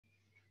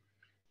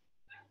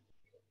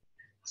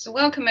So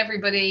welcome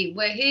everybody.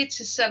 We're here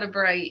to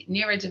celebrate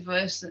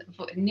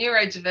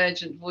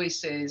neurodivergent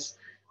voices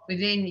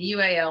within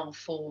UAL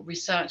for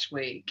Research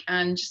Week,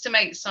 and just to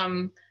make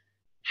some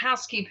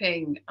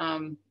housekeeping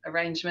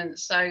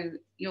arrangements. So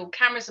your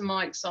cameras and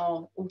mics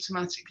are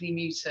automatically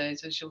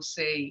muted, as you'll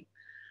see.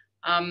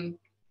 You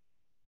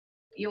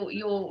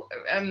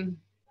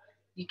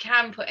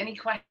can put any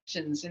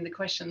questions in the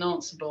question and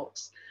answer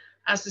box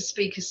as the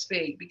speakers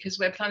speak, because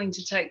we're planning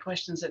to take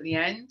questions at the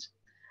end.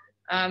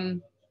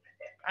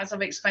 As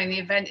I've explained, the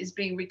event is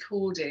being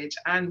recorded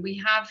and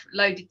we have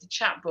loaded the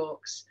chat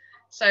box.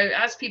 So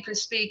as people are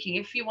speaking,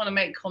 if you want to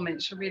make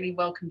comments, you're really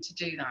welcome to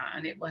do that,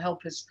 and it will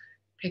help us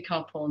pick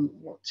up on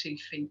what to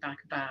feedback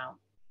about.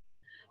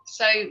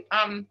 So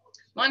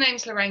my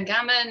name's Lorraine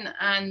Gamman,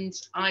 and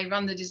I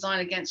run the Design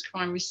Against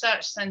Crime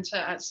Research Centre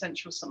at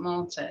Central St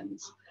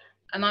Martin's.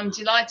 And I'm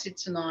delighted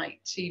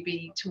tonight to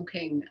be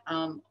talking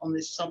on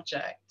this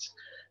subject.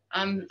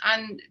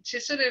 And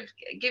to sort of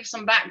give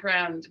some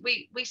background,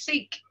 we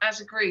seek as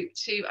a group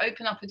to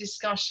open up a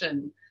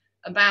discussion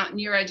about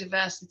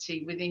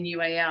neurodiversity within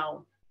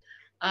UAL.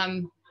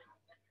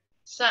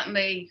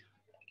 Certainly,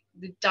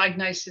 the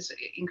diagnosis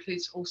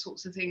includes all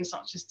sorts of things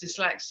such as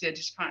dyslexia,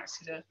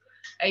 dyspraxia,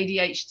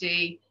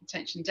 ADHD,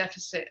 attention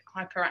deficit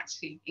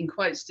hyperactivity in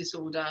quotes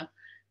disorder,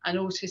 and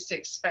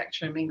autistic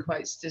spectrum in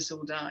quotes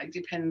disorder. It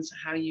depends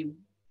how you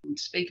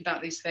speak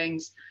about these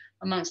things,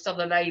 amongst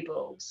other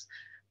labels.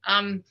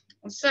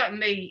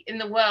 Certainly in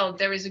the world,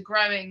 there is a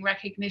growing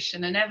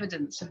recognition and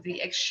evidence of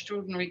the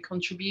extraordinary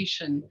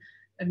contribution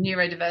of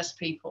neurodiverse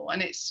people.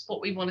 And it's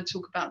what we want to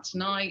talk about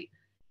tonight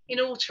in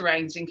all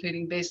terrains,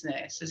 including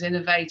business, as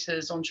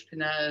innovators,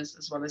 entrepreneurs,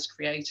 as well as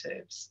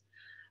creatives.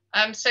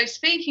 So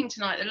speaking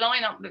tonight, the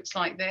lineup looks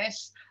like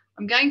this.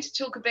 I'm going to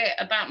talk a bit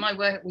about my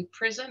work with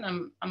prison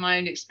and my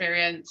own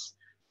experience.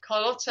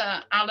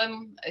 Carlotta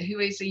Allum, who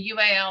is a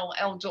UAL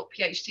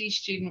L.PhD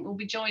student, will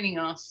be joining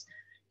us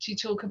to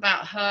talk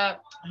about her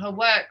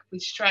work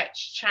with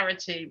Stretch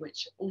Charity,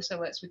 which also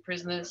works with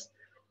prisoners.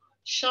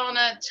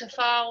 Shana,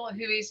 Tufail,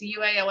 who is a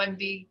UAL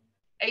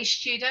MBA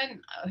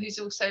student, who's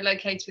also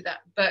located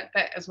at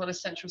Birkbeck as well as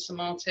Central St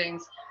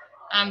Martin's.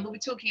 We'll be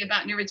talking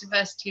about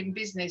neurodiversity in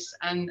business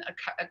and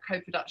a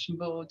co-production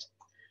board.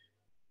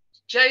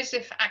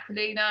 Joseph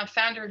Aquilina,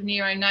 founder of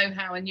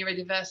NeuroKnowHow and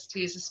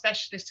Neurodiversity, is a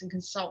specialist and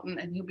consultant,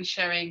 and he'll be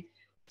sharing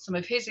some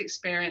of his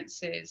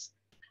experiences.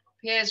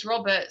 Piers,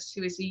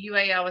 who is a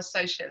UAL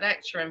associate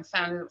lecturer and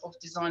founder of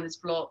Designers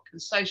Block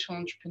and social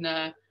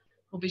entrepreneur,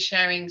 will be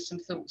sharing some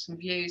thoughts and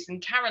views.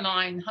 And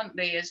Caroline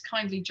Huntley has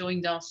kindly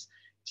joined us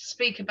to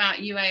speak about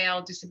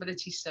UAL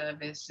disability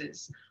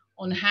services,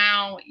 on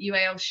how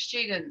UAL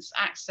students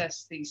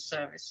access these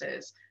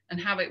services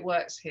and how it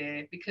works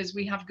here, because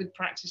we have good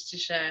practice to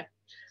share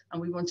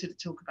and we wanted to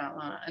talk about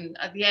that. And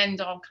at the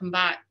end, I'll come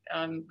back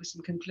with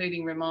some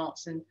concluding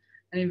remarks and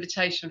an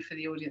invitation for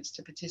the audience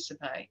to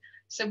participate.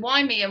 So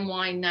why me and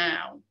why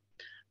now?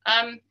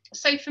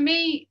 So for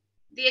me,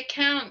 the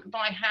account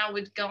by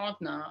Howard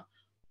Gardner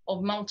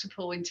of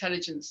multiple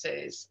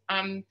intelligences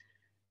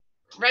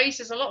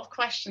raises a lot of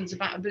questions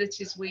about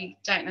abilities we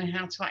don't know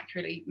how to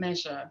accurately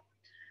measure.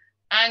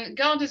 And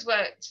Gardner's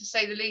work, to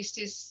say the least,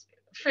 is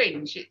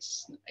fringe.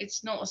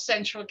 It's not a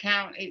central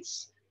account.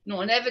 It's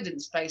not an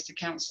evidence-based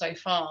account so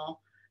far.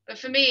 But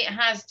for me, it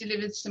has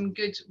delivered some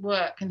good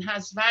work and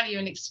has value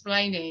in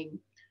explaining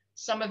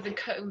some of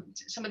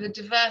the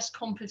diverse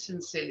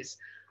competencies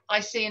I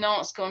see in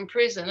art school and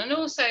prison, and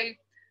also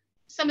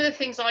some of the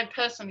things I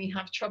personally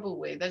have trouble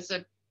with. As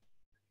a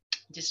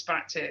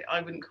dyspraxic,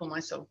 I wouldn't call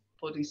myself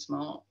body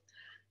smart.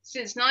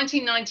 Since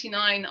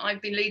 1999,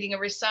 I've been leading a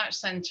research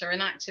centre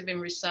and active in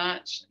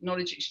research,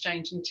 knowledge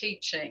exchange and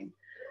teaching.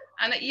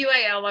 And at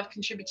UAL, I've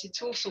contributed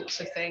to all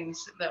sorts of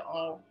things that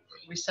are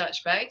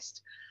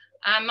research-based.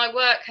 And my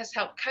work has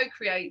helped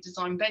co-create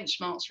design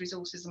benchmarks,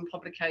 resources and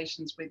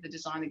publications with the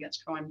Design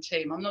Against Crime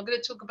team. I'm not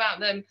going to talk about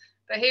them,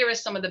 but here are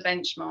some of the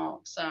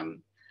benchmarks.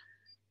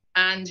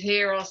 And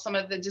here are some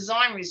of the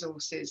design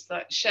resources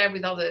that share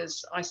with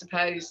others, I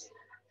suppose,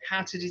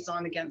 how to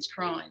design against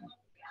crime.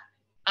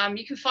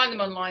 You can find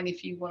them online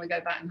if you want to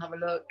go back and have a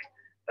look.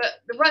 But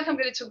the work I'm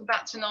going to talk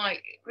about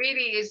tonight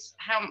really is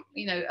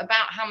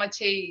about how my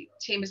team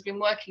has been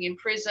working in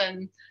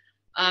prison,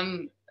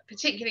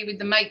 particularly with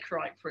the Make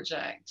Right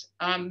project.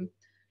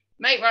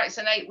 Make Right's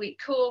an 8-week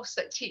course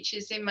that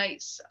teaches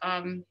inmates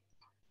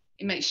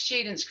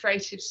students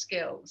creative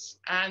skills.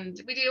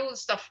 And we do all the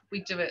stuff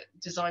we do at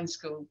design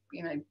school,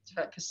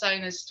 develop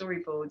personas,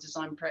 storyboard,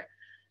 design prep.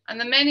 And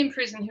the men in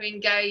prison who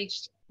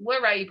engaged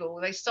were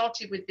able, they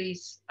started with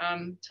these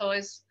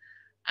toys,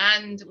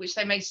 and which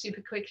they made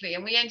super quickly.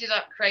 And we ended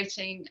up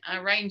creating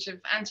a range of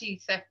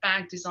anti-theft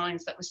bag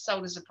designs that was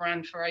sold as a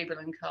brand for Abel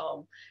and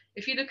Carl.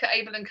 If you look at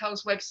Abel and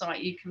Carl's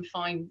website, you can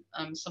find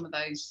some of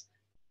those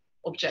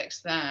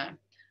objects there.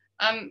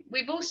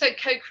 We've also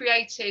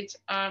co-created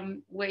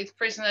with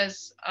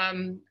prisoners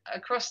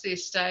across the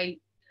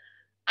estate.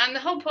 And the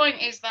whole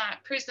point is that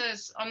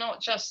prisoners are not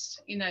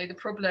just, the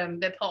problem,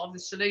 they're part of the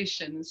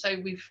solution. So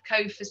we've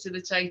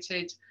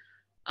co-facilitated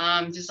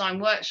design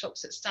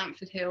workshops at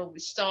Stamford Hill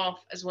with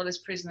staff as well as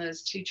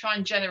prisoners to try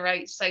and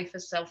generate safer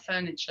cell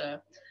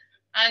furniture.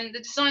 And the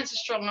designs are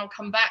strong. I'll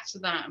come back to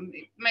that.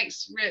 It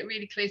makes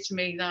really clear to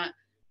me that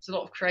there's a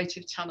lot of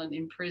creative talent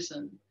in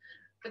prison.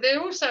 But there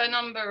are also a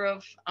number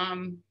of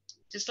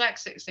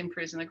dyslexics in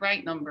prison, a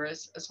great number,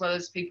 as well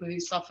as people who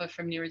suffer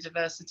from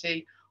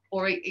neurodiversity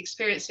or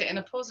experience it in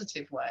a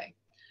positive way.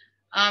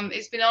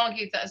 It's been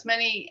argued that as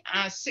many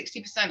as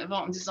 60% of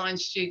art and design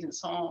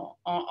students are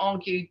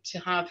argued to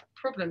have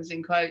problems,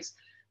 in quotes,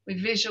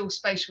 with visual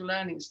spatial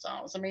learning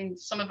styles. I mean,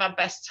 some of our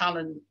best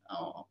talent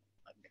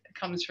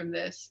comes from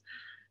this.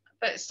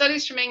 But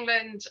studies from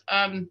England,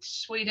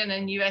 Sweden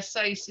and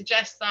USA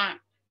suggest that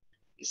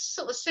it's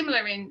sort of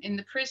similar in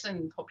the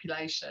prison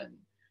population,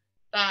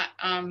 that,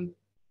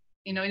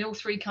 you know, in all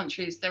three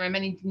countries, there are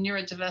many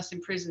neurodiverse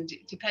in prison,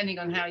 depending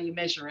on how you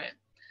measure it.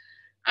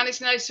 And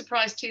it's no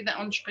surprise too that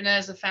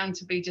entrepreneurs are found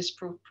to be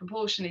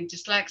disproportionately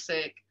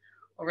dyslexic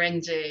or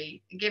ND,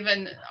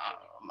 given,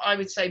 I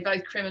would say,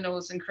 both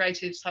criminals and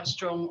creatives have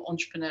strong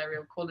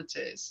entrepreneurial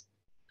qualities.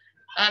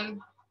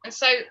 And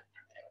so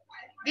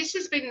this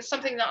has been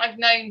something that I've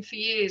known for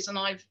years, and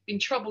I've been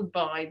troubled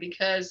by,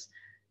 because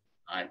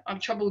I'm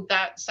troubled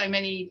that so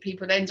many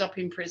people end up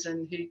in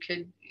prison who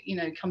could, you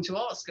know, come to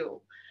art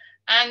school.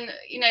 And,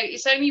 you know,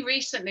 it's only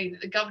recently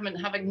that the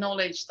government have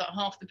acknowledged that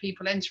half the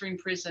people entering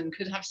prison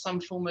could have some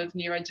form of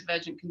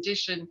neurodivergent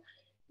condition,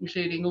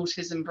 including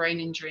autism, brain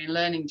injury, and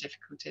learning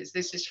difficulties.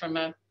 This is from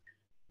a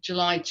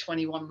July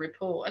 21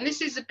 report. And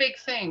this is a big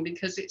thing,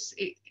 because it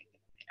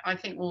I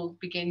think will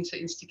begin to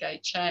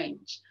instigate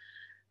change.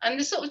 And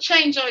the sort of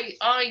change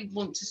I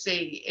want to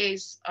see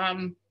is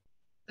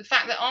the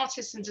fact that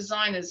artists and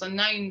designers are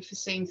known for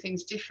seeing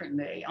things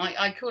differently.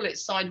 I call it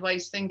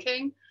sideways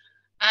thinking.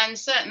 And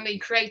certainly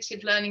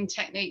creative learning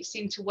techniques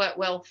seem to work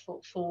well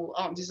for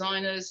art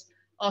designers,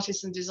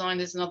 artists and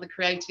designers and other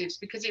creatives,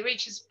 because it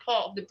reaches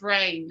part of the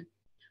brain,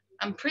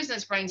 and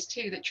prisoners' brains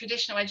too, that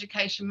traditional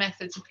education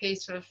methods appear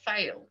to have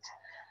failed.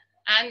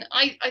 And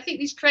I think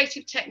these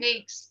creative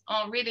techniques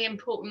are really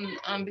important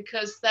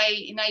because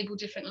they enable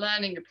different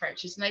learning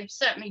approaches, and they've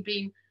certainly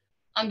been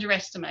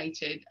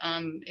underestimated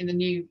in the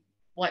new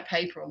white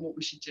paper on what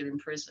we should do in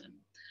prison.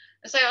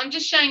 So I'm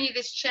just showing you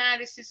this chair.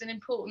 This is an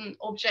important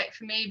object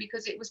for me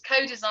because it was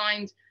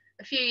co-designed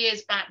a few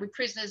years back with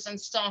prisoners and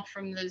staff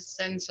from the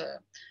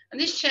centre. And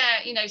this chair,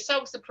 you know,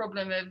 solves the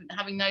problem of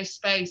having no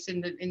space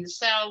in the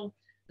cell.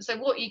 And so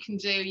what you can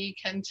do, you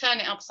can turn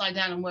it upside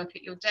down and work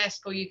at your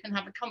desk, or you can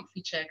have a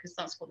comfy chair because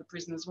that's what the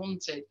prisoners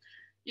wanted.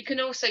 You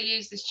can also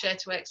use this chair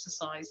to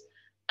exercise.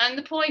 And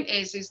the point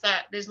is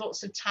that there's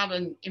lots of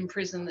talent in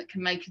prison that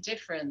can make a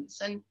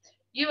difference. And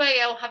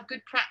UAL have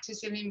good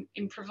practice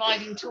in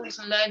providing tools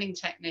and learning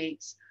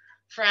techniques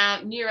for our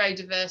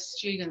neurodiverse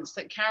students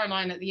that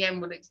Caroline at the end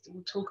will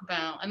talk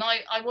about. And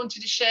I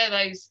wanted to share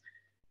those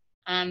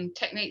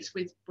techniques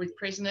with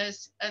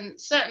prisoners. And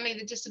certainly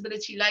the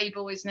disability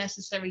label is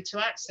necessary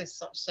to access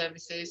such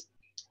services.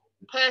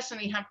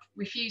 Personally have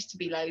refused to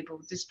be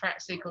labelled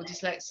dyspraxic or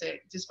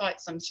dyslexic,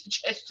 despite some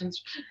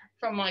suggestions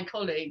from my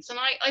colleagues. And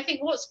I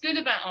think what's good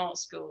about art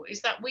school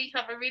is that we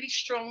have a really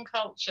strong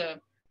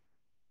culture,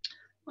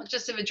 not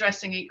just of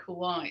addressing equal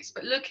rights,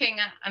 but looking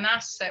at an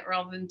asset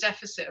rather than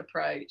deficit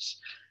approach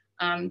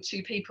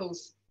to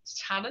people's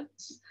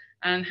talents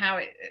and how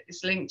it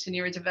is linked to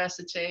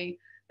neurodiversity.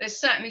 There's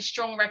certainly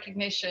strong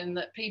recognition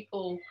that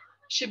people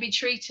should be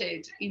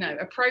treated, you know,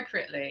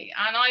 appropriately.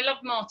 And I love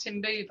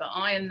Martin Buber,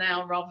 I and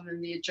thou rather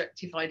than the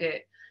objectified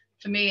it.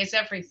 For me is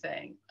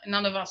everything.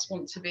 None of us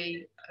want to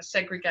be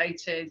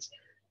segregated.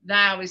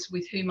 Thou is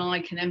with whom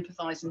I can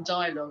empathise and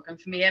dialogue. And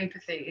for me,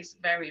 empathy is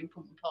a very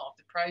important part of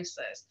the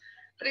process.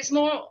 But it's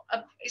more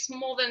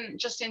than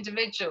just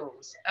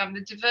individuals.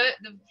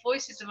 The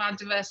voices of our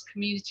diverse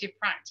community of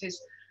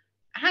practice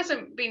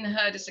hasn't been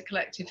heard as a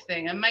collective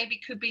thing, and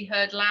maybe could be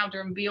heard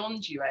louder and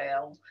beyond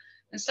UAL.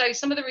 And so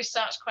some of the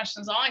research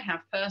questions I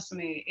have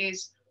personally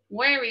is,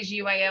 where is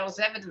UAL's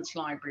evidence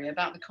library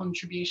about the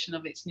contribution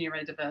of its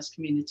neurodiverse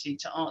community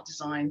to art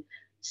design,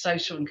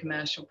 social and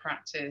commercial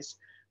practice?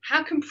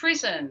 How can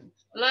prison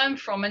learn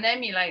from and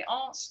emulate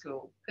art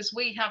school? Because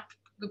we have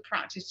good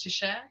practice to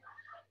share.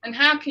 And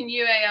how can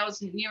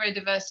UAL's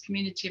neurodiverse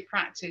community of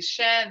practice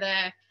share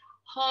their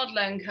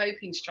hard-learned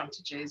coping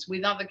strategies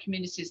with other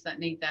communities that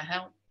need their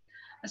help?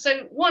 And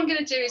so what I'm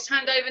going to do is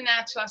hand over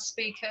now to our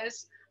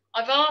speakers.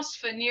 I've asked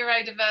for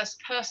neurodiverse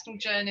personal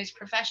journeys,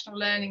 professional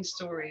learning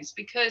stories,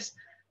 because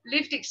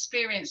lived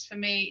experience for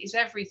me is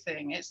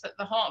everything. It's at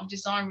the heart of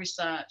design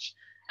research.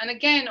 And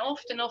again,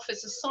 often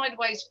offers a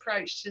sideways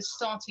approach to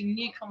starting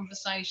new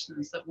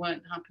conversations that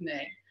weren't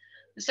happening.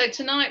 So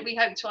tonight we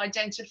hope to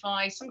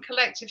identify some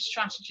collective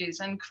strategies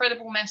and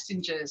credible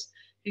messengers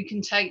who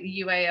can take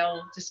the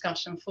UAL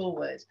discussion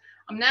forward.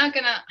 I'm now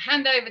going to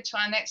hand over to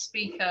our next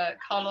speaker,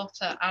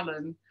 Carlotta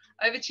Allum.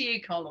 Over to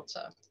you,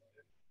 Carlotta.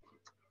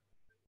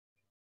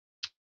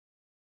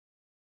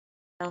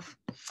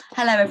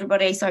 Hello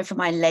everybody, sorry for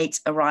my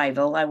late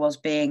arrival. I was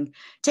being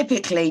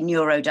typically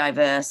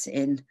neurodiverse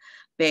in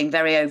being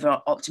very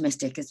over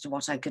optimistic as to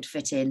what I could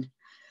fit in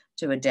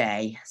to a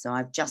day. So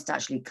I've just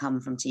actually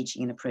come from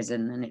teaching in a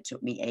prison, and it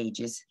took me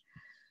ages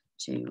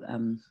to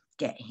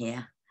get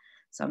here.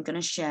 So I'm going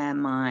to share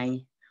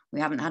we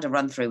haven't had a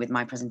run through with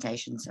my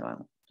presentation, so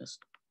I'll just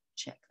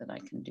check that I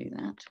can do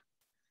that.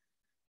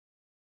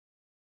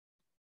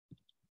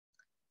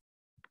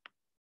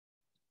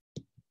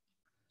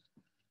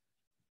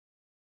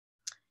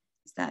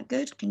 Is that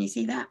good? Can you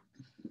see that?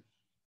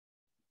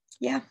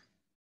 Yeah.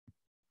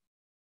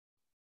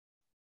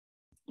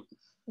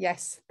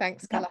 Yes,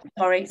 thanks, Carlotta.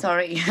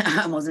 Sorry,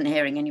 I wasn't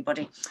hearing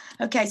anybody.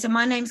 Okay, so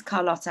my name's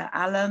Carlotta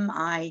Allum.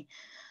 I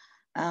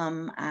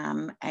am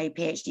a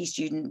PhD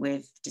student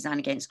with Design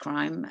Against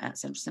Crime at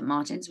Central St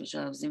Martin's, which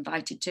I was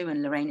invited to,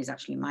 and Lorraine is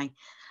actually my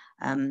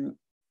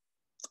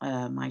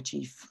my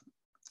chief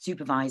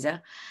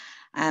supervisor.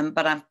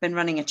 But I've been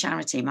running a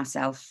charity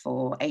myself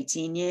for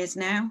 18 years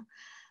now.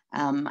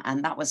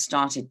 And that was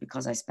started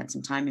because I spent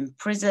some time in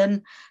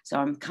prison. So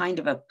I'm kind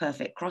of a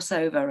perfect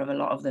crossover of a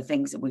lot of the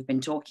things that we've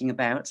been talking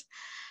about.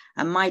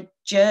 And my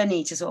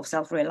journey to sort of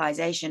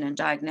self-realization and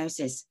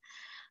diagnosis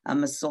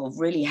has sort of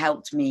really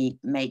helped me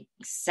make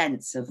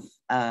sense of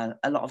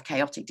a lot of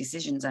chaotic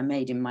decisions I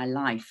made in my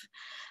life.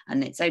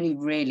 And it's only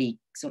really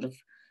sort of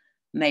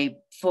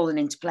fallen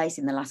into place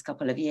in the last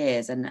couple of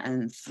years,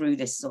 and through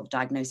this sort of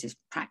diagnosis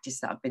practice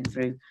that I've been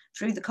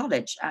through the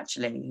college,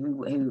 actually,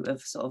 who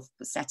have sort of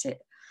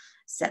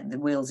set the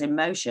wheels in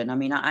motion. I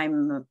mean,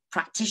 I'm a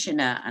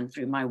practitioner, and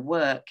through my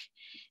work,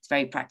 it's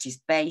very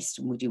practice-based,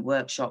 and we do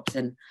workshops,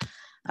 and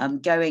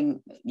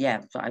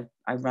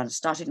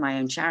started my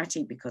own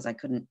charity because I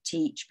couldn't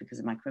teach because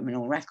of my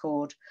criminal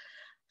record.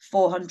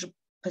 400%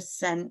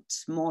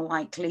 more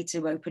likely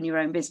to open your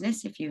own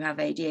business if you have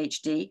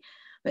ADHD.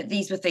 But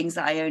these were things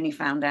that I only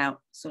found out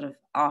sort of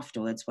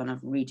afterwards when I'm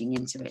reading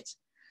into it,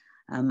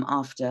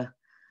 after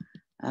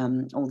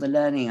all the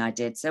learning I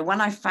did. So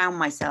when I found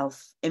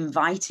myself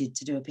invited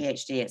to do a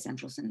PhD at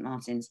Central St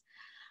Martin's,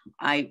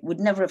 I would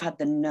never have had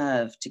the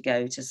nerve to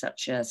go to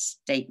such a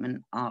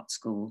statement art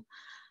school,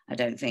 I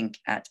don't think,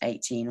 at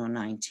 18 or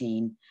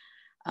 19.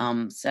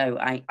 So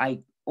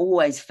I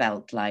always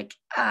felt like,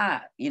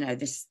 you know,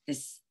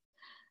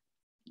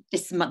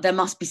 there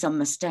must be some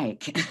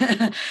mistake.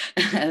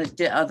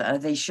 Are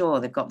they sure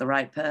they've got the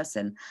right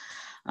person?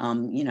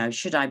 You know,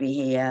 should I be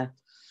here?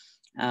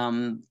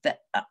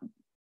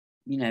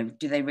 You know,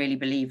 do they really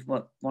believe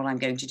what I'm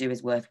going to do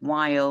is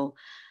worthwhile?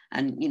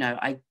 And, you know,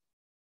 I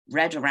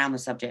read around the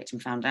subject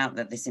and found out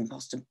that this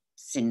imposter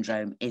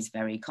syndrome is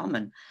very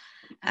common.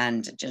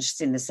 And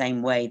just in the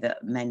same way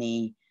that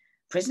many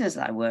prisoners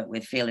that I work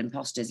with feel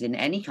imposters in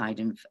any kind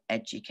of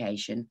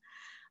education,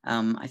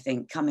 I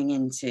think coming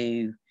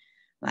into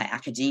like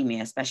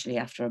academia, especially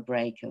after a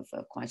break of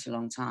quite a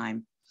long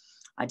time,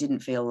 I didn't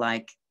feel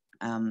like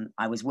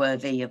I was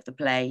worthy of the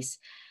place.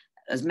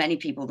 There's many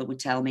people that would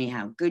tell me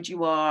how good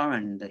you are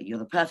and that you're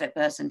the perfect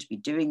person to be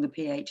doing the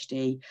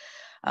PhD.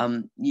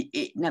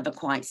 It never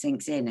quite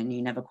sinks in, and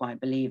you never quite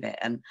believe it.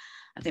 And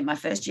I think my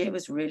first year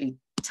was really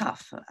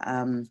tough.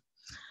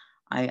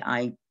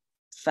 I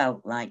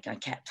felt like I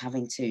kept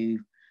having to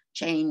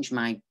change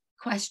my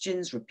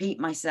questions, repeat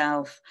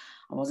myself.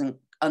 I wasn't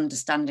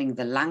understanding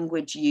the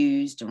language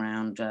used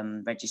around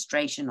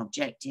registration,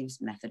 objectives,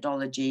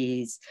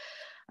 methodologies.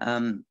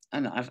 And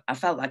I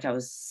felt like I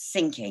was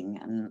sinking.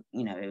 And,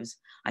 you know,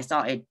 I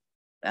started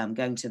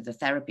going to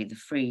the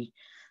free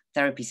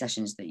therapy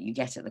sessions that you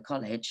get at the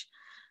college,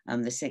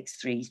 the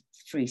 6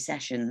 free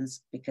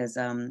sessions, because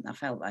I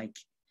felt like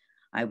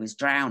I was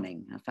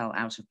drowning. I felt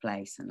out of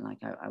place and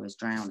like I was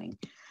drowning.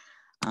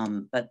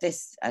 But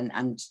this,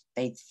 and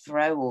they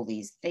throw all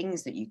these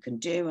things that you can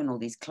do and all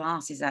these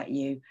classes at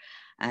you.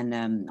 And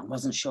I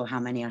wasn't sure how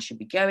many I should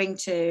be going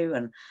to.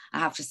 And I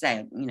have to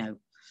say, you know,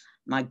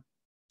 my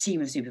team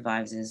of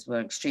supervisors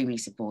were extremely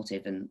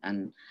supportive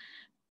and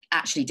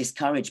actually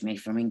discouraged me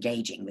from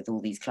engaging with all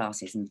these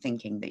classes and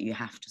thinking that you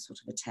have to sort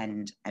of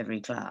attend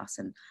every class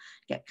and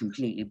get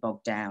completely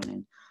bogged down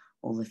in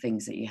all the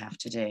things that you have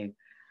to do.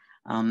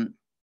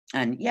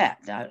 And yeah,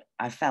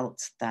 I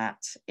felt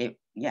that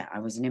I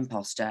was an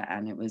imposter,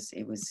 and it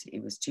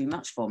was too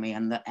much for me,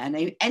 and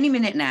any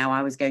minute now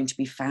I was going to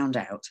be found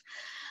out,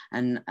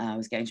 and I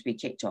was going to be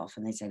kicked off,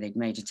 and they say they'd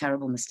made a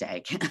terrible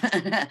mistake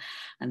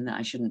and that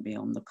I shouldn't be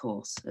on the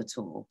course at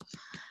all.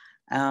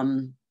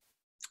 And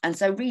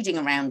so reading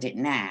around it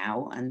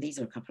now, and these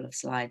are a couple of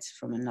slides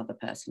from another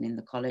person in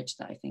the college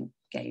that I think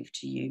gave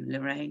to you,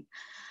 Lorraine,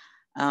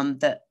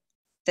 that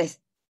this,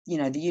 you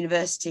know, the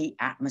university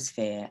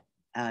atmosphere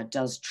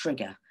does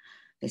trigger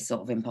this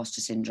sort of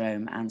imposter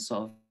syndrome and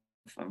sort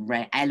of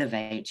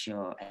elevate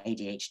your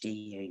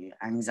ADHD, your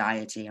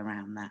anxiety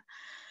around that.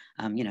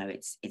 You know,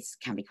 it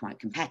can be quite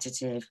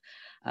competitive.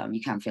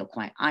 You can feel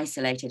quite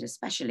isolated,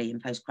 especially in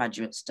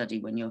postgraduate study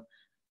when you're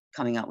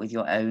coming up with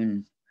your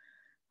own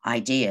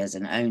ideas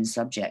and own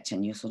subject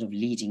and you're sort of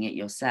leading it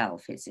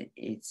yourself.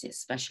 It's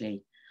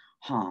especially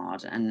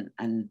hard,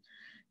 and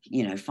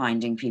you know,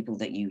 finding people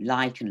that you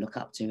like and look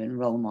up to and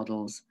role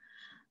models.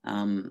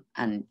 And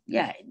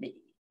yeah,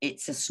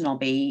 it's a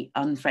snobby,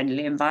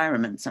 unfriendly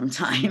environment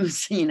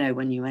sometimes, you know,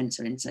 when you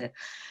enter into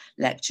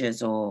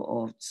lectures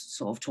or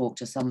sort of talk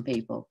to some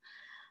people.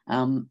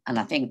 And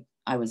I think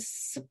I was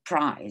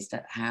surprised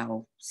at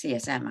how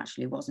CSM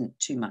actually wasn't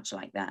too much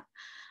like that.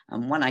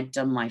 And when I'd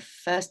done my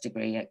first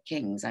degree at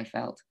King's, I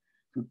felt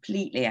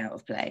completely out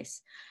of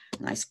place.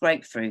 And I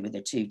scraped through with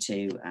a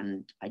 2-2,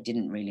 and I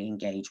didn't really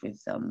engage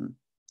with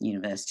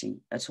university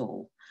at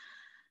all.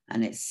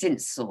 And it's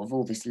since sort of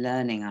all this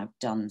learning I've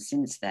done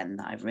since then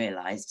that I've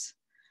realized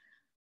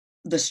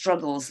the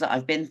struggles that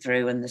I've been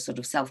through and the sort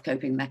of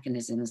self-coping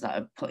mechanisms that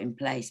I've put in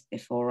place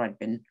before I'd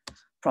been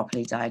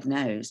properly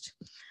diagnosed.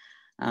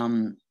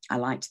 I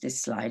liked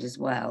this slide as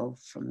well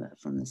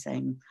from the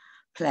same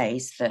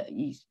place, that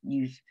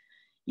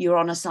you're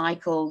on a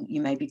cycle.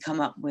 You maybe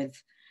come up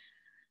with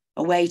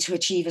a way to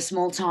achieve a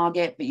small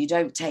target, but you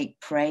don't take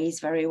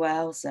praise very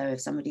well. So if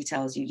somebody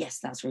tells you, yes,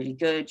 that's really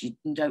good, you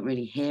don't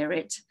really hear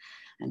it.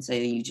 And so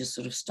you just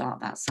sort of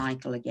start that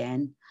cycle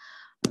again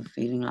of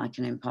feeling like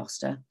an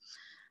imposter.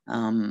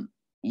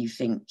 You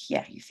think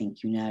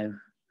you know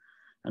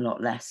a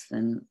lot less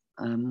than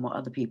what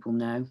other people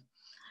know.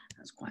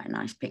 That's quite a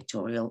nice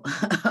pictorial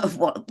of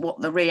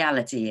what the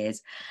reality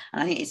is.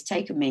 And I think it's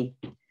taken me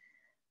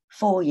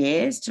 4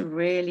 years to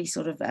really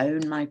sort of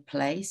own my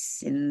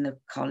place in the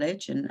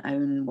college and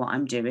own what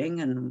I'm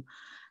doing.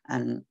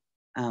 And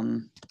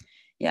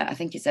yeah, I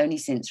think it's only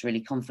since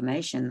really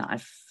confirmation that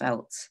I've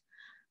felt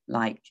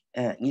like,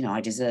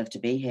 I deserve to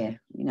be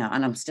here,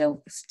 and I'm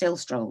still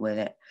struggle with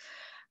it.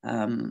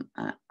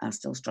 I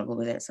still struggle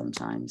with it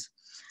sometimes.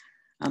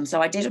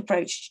 So I did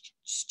approach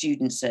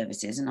student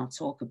services, and I'll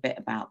talk a bit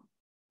about,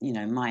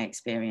 my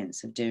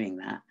experience of doing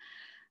that.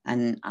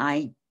 And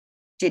I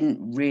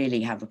didn't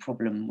really have a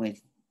problem with,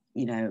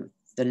 the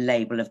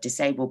label of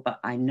disabled, but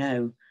I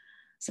know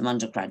some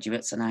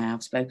undergraduates, and I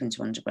have spoken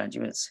to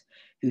undergraduates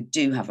who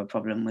do have a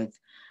problem with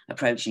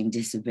approaching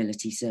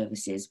disability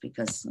services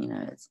because,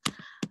 it's,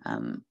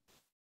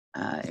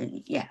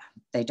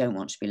 they don't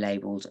want to be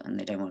labelled and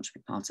they don't want to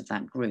be part of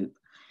that group.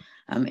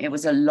 It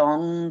was a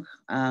long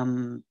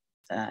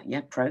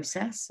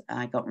process.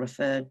 I got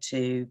referred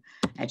to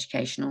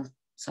educational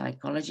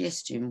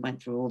psychologist who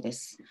went through all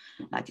this,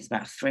 like it's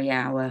about a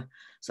 3-hour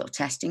sort of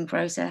testing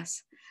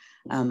process.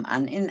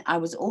 I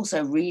was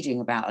also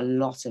reading about a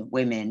lot of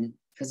women,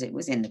 because it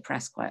was in the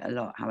press quite a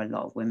lot, how a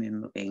lot of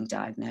women were being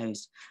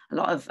diagnosed. A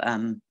lot of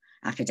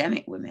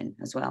academic women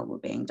as well were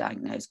being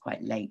diagnosed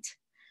quite late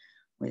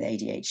with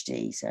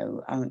ADHD.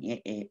 So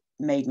it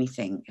made me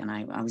think, and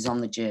I was on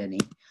the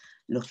journey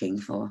looking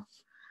for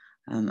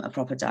a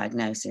proper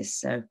diagnosis.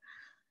 So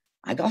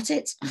I got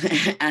it,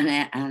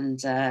 and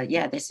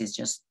this is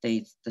just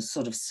the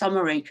sort of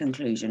summary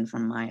conclusion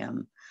from my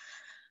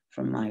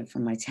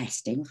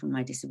testing, from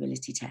my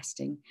disability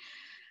testing.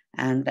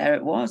 And there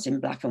it was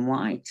in black and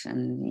white,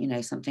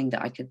 and something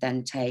that I could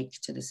then take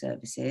to the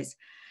services.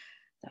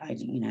 That I,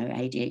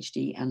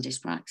 ADHD and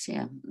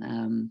dyspraxia,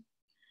 and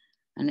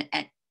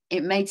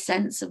it made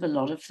sense of a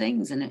lot of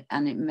things, and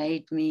it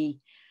made me,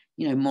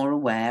 more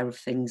aware of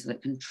things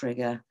that can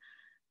trigger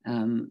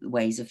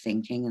ways of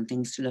thinking and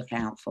things to look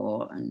out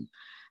for,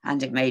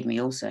 and it made me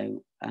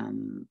also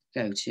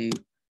go to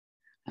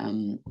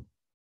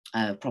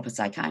a proper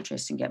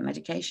psychiatrist and get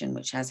medication,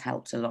 which has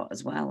helped a lot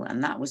as well.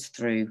 And that was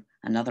through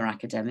another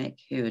academic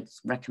who had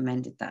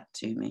recommended that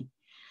to me.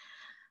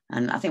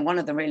 And I think one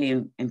of the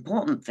really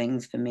important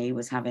things for me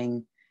was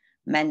having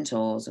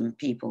mentors and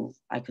people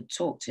I could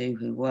talk to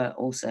who were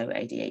also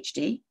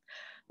ADHD,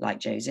 like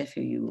Joseph,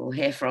 who you will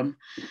hear from.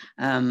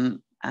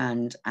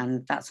 And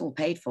that's all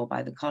paid for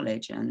by the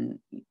college. And,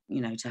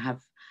 to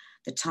have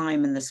the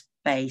time and the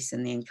space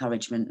and the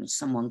encouragement of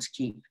someone to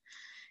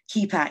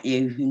keep at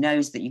you, who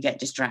knows that you get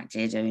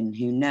distracted and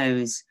who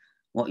knows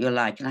what you're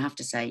like. And I have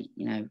to say,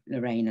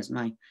 Lorraine, as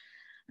my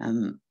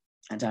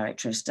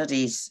director of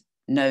studies,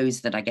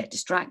 knows that I get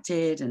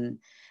distracted and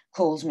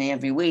calls me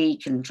every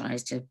week and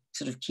tries to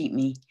sort of keep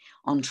me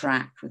on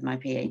track with my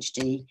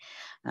PhD.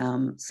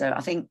 So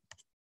I think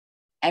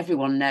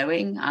everyone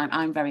knowing,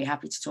 I'm very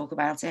happy to talk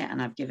about it,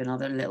 and I've given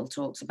other little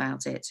talks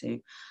about it to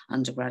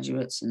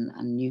undergraduates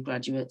and new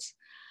graduates,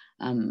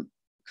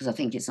 because I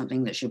think it's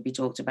something that should be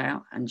talked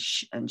about and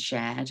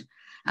shared.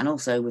 And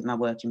also with my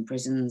work in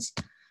prisons,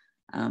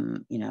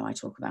 I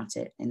talk about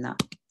it in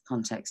that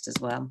context as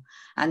well,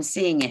 and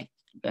seeing it,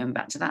 going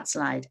back to that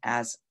slide,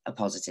 as a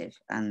positive.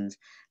 And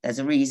there's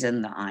a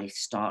reason that I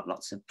start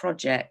lots of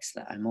projects,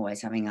 that I'm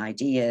always having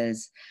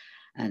ideas,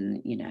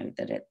 and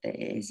that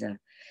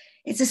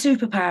it's a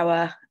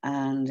superpower,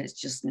 and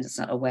it's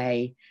not a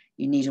way,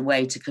 you need a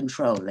way to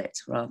control it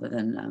rather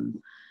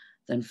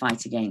than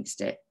fight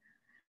against it.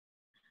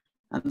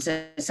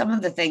 So some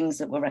of the things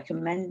that were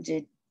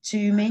recommended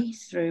to me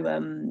through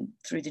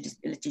the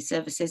disability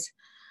services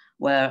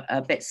were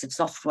bits of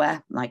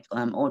software like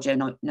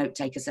audio note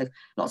takers, so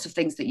lots of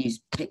things that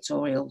use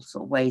pictorial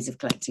sort of ways of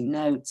collecting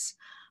notes,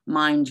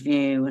 mind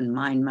view and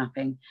mind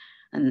mapping,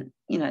 and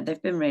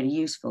they've been really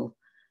useful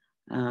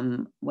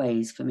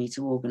ways for me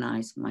to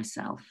organize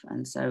myself.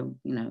 And so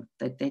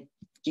they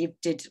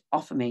did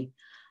offer me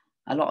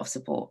a lot of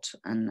support,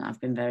 and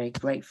I've been very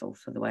grateful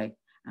for the way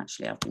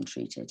actually I've been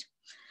treated.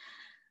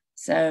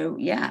 So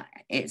yeah,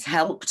 it's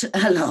helped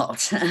a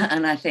lot.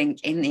 And I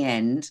think in the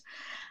end,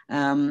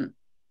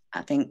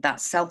 I think that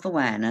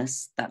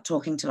self-awareness, that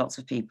talking to lots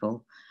of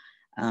people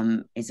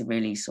is a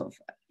really sort of,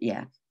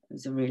 yeah,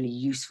 it's a really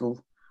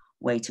useful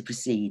way to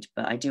proceed.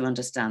 But I do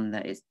understand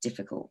that it's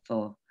difficult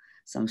for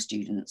some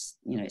students.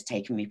 You know, it's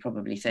taken me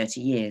probably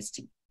 30 years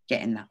to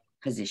get in that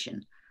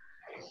position.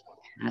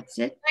 That's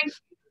it.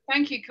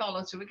 Thank you,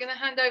 Carlotta. We're going to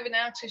hand over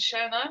now to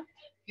Shana,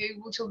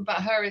 who will talk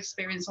about her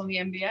experience on the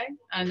MBA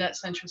and at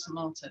Central St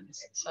Martin's.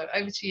 So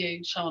over to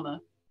you, Shana.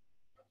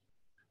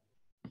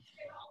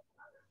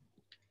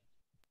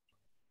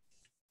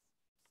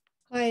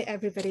 Hi,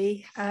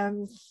 everybody.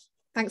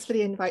 Thanks for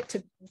the invite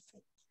to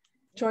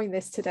join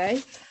this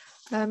today.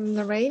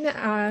 Lorraine,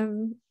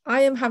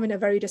 I am having a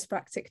very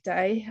dyspraxic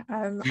day.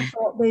 I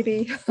thought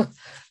maybe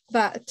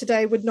that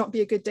today would not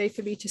be a good day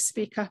for me to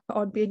speak up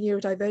on being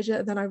neurodivergent,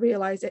 and then I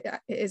realised it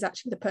is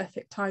actually the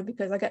perfect time,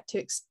 because I get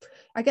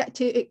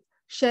to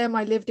share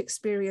my lived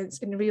experience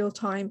in real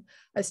time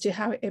as to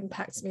how it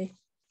impacts me.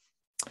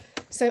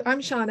 So I'm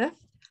Shana.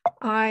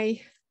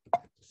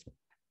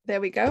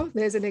 There we go.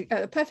 There's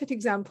a perfect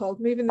example.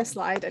 Moving the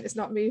slide and it's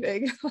not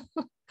moving.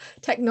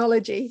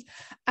 Technology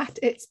at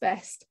its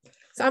best.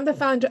 So I'm the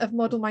founder of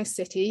Model My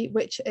City,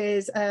 which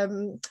is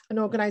an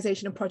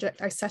organisation and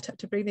project I set up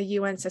to bring the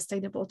UN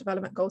Sustainable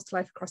Development Goals to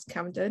life across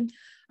Camden.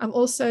 I'm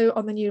also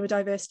on the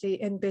Neurodiversity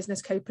in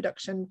Business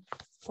co-production,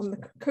 on the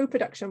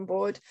co-production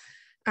board,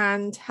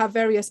 and have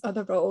various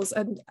other roles.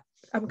 And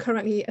I'm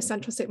currently a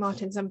Central St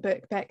Martin's and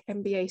Birkbeck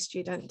MBA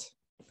student.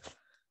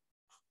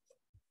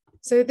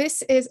 So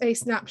this is a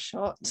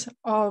snapshot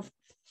of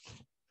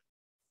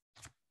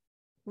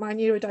my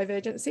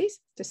neurodivergencies: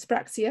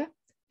 dyspraxia,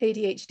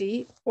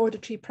 ADHD,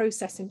 auditory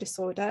processing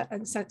disorder,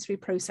 and sensory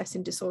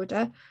processing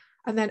disorder.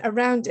 And then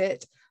around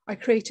it, I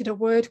created a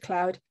word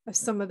cloud of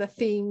some of the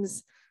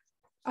themes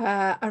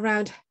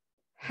around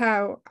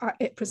how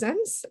it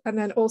presents, and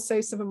then also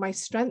some of my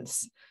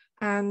strengths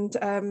and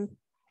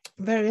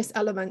various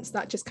elements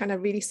that just kind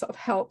of really sort of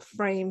help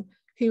frame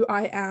who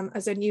I am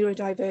as a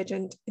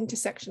neurodivergent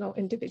intersectional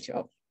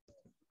individual.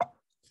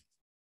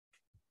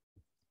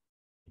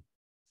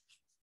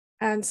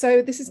 And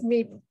so this is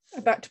me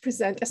about to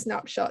present a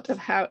snapshot of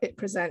how it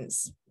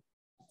presents.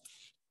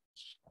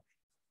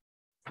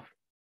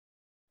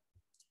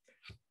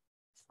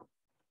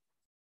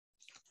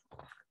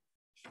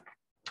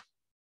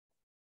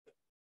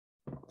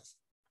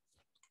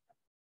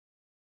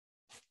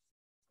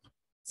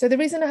 So the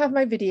reason I have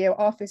my video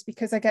off is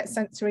because I get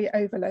sensory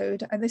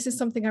overload, and this is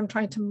something I'm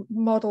trying to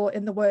model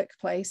in the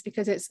workplace,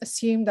 because it's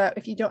assumed that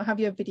if you don't have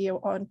your video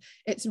on,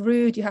 it's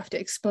rude, you have to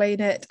explain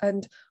it,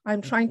 and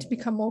I'm trying to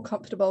become more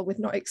comfortable with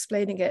not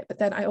explaining it, but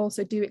then I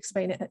also do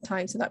explain it at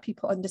times so that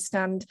people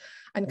understand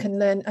and can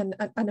learn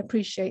and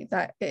appreciate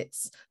that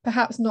it's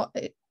perhaps not,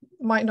 it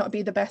might not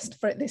be the best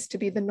for this to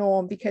be the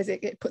norm, because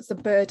it puts the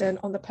burden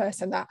on the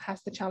person that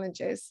has the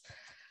challenges.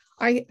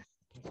 I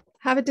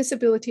have a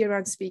disability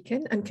around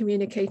speaking and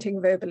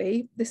communicating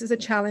verbally. This is a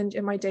challenge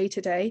in my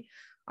day-to-day.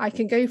 I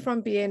can go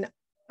from being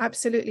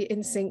absolutely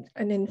in sync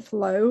and in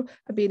flow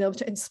and being able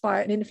to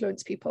inspire and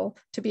influence people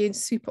to being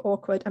super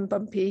awkward and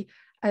bumpy,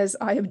 as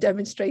I am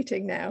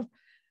demonstrating now.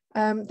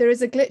 There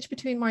is a glitch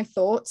between my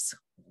thoughts.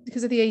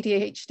 Because of the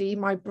ADHD,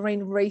 my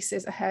brain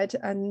races ahead,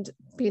 and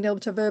being able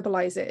to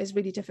verbalize it is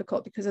really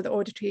difficult because of the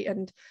auditory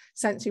and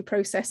sensory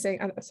processing,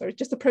 and sorry,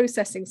 just the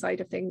processing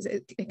side of things.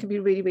 It can be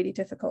really, really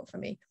difficult for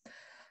me.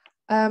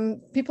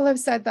 People have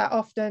said that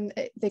often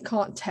they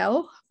can't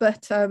tell,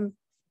 but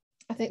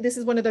I think this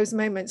is one of those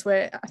moments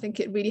where I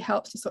think it really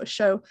helps to sort of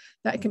show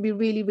that it can be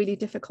really, really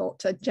difficult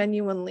to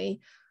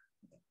genuinely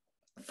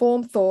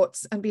form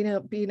thoughts and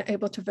being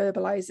able to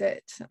verbalize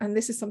it. And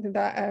this is something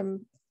that,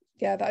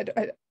 yeah,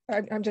 that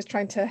I'm just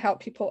trying to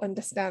help people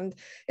understand.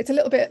 It's a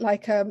little bit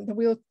like the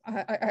wheel.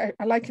 I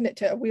liken it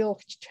to a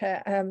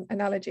wheelchair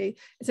analogy.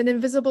 It's an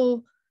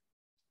invisible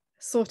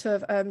sort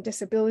of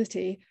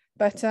disability,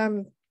 but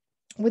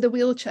with a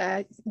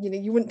wheelchair, you know,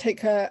 you wouldn't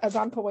take a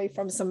ramp away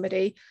from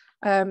somebody.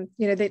 You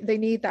know, they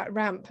need that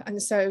ramp,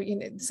 and so, you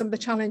know, some of the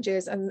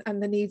challenges and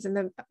the needs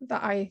and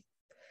that I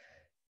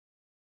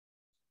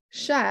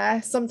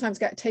share sometimes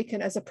get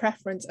taken as a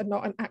preference and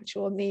not an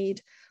actual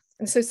need.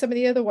 And so some of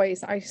the other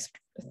ways that I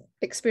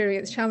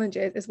experience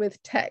challenges is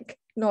with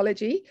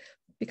technology.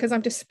 Because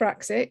I'm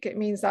dyspraxic, it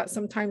means that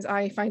sometimes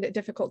I find it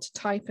difficult to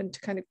type and to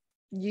kind of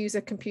use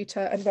a computer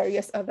and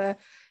various other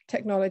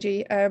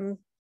technology. And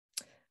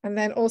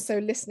then also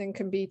listening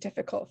can be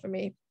difficult for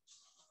me.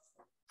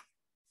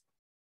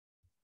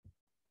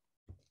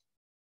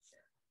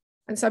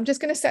 And so I'm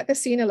just going to set the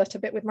scene a little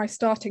bit with my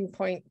starting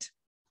point,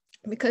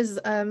 because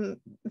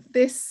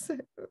this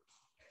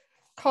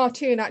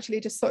cartoon actually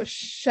just sort of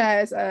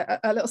shares a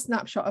little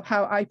snapshot of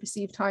how I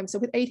perceive time. So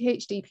with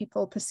ADHD,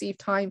 people perceive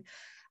time,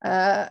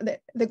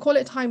 they call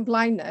it time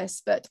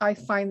blindness, but I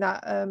find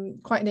that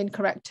quite an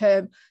incorrect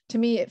term. To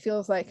me, it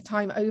feels like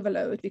time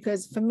overload,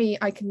 because for me,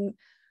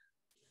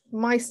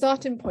 my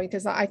starting point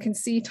is that I can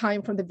see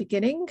time from the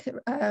beginning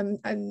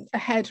and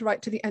ahead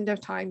right to the end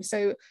of time.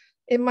 So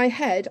in my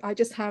head, I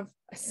just have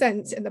a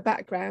sense in the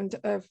background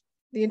of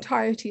the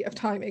entirety of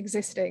time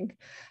existing.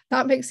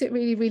 That makes it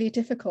really, really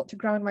difficult to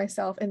ground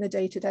myself in the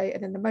day-to-day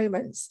and in the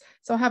moments.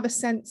 So I have a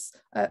sense,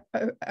 a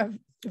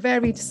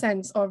varied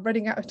sense of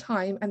running out of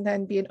time and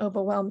then being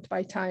overwhelmed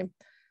by time.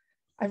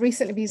 I've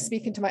recently been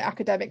speaking to my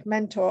academic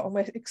mentor, and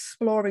we're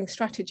exploring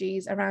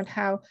strategies around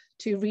how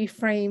to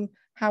reframe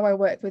how I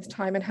work with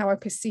time and how I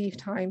perceive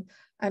time,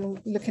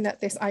 and looking at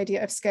this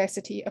idea of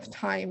scarcity of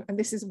time. And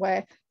this is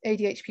where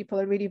ADHD people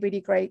are really, really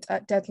great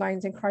at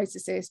deadlines and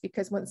crises,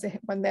 because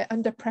when they're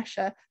under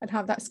pressure and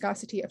have that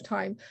scarcity of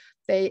time,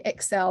 they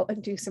excel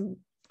and do some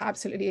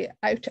absolutely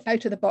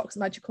out of the box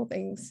magical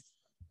things.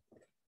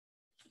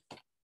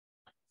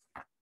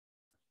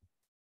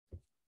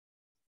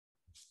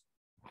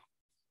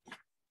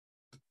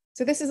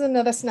 So this is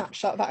another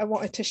snapshot that I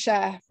wanted to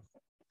share,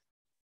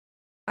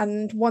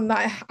 and one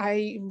that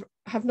I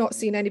have not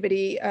seen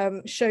anybody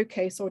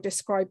showcase or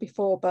describe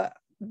before, but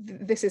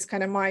this is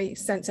kind of my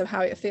sense of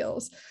how it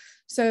feels.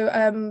 So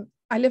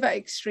I live at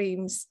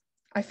extremes.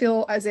 I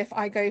feel as if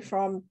I go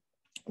from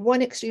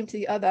one extreme to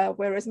the other,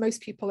 whereas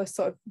most people are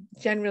sort of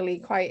generally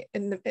quite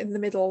in the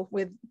middle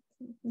with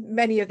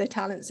many of their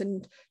talents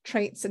and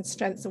traits and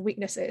strengths and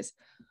weaknesses.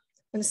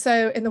 And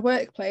so in the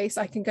workplace,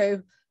 I can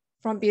go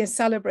from being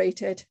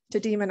celebrated to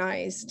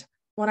demonized.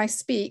 When I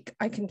speak,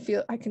 I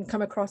can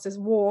come across as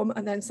warm,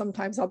 and then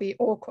sometimes I'll be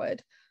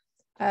awkward.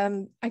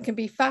 I can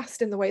be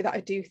fast in the way that I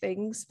do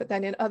things, but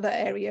then in other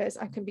areas,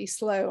 I can be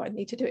slow. I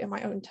need to do it in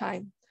my own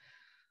time.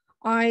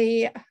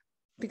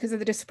 Because of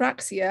the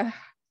dyspraxia,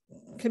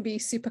 can be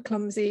super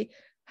clumsy,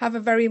 have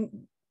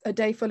a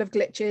day full of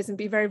glitches and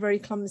be very, very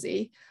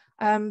clumsy.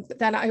 But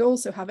then I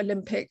also have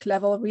Olympic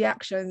level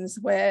reactions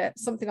where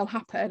something will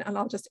happen and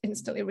I'll just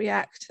instantly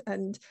react.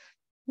 And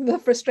the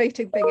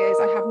frustrating thing is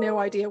I have no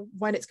idea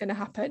when it's going to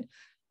happen.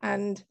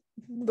 And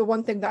the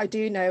one thing that I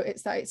do know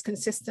is that it's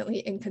consistently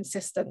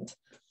inconsistent.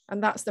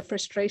 And that's the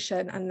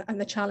frustration and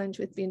the challenge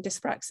with being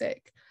dyspraxic.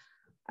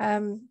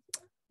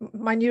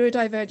 My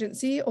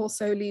neurodivergency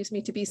also leaves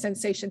me to be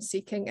sensation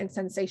seeking and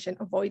sensation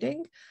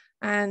avoiding.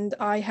 And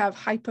I have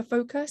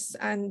hyperfocus,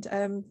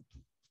 and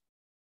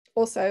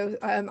also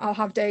I'll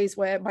have days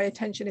where my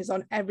attention is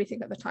on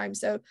everything at the time.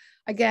 So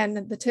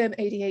again, the term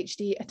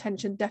ADHD,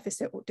 attention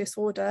deficit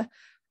disorder,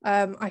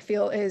 I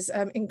feel is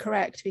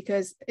incorrect,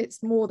 because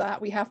it's more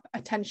that we have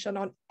attention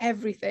on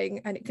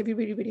everything, and it can be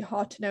really, really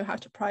hard to know how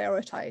to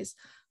prioritize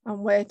and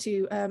where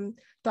to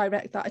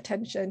direct that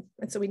attention.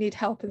 And so we need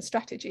help and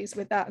strategies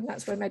with that. And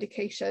that's where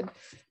medication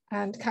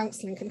and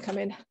counseling can come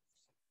in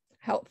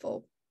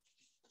helpful.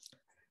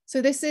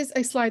 So this is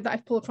a slide that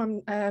I've pulled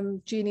from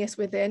Genius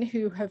Within,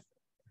 who have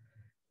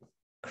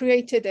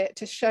created it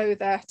to show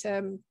that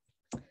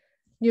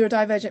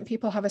neurodivergent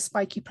people have a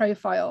spiky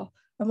profile.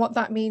 And what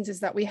that means is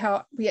that we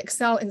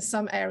excel in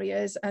some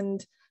areas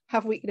and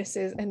have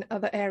weaknesses in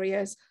other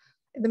areas.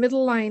 The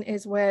middle line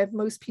is where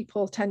most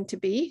people tend to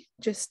be,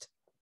 just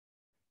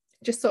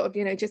sort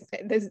of, just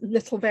there's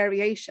little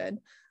variation.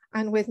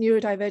 And with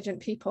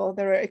neurodivergent people,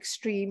 there are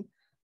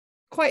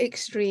quite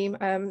extreme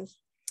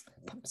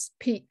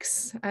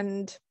peaks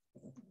and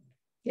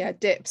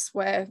dips,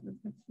 where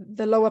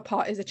the lower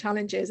part is the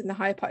challenges and the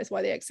higher part is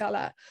where they excel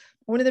at.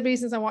 One of the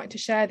reasons I wanted to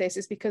share this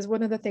is because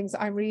one of the things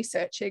that I'm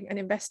researching and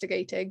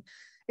investigating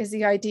is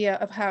the idea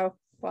of how,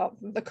 well,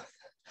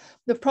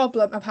 the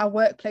problem of how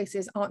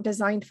workplaces aren't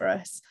designed for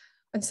us.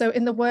 And so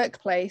in the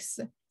workplace,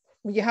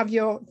 you have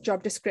your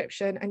job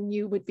description and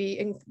you would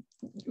be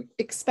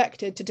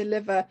expected to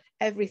deliver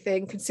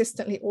everything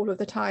consistently all of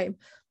the time.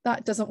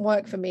 That doesn't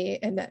work for me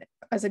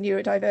as a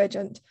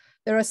neurodivergent.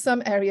 There are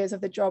some areas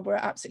of the job where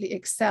I absolutely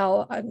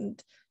excel,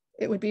 and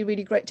it would be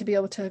really great to be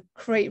able to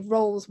create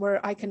roles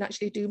where I can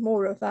actually do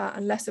more of that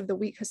and less of the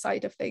weaker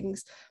side of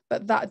things.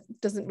 But that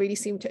doesn't really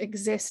seem to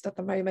exist at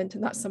the moment.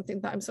 And that's something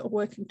that I'm sort of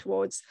working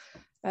towards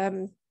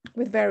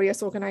with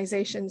various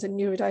organizations and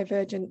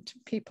neurodivergent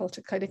people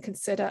to kind of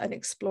consider and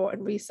explore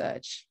and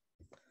research.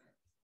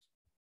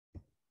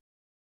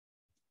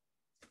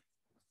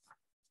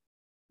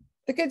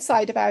 The good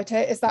side about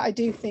it is that I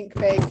do think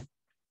big.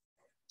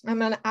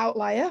 I'm an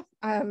outlier,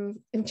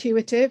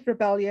 intuitive,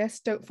 rebellious,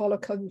 don't follow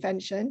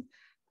convention.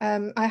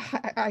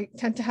 I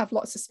tend to have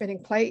lots of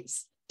spinning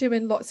plates,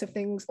 doing lots of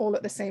things all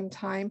at the same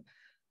time.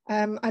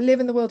 I live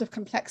in the world of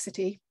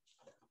complexity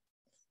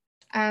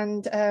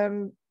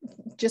and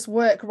just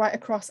work right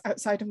across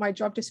outside of my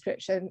job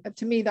description.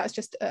 To me, that's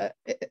just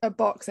a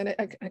box and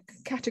a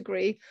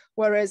category,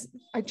 whereas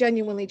I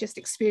genuinely just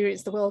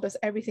experience the world as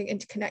everything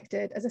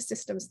interconnected, as a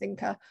systems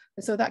thinker.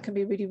 And so that can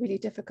be really, really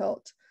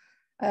difficult.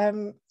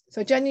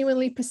 So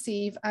genuinely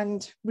perceive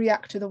and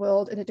react to the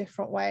world in a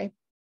different way.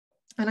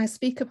 And I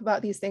speak up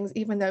about these things,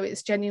 even though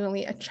it's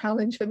genuinely a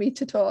challenge for me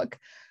to talk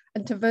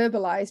and to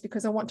verbalize,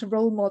 because I want to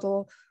role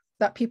model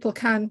that people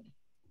can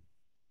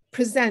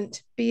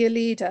present, be a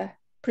leader,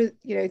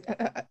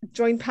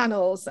 join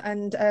panels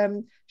and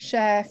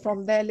share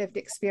from their lived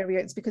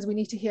experience, because we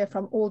need to hear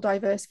from all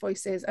diverse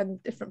voices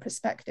and different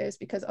perspectives,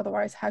 because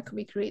otherwise how can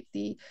we create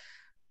the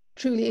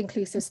truly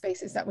inclusive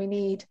spaces that we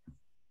need?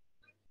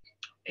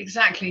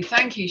 Exactly.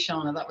 Thank you,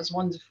 Shana. That was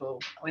wonderful.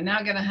 We're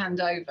now going to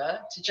hand over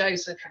to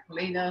Joseph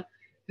Aquilina,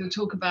 who will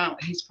talk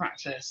about his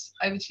practice.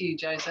 Over to you,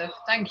 Joseph.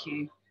 Thank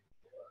you.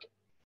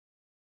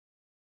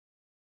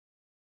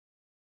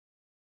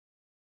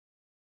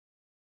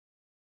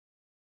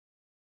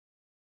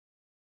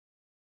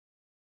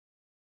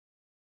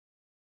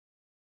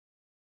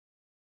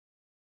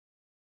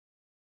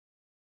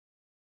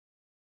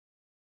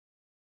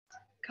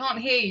 Can't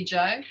hear you,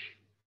 Joe.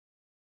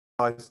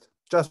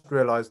 Just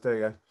realised, there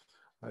you go.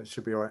 It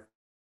should be all right.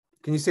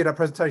 Can you see that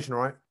presentation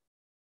all right?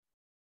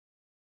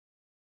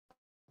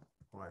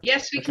 All right.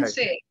 Yes, we can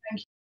see it.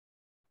 Thank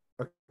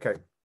you.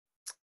 Okay.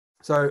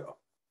 So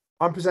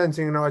I'm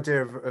presenting an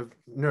idea of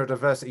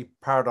neurodiversity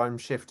paradigm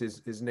shift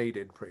is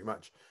needed, pretty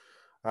much.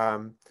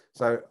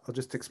 So I'll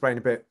just explain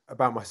a bit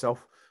about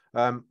myself.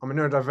 I'm a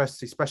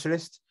neurodiversity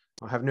specialist.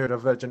 I have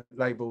neurodivergent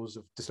labels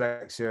of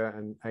dyslexia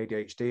and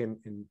ADHD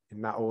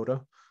in that order.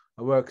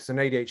 I work as an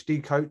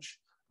ADHD coach.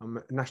 I'm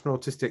a National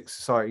Autistic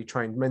Society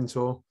trained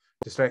mentor,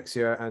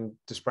 dyslexia and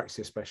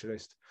dyspraxia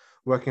specialist,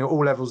 working at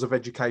all levels of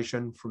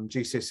education from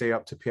GCSE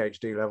up to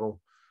PhD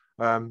level.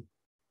 One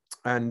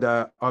of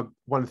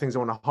the things I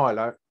want to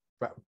highlight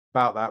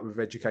about that with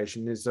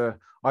education is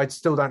I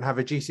still don't have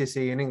a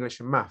GCSE in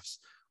English and maths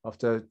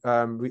after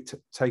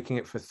taking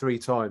it for 3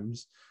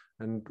 times.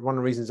 And one of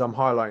the reasons I'm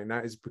highlighting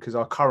that is because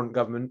our current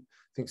government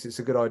thinks it's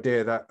a good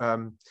idea that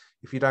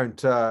if you don't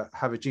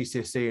have a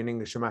GCSE in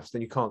English and maths,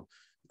 then you can't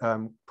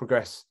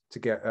progress to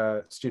get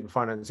student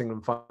finance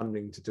England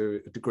funding to do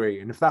a degree.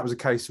 And if that was the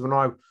case when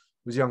I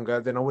was younger,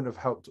 then I wouldn't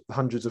have helped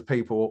hundreds of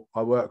people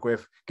I work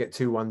with get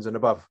 2 1s and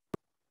above.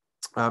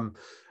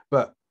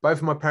 But both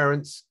of my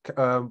parents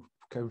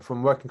came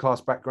from working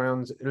class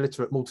backgrounds,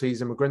 illiterate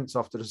Maltese immigrants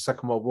after the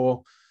Second World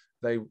War.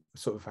 They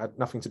sort of had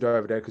nothing to do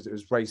over there because it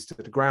was razed to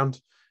the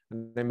ground,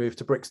 and they moved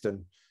to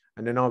Brixton.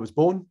 And then I was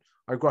born.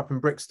 I grew up in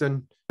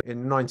Brixton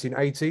in the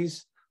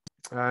 1980s.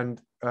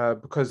 And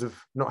because of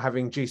not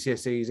having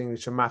GCSEs,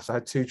 English and maths, I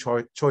had 2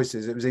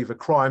 choices. It was either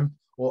crime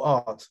or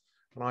art,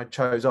 and I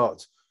chose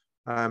art.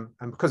 And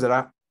because of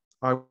that,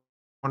 I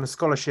won a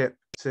scholarship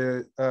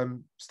to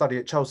study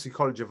at Chelsea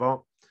College of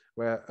Art,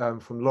 where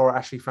from Laura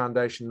Ashley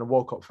Foundation and the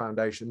Walcott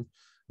Foundation.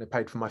 They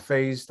paid for my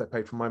fees, they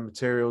paid for my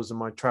materials and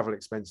my travel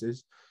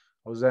expenses.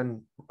 I was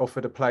then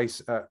offered a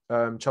place at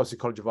Chelsea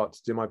College of Art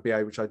to do my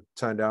BA, which I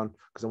turned down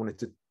because I wanted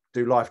to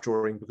do life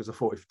drawing, because I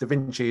thought if Da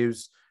Vinci,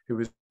 who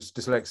was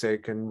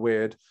dyslexic and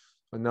weird,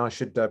 and I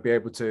should be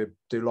able to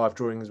do live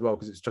drawing as well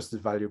because it's just as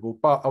valuable.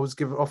 But I was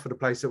offered a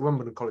place at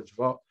Wimbledon College of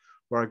Art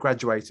where I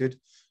graduated.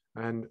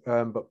 And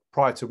but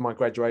prior to my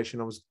graduation,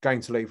 I was going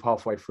to leave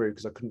halfway through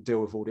because I couldn't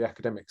deal with all the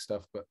academic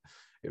stuff. But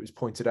it was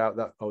pointed out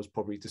that I was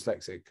probably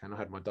dyslexic, and I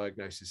had my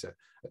diagnosis at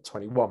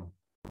 21.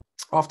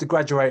 After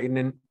graduating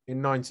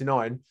in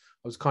 99,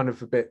 I was kind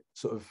of a bit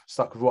sort of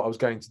stuck with what I was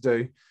going to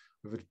do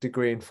with a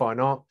degree in fine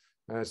art.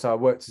 So I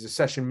worked as a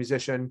session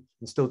musician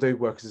and still do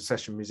work as a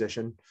session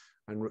musician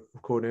and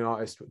recording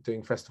artist,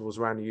 doing festivals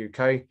around the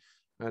UK.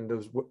 And I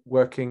was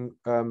working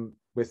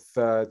with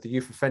the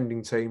youth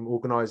offending team,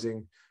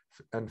 organising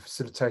and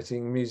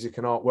facilitating music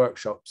and art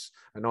workshops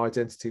and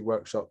identity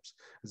workshops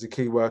as a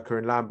key worker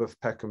in Lambeth,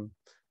 Peckham,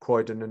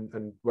 Croydon,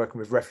 and working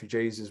with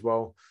refugees as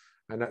well.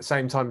 And at the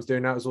same time as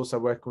doing that, I was also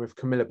working with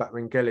Camilla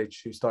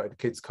Batman-Gillage, who started a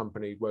kids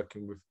company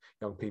working with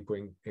young people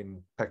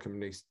in Peckham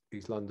and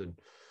East London.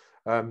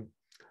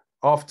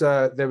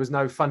 After there was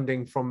no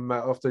funding from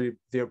after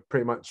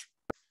pretty much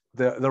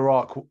the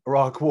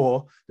Iraq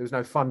War, there was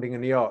no funding in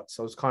the arts.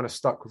 So I was kind of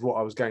stuck with what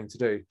I was going to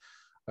do.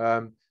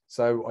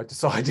 So I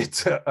decided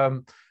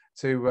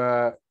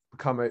to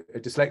become a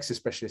dyslexia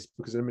specialist,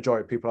 because the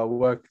majority of people I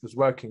was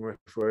working with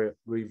were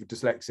either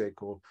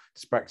dyslexic or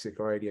dyspraxic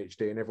or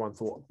ADHD, and everyone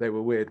thought they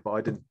were weird, but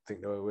I didn't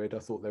think they were weird. I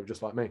thought they were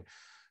just like me.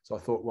 So I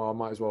thought, well, I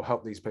might as well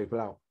help these people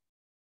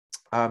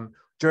out.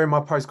 During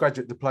my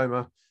postgraduate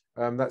diploma,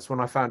 that's when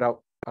I found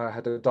out I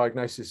had a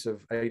diagnosis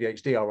of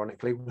ADHD,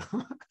 ironically,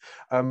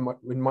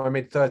 in my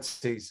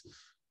mid-30s,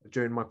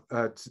 during my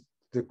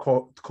the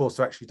course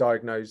to actually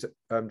diagnose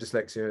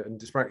dyslexia and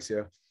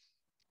dyspraxia.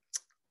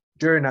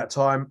 During that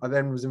time, I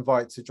then was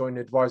invited to join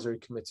the advisory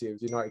committee of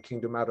the United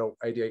Kingdom Adult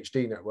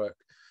ADHD Network.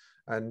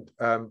 And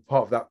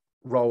part of that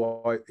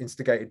role, I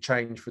instigated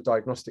change for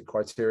diagnostic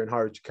criteria in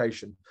higher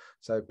education,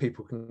 so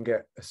people can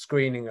get a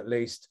screening at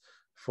least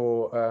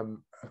for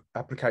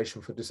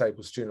application for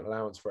disabled student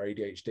allowance for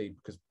ADHD,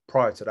 because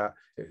prior to that,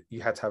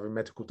 you had to have a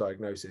medical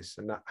diagnosis,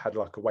 and that had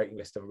like a waiting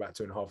list of about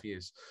 2.5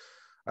 years.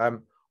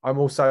 I'm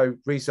also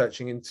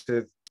researching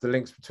into the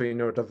links between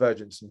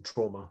neurodivergence and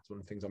trauma. It's one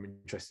of the things I'm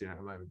interested in at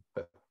the moment.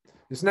 But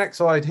this next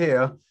slide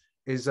here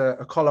is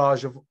a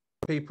collage of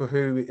people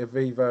who have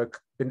either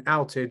been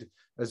outed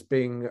as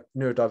being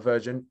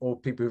neurodivergent or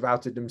people who've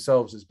outed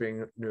themselves as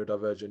being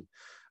neurodivergent.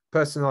 The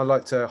person I'd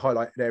like to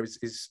highlight there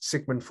is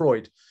Sigmund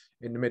Freud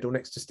in the middle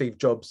next to Steve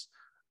Jobs,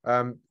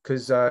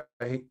 because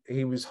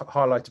he was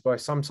highlighted by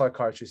some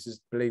psychiatrists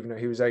as believing that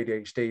he was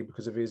ADHD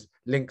because of his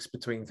links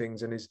between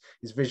things and his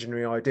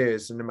visionary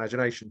ideas and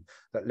imagination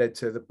that led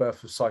to the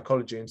birth of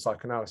psychology and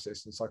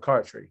psychoanalysis and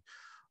psychiatry.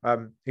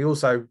 He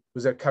also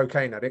was a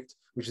cocaine addict,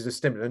 which is a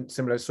stimulant,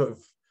 similar sort of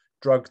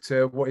drug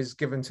to what is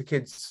given to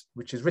kids,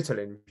 which is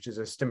Ritalin, which is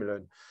a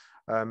stimulant,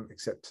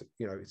 except,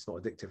 you know, it's not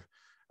addictive.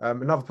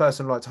 Another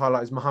person I'd like to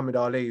highlight is Muhammad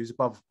Ali, who's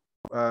above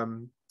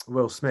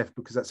Will Smith,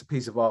 because that's a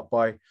piece of art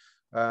by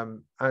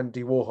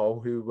Andy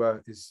Warhol,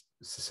 who is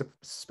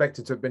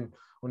suspected to have been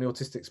on the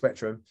autistic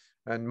spectrum.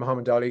 And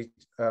Muhammad Ali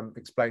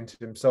explained to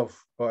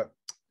himself, but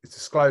it's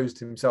disclosed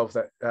himself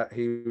that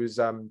he was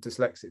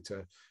dyslexic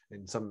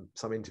in some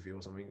interview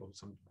or something, or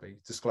somebody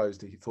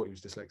disclosed that he thought he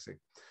was dyslexic.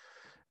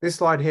 This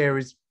slide here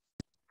was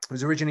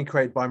originally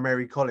created by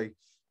Mary Colley.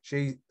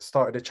 She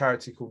started a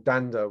charity called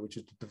DANDA, which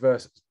is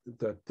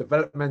the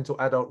Developmental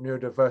Adult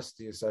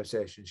Neurodiversity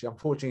Association. She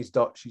unfortunately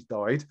she's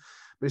died,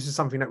 but this is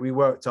something that we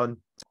worked on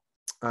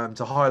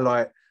to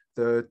highlight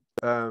the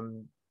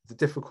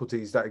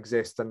difficulties that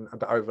exist and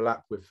that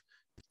overlap with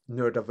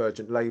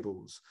neurodivergent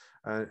labels,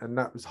 and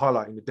that was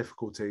highlighting the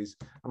difficulties.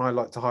 And I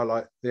like to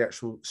highlight the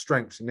actual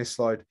strengths in this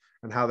slide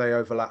and how they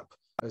overlap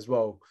as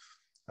well.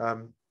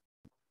 And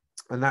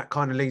that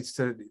kind of leads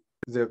to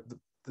the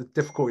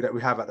difficulty that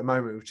we have at the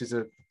moment, which is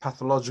a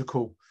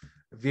pathological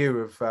view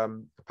of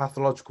the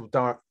pathological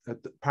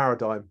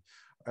paradigm.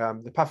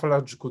 The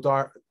pathological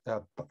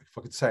if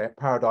I could say it,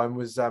 paradigm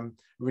was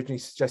originally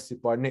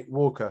suggested by Nick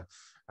Walker,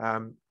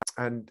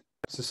 and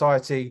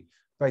society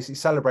basically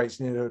celebrates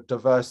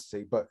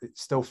neurodiversity, but it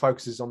still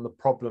focuses on the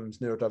problems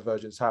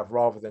neurodivergents have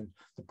rather than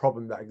the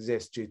problem that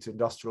exists due to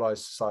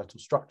industrialized societal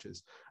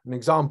structures. An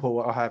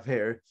example I have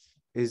here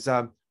is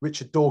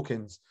Richard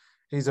Dawkins.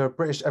 He's a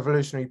British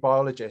evolutionary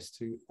biologist,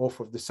 who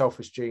author of The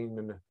Selfish Gene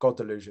and the God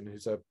Delusion,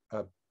 who's a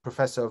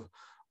professor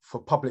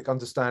for public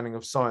understanding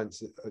of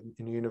science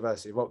in the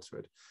University of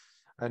Oxford.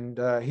 And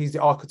he's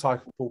the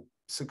archetypal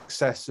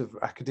success of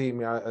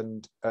academia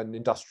and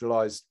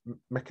industrialized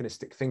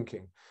mechanistic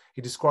thinking.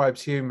 He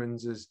describes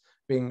humans as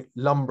being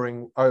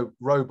lumbering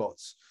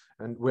robots,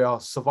 and we are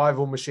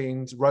survival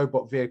machines,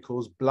 robot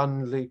vehicles,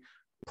 bluntly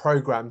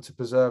programmed to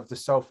preserve the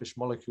selfish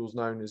molecules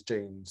known as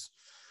genes.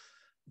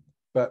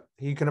 But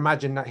you can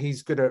imagine that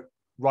he's good at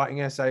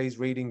writing essays,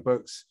 reading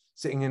books,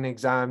 sitting in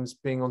exams,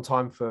 being on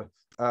time for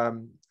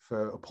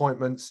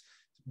appointments,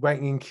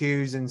 waiting in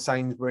queues in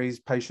Sainsbury's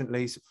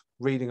patiently,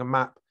 reading a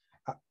map,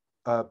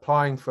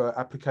 applying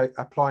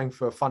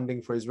for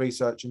funding for his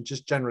research, and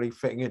just generally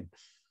fitting in.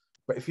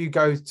 But if you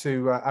go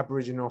to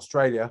Aboriginal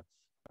Australia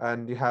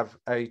and you have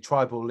a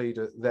tribal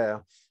leader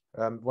there,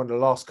 one of the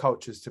last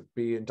cultures to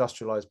be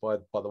industrialized by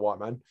the white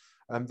man,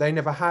 they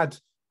never had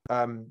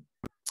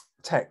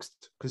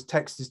text, because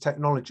text is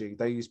technology.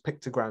 They use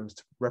pictograms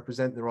to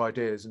represent their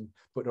ideas and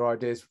put their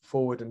ideas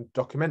forward and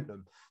document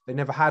them. They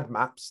never had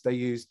maps. They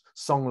used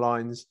song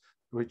lines,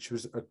 which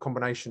was a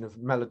combination of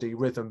melody,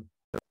 rhythm,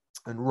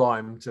 and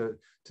rhyme to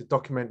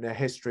document their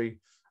history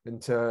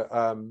and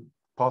to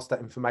pass that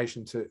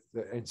information to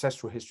the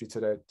ancestral history to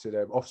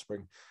their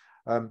offspring.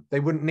 They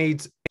wouldn't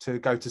need to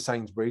go to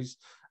Sainsbury's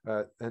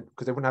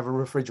because they wouldn't have a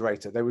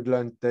refrigerator.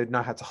 They'd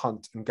know how to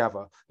hunt and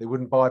gather. They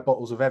wouldn't buy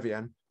bottles of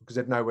Evian because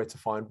they'd know where to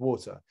find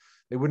water.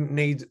 They wouldn't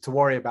need to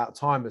worry about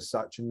time as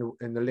such in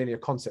the linear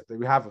concept that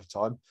we have of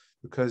time,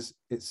 because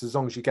it's as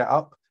long as you get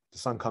up, the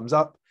sun comes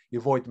up, you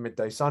avoid the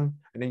midday sun,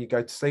 and then you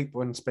go to sleep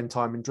and spend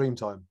time in dream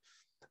time.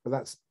 But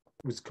that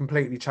was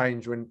completely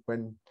changed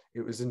when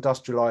it was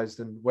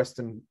industrialized and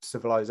Western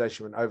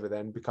civilization went over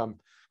there and become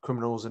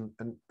criminals and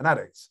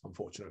addicts,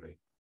 unfortunately.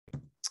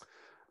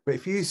 But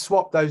if you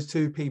swap those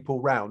two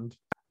people round,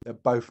 they're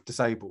both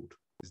disabled,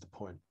 is the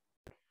point.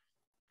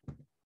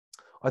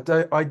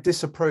 I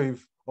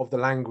disapprove of the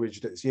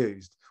language that's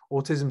used.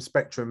 Autism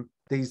spectrum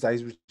these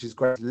days, which is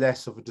great,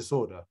 less of a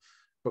disorder,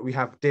 but we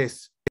have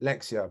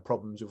dyslexia,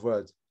 problems with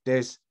words,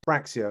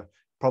 dyspraxia,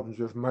 problems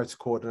with motor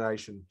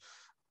coordination,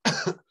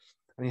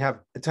 and you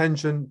have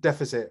attention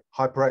deficit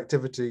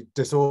hyperactivity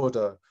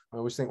disorder. I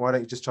always think, why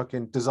don't you just chuck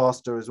in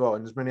disaster as well?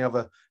 And there's many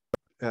other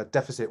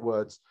deficit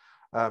words.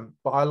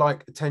 But I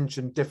like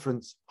attention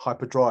difference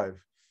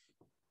hyperdrive.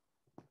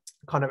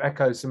 Kind of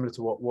echoes similar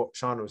to what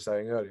Shana was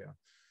saying earlier.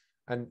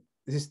 And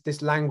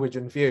this language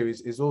and view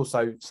is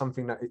also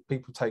something that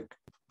people take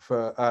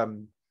for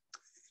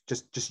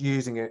just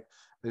using it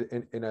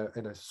in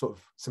a sort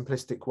of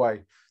simplistic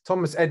way.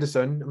 Thomas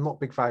Edison, I'm not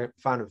a big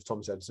fan of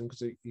Thomas Edison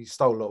because he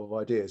stole a lot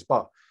of ideas,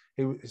 but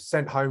he was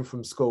sent home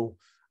from school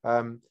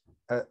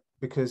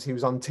because he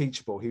was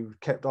unteachable. He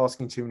kept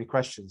asking too many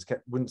questions,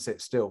 wouldn't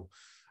sit still.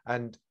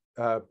 And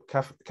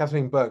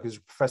Kathleen Burke, who's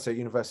a professor at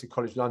University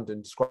College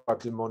London,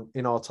 described him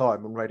in Our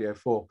Time on Radio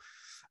 4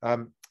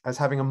 as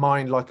having a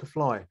mind like a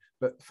fly.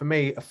 But for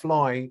me, a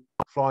fly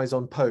flies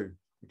on poo,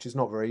 which is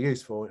not very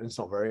useful and it's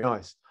not very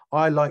nice.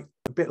 I like,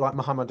 a bit like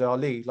Muhammad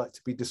Ali, like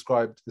to be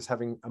described as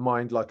having a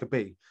mind like a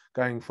bee,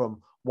 going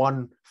from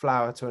one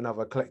flower to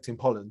another, collecting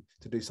pollen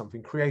to do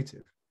something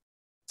creative.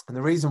 And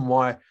the reason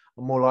why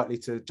I'm more likely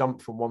to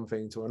jump from one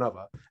thing to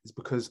another is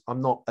because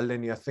I'm not a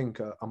linear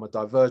thinker, I'm a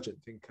divergent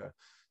thinker.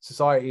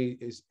 Society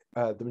is,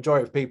 the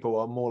majority of people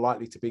are more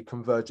likely to be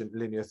convergent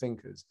linear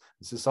thinkers.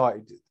 And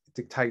society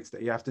dictates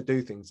that you have to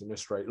do things in a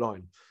straight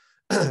line.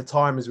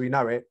 Time as we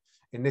know it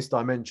in this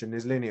dimension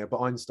is linear,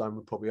 but Einstein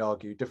would probably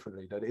argue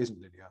differently that it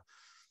isn't linear.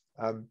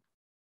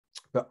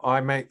 But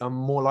I'm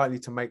more likely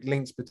to make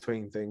links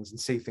between things and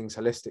see things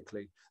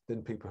holistically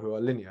than people who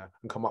are linear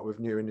and come up with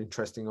new and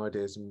interesting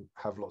ideas and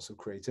have lots of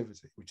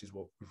creativity, which is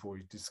what we've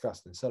already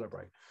discussed and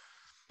celebrate.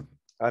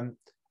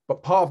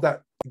 But part of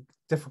that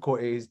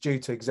difficulty is due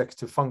to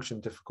executive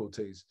function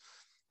difficulties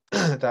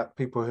that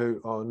people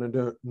who are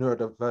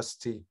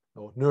neurodiversity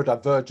or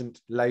neurodivergent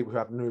label, who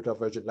have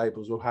neurodivergent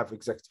labels, will have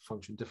executive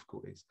function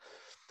difficulties.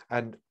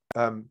 And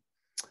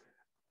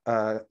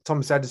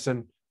Thomas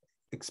Edison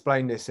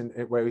explained this in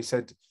where he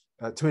said,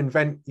 to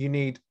invent, you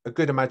need a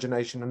good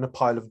imagination and a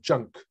pile of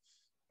junk.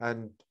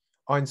 And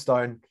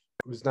Einstein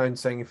was known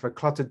saying, if a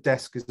cluttered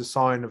desk is a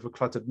sign of a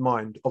cluttered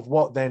mind, of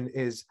what then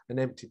is an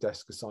empty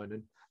desk a sign?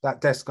 And that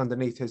desk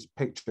underneath his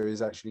picture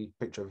is actually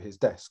a picture of his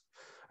desk.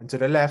 And to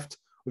the left,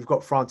 we've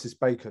got Francis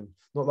Bacon.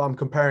 Not that I'm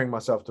comparing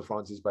myself to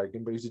Francis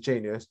Bacon, but he's a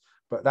genius.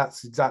 But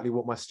that's exactly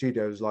what my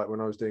studio was like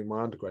when I was doing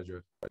my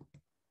undergraduate.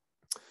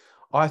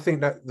 I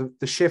think that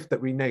the shift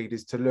that we need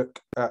is to look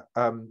at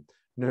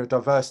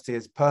neurodiversity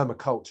as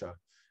permaculture,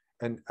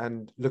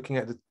 and looking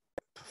at the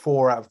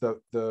 4 out of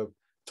the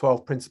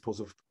 12 principles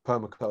of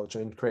permaculture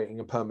and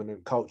creating a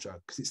permanent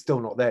culture, because it's still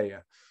not there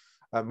yet.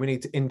 We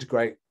need to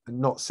integrate and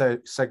not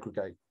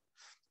segregate.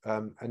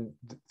 And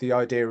the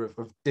idea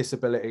of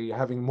disability,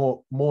 having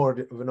more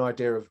of an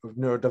idea of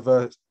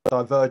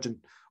neurodivergent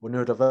or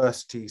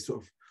neurodiversity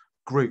sort of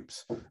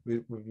groups would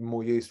be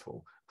more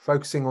useful.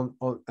 Focusing on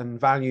and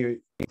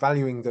valuing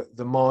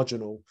the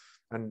marginal,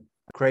 and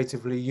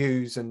creatively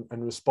use and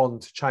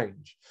respond to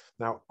change.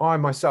 Now, I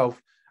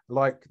myself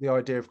like the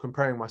idea of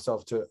comparing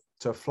myself to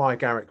a fly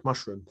agaric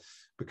mushroom,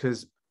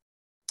 because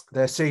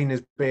they're seen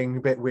as being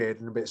a bit weird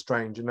and a bit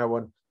strange, and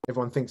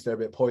everyone thinks they're a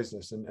bit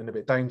poisonous and a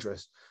bit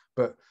dangerous.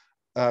 But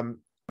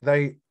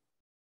they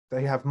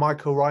have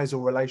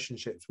mycorrhizal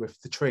relationships with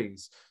the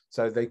trees,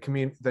 so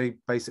they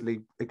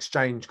basically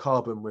exchange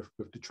carbon with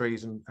the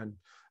trees, and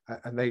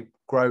they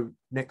grow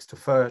next to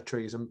fir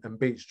trees and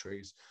beech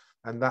trees,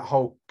 and that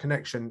whole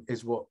connection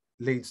is what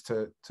leads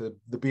to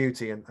the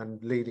beauty and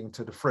leading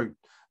to the fruit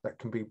that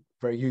can be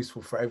very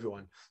useful for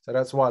everyone. So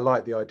that's why I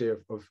like the idea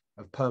of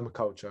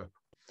permaculture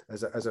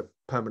as a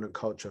permanent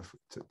culture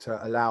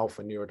to allow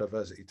for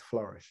neurodiversity to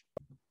flourish.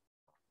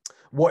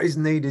 What is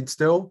needed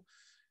still?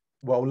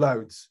 Well,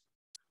 loads.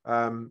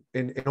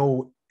 In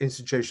all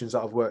institutions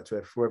that I've worked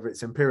with, whether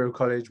it's Imperial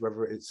College,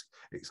 whether it's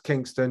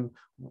Kingston,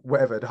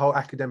 whatever, the whole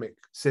academic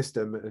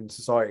system and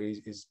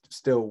society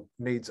still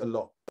needs a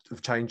lot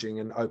of changing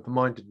and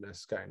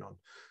open-mindedness going on.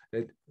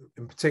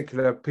 In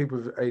particular, people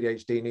with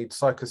ADHD need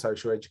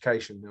psychosocial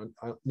education,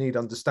 need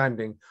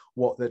understanding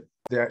what the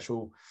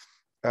actual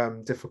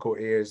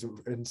difficulty is,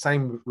 and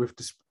same with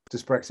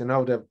dyspraxia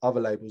and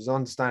other labels,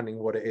 understanding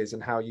what it is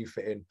and how you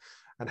fit in,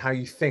 and how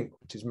you think,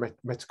 which is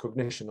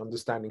metacognition,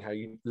 understanding how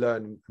you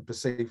learn and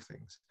perceive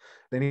things.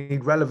 They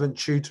need relevant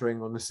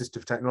tutoring on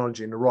assistive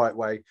technology in the right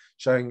way,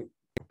 showing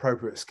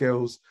appropriate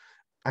skills,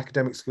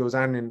 academic skills,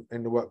 and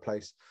in the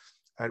workplace,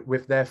 and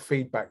with their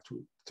feedback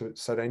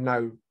so they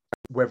know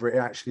whether it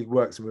actually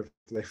works and whether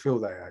they feel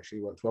that it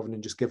actually works, rather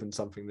than just given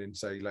something then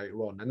say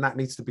later on. And that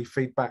needs to be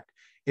feedback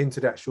into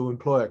the actual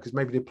employer, because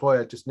maybe the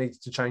employer just needs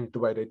to change the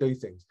way they do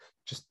things.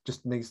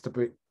 Just needs to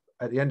be,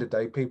 at the end of the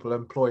day, people are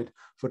employed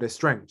for their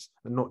strengths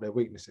and not their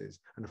weaknesses,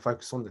 and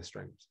focus on their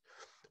strengths.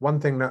 One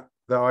thing that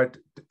I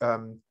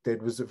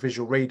did was a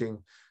visual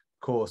reading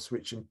course,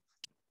 which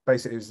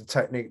basically is a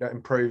technique that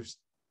improves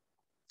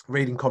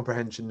reading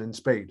comprehension and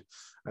speed.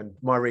 And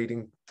my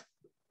reading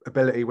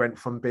ability went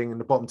from being in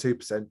the bottom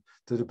 2%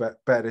 to the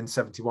better than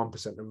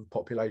 71% of the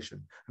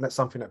population. And that's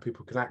something that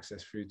people can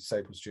access through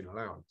disabled student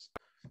allowance.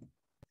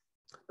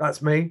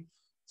 That's me.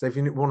 So if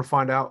you want to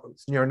find out,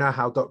 it's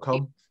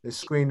neuroknowhow.com.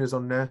 There's screeners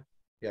on there.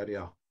 Yeah, they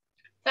are.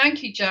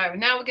 Thank you, Joe.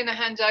 Now we're going to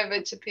hand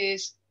over to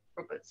Piers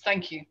Roberts.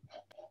 Thank you.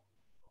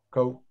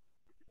 Cool.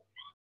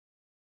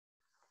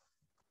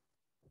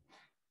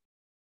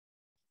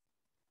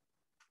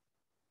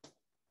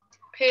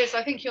 Piers,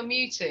 I think you're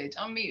muted.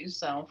 Unmute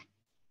yourself.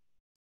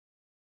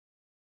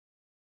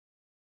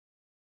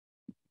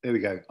 There we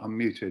go. I'm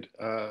muted.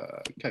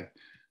 Okay,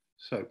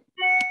 so let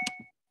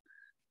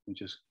me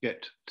just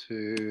get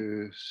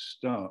to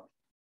start.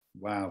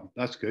 Wow,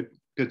 that's good.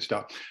 Good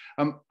start.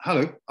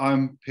 Hello,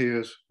 I'm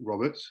Piers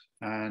Roberts,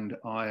 and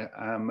I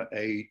am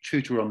a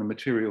tutor on the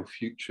Material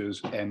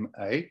Futures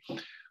MA.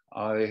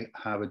 I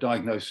have a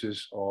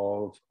diagnosis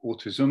of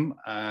autism,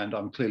 and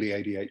I'm clearly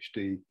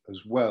ADHD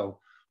as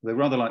well. Though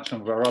rather like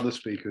some of our other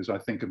speakers, I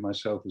think of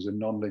myself as a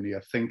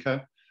nonlinear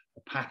thinker,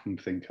 a pattern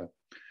thinker.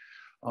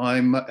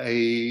 I'm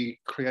a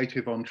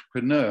creative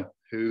entrepreneur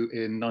who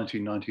in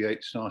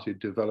 1998 started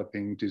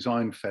developing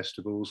design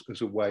festivals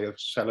as a way of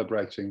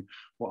celebrating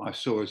what I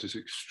saw as this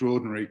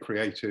extraordinary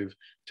creative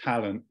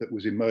talent that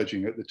was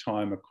emerging at the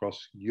time across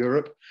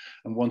Europe,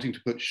 and wanting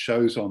to put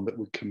shows on that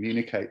would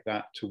communicate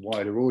that to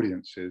wider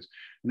audiences.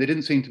 And there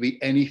didn't seem to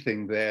be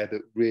anything there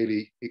that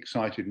really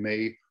excited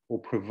me or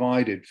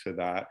provided for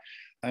that.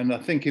 And I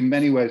think in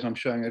many ways, I'm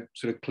showing a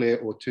sort of clear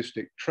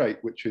autistic trait,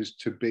 which is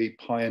to be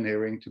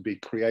pioneering, to be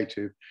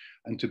creative,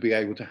 and to be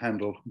able to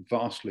handle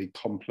vastly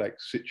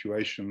complex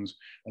situations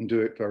and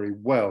do it very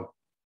well.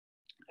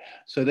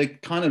 So they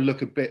kind of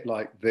look a bit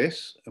like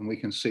this, and we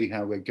can see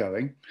how we're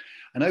going.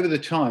 And over the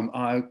time,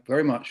 I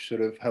very much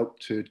sort of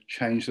helped to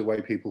change the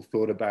way people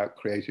thought about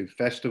creative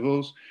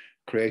festivals,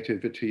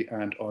 creativity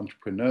and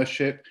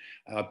entrepreneurship.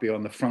 I'd be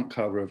on the front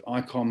cover of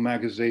Icon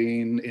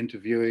magazine,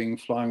 interviewing,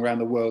 flying around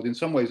the world, in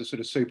some ways a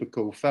sort of super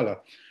cool fella.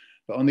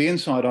 But on the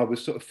inside, I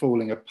was sort of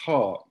falling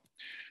apart.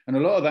 And a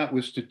lot of that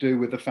was to do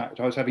with the fact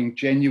I was having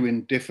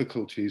genuine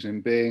difficulties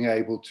in being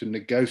able to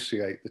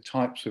negotiate the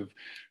types of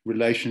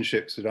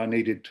relationships that I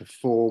needed to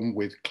form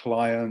with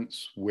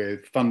clients,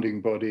 with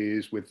funding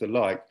bodies, with the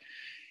like,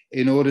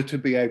 in order to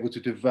be able to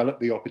develop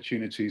the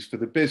opportunities for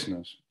the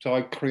business. So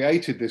I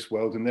created this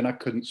world, and then I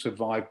couldn't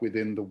survive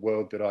within the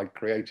world that I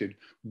created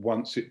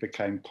once it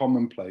became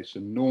commonplace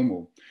and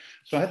normal.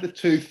 So I had the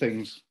two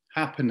things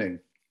happening.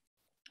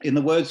 In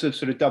the words of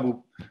sort of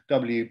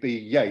W.B.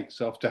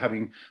 Yeats, after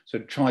having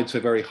sort of tried so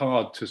very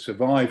hard to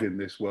survive in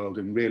this world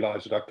and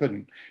realized that I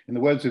couldn't, in the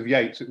words of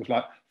Yeats, it was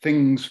like,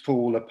 things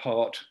fall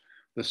apart,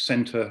 the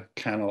center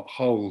cannot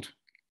hold.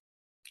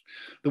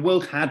 The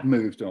world had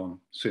moved on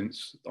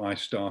since I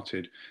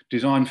started.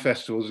 Design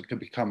festivals had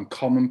become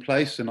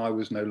commonplace, and I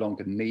was no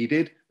longer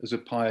needed as a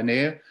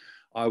pioneer.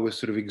 I was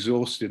sort of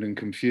exhausted and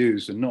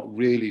confused and not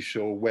really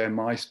sure where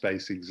my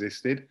space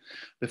existed.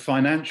 The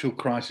financial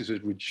crisis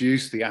had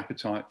reduced the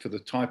appetite for the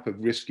type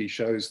of risky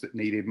shows that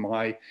needed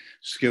my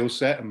skill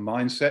set and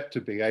mindset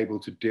to be able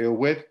to deal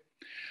with.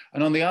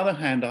 And on the other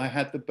hand, I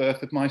had the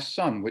birth of my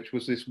son, which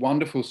was this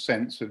wonderful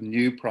sense of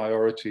new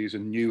priorities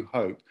and new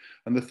hope,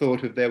 and the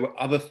thought of there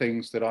were other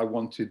things that I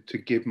wanted to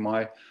give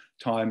my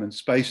time and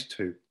space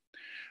to.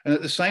 And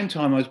at the same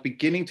time, I was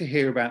beginning to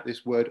hear about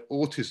this word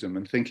autism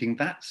and thinking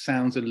that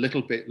sounds a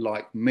little bit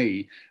like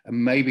me,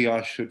 and maybe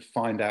I should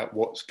find out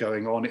what's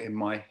going on in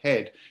my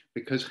head,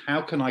 because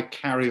how can I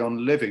carry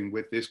on living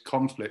with this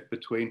conflict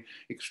between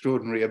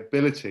extraordinary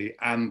ability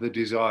and the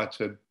desire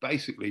to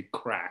basically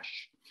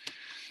crash?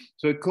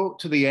 So it caught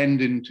to the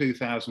end in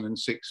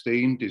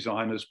 2016,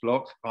 designer's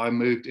block. I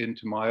moved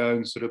into my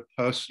own sort of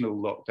personal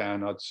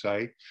lockdown, I'd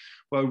say,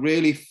 where I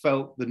really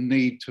felt the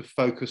need to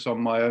focus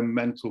on my own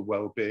mental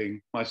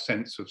well-being, my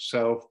sense of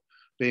self,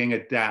 being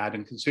a dad,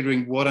 and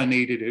considering what I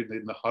needed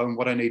in the home,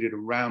 what I needed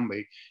around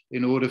me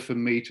in order for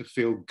me to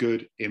feel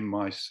good in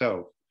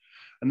myself.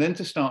 And then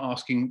to start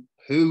asking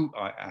who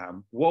I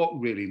am, what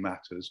really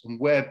matters, and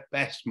where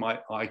best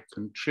might I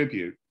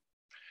contribute.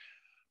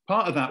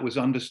 Part of that was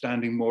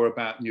understanding more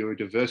about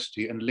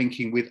neurodiversity and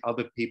linking with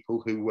other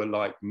people who were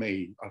like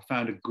me. I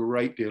found a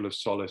great deal of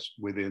solace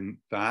within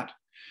that.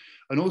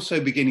 And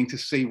also beginning to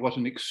see what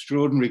an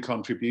extraordinary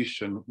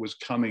contribution was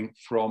coming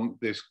from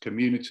this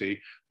community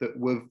that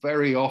were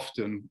very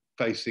often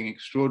facing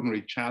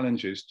extraordinary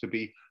challenges to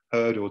be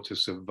heard or to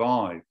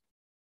survive.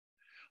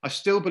 I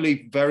still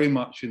believe very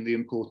much in the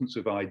importance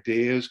of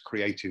ideas,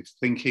 creative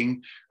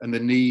thinking, and the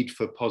need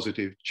for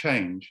positive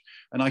change.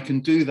 And I can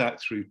do that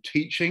through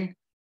teaching,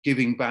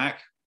 giving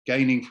back,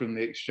 gaining from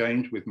the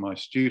exchange with my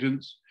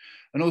students,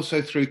 and also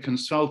through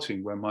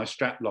consulting, where my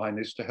strapline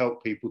is to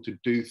help people to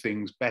do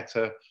things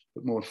better,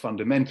 but more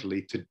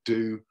fundamentally, to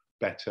do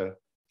better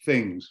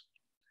things.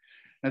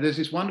 Now, there's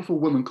this wonderful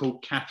woman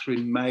called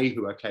Catherine May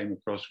who I came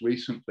across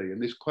recently,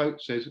 and this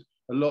quote says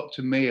a lot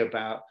to me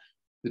about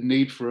the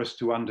need for us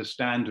to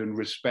understand and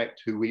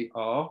respect who we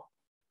are,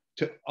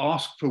 to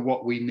ask for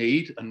what we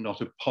need and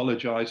not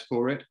apologize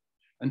for it,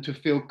 and to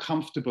feel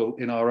comfortable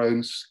in our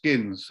own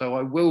skin. So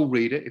I will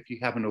read it if you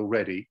haven't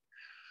already.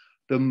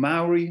 The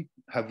Maori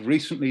have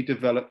recently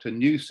developed a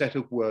new set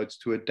of words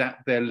to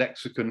adapt their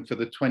lexicon for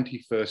the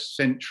 21st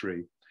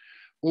century.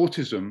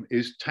 Autism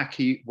is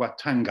taki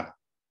watanga,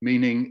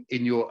 meaning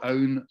in your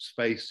own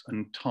space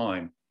and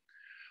time.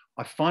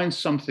 I find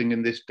something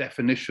in this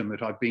definition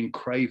that I've been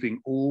craving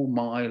all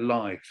my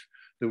life,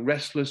 the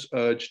restless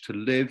urge to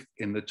live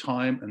in the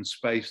time and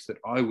space that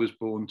I was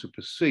born to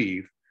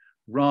perceive,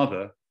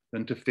 rather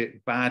than to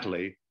fit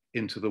badly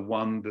into the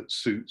one that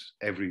suits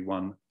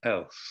everyone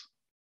else.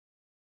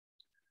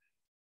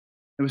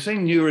 And we're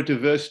seeing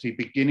neurodiversity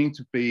beginning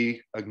to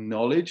be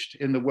acknowledged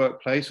in the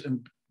workplace,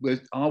 and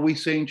are we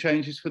seeing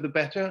changes for the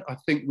better? I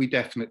think we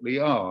definitely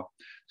are.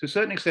 To a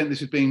certain extent,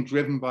 this is being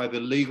driven by the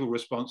legal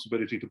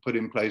responsibility to put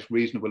in place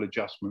reasonable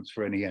adjustments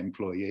for any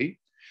employee.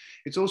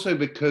 It's also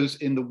because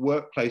in the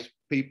workplace,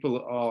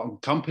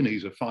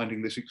 companies are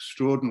finding this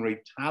extraordinary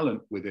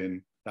talent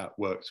within that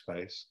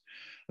workspace.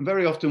 And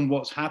very often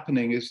what's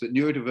happening is that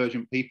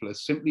neurodivergent people are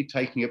simply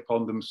taking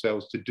upon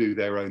themselves to do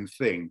their own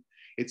thing.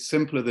 It's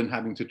simpler than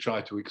having to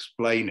try to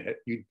explain it.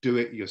 You do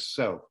it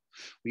yourself.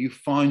 You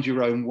find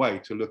your own way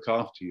to look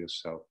after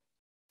yourself.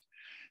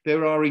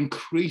 There are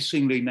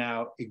increasingly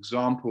now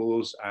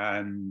examples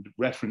and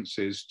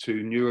references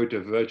to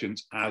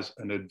neurodivergence as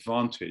an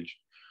advantage.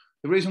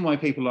 The reason why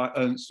people like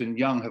Ernst &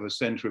 Young have a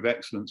Centre of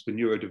Excellence for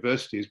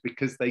Neurodiversity is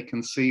because they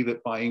can see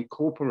that by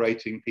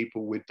incorporating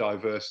people with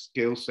diverse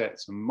skill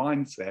sets and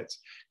mindsets,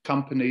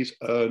 companies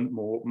earn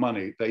more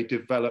money. They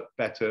develop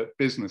better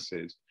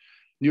businesses.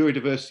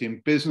 Neurodiversity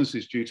in Business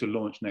is due to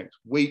launch next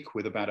week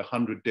with about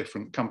 100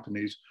 different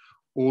companies,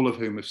 all of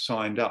whom have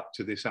signed up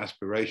to this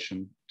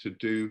aspiration to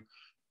do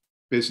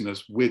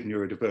business with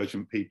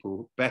neurodivergent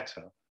people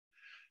better.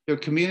 There are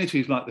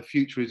communities like the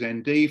Future is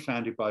ND,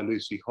 founded by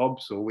Lucy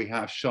Hobbs, or we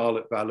have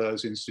Charlotte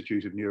Valleur's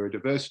Institute of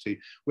Neurodiversity,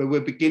 where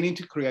we're beginning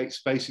to create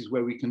spaces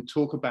where we can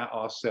talk about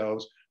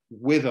ourselves,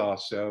 with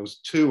ourselves,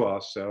 to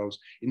ourselves,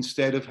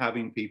 instead of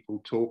having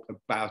people talk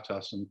about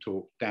us and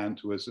talk down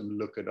to us and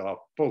look at our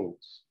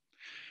faults.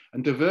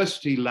 And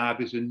Diversity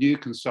Lab is a new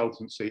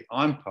consultancy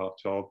I'm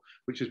part of,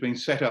 which has been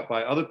set up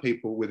by other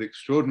people with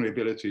extraordinary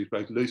abilities.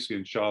 Both Lucy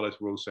and Charlotte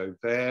are also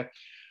there,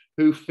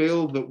 who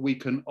feel that we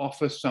can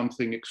offer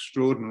something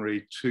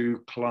extraordinary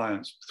to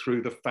clients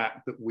through the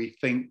fact that we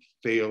think,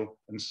 feel,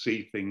 and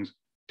see things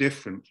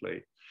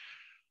differently.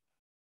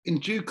 In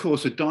due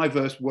course, a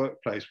diverse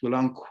workplace will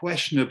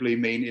unquestionably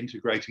mean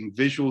integrating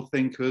visual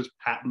thinkers,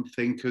 pattern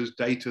thinkers,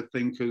 data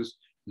thinkers,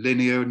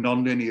 linear,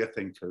 non-linear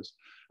thinkers.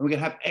 And we're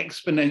going to have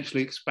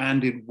exponentially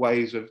expanded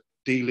ways of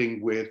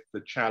dealing with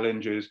the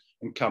challenges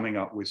and coming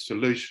up with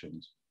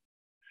solutions.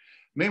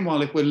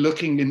 Meanwhile, if we're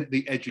looking in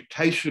the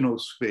educational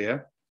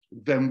sphere,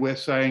 then we're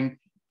saying,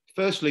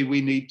 firstly, we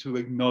need to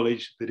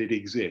acknowledge that it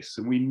exists.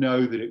 And we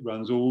know that it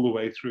runs all the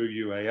way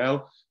through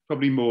UAL,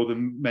 probably more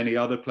than many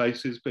other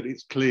places, but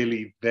it's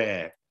clearly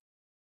there.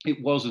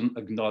 It wasn't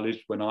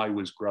acknowledged when I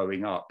was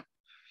growing up.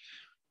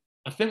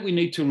 I think we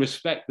need to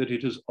respect that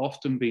it has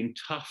often been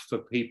tough for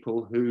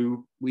people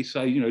who we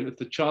say, you know, if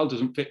the child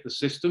doesn't fit the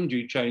system, do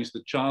you change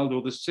the child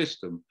or the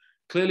system?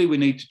 Clearly, we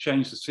need to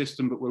change the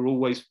system, but we're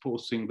always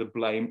forcing the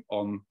blame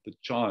on the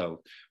child.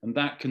 And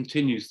that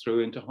continues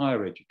through into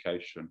higher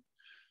education.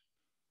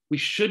 We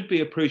should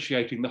be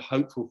appreciating the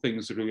hopeful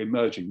things that are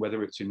emerging,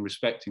 whether it's in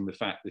respecting the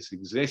fact this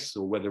exists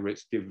or whether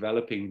it's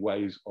developing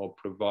ways of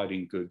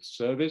providing good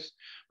service.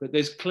 But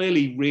there's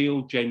clearly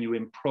real,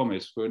 genuine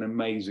promise for an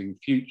amazing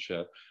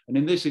future. And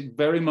in this, it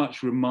very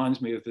much reminds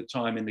me of the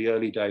time in the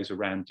early days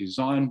around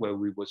design, where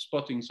we were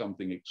spotting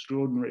something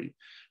extraordinary.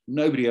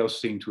 Nobody else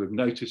seemed to have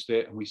noticed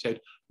it. And we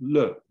said,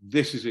 look,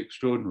 this is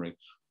extraordinary.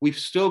 We've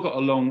still got a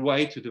long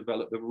way to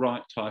develop the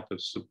right type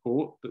of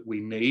support that we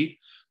need.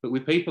 But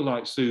with people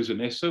like Susan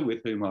Issa,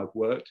 with whom I've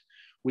worked,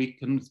 we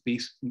can be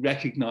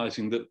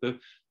recognizing that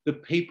the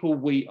people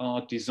we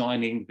are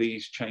designing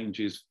these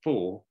changes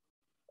for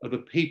are the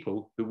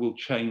people who will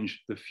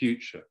change the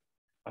future.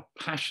 I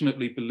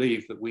passionately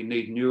believe that we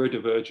need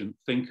neurodivergent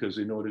thinkers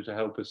in order to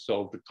help us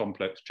solve the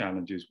complex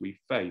challenges we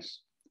face.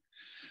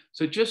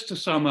 So just to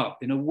sum up,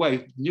 in a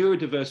way,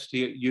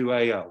 neurodiversity at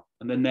UAL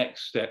and the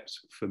next steps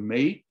for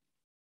me,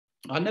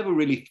 I never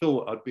really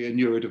thought I'd be a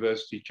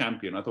neurodiversity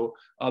champion. I thought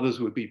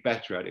others would be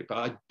better at it, but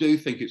I do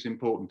think it's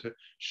important to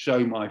show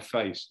my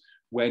face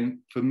when,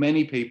 for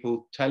many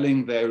people,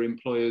 telling their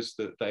employers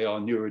that they are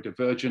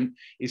neurodivergent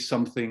is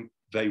something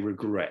they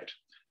regret.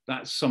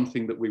 That's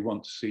something that we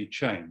want to see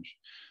change.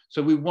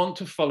 So we want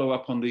to follow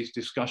up on these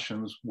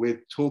discussions with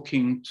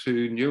talking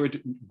to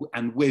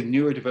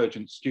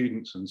neurodivergent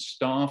students and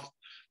staff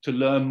to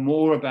learn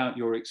more about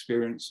your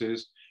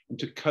experiences and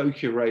to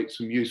co-curate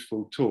some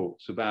useful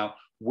talks about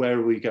where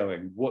are we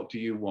going? What do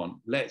you want?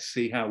 Let's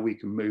see how we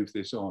can move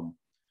this on.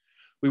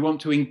 We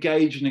want to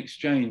engage and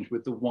exchange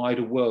with the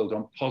wider world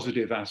on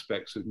positive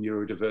aspects of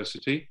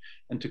neurodiversity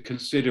and to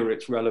consider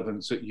its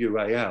relevance at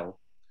UAL.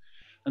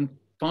 And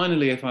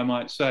finally, if I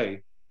might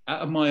say,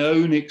 out of my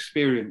own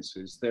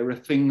experiences, there are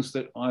things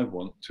that I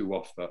want to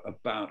offer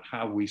about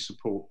how we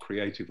support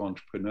creative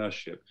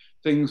entrepreneurship,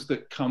 things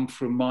that come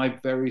from my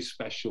very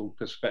special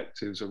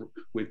perspectives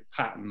with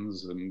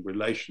patterns and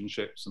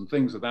relationships and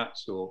things of that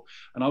sort.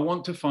 And I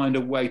want to find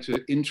a way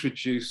to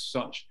introduce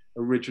such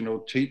original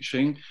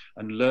teaching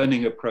and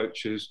learning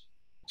approaches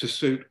to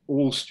suit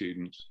all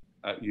students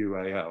at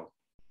UAL.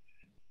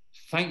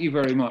 Thank you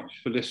very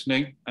much for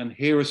listening. And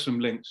here are some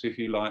links, if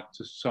you like,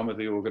 to some of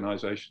the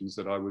organisations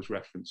that I was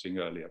referencing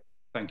earlier.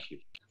 Thank you.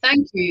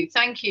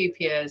 Thank you,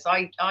 Piers.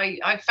 I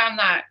found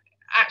that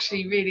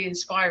actually really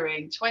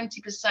inspiring.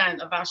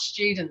 20% of our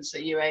students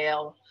at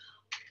UAL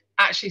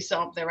actually set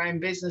up their own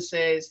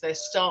businesses, their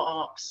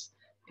startups,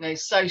 you know,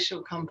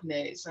 social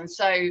companies. And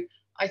so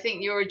I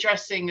think you're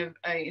addressing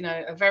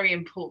a very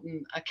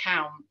important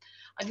account.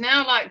 I'd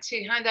now like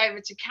to hand over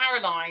to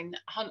Caroline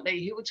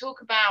Huntley, who will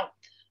talk about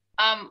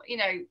you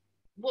know,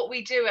 what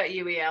we do at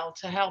UEL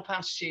to help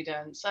our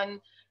students.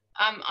 And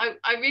I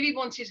really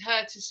wanted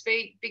her to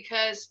speak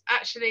because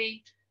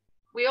actually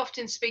we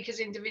often speak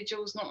as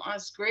individuals, not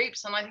as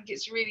groups. And I think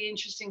it's really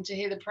interesting to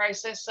hear the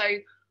process. So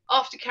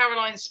after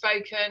Caroline's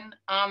spoken,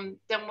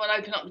 then we'll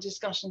open up the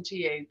discussion to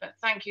you. But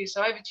thank you.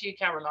 So over to you,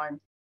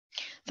 Caroline.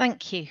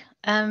 Thank you.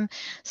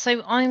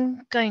 So I'm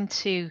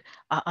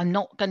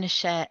not going to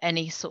share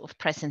any sort of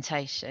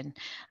presentation,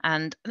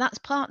 and that's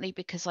partly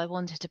because I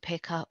wanted to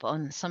pick up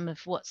on some of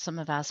what some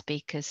of our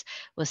speakers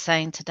were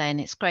saying today, and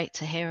it's great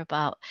to hear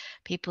about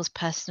people's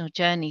personal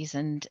journeys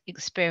and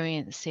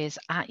experiences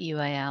at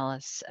UAL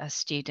as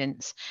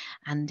students,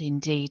 and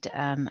indeed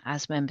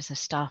as members of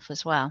staff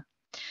as well.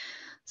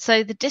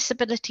 So the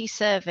disability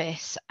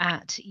service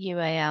at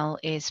UAL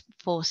is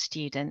for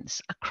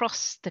students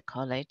across the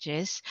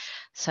colleges.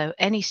 So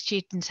any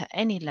student at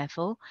any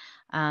level,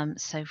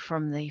 so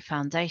from the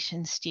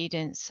foundation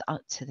students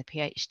up to the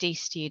PhD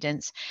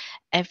students,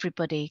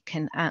 everybody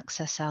can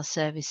access our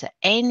service at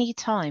any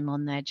time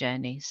on their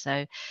journey. So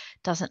it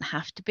doesn't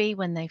have to be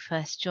when they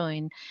first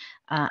join.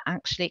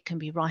 Actually, it can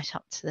be right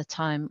up to the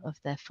time of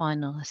their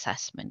final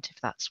assessment, if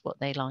that's what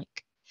they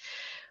like.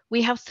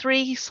 We have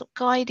three sort of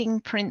guiding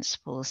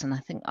principles, and I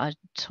think I'd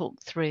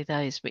talk through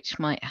those, which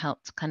might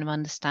help to kind of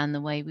understand the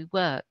way we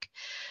work.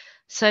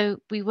 So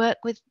we work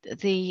with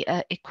the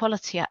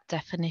Equality Act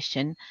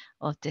definition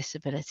of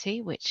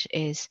disability, which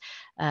is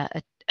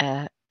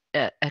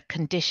a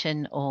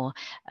condition or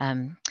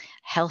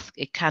health.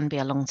 It can be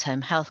a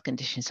long-term health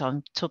condition. So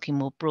I'm talking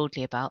more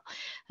broadly about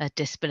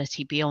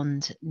disability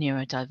beyond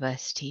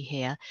neurodiversity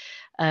here.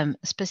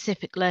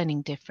 Specific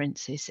learning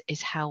differences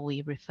is how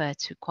we refer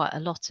to quite a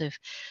lot of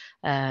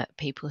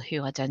people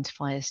who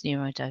identify as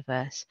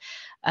neurodiverse.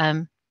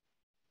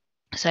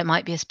 So it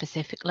might be a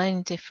specific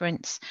learning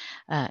difference,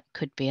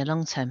 could be a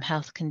long-term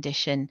health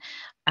condition,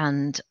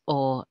 and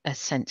or a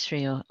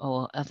sensory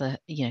or other,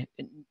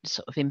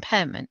 sort of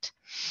impairment.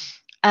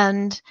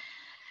 And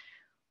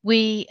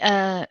we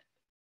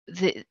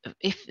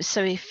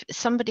if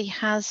somebody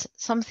has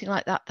something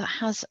like that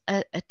has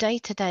a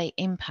day-to-day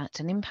impact,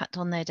 an impact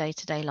on their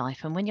day-to-day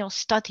life, and when you're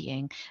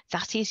studying,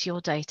 that is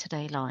your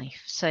day-to-day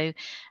life. So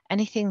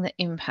anything that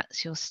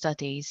impacts your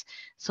studies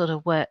sort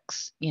of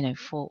works,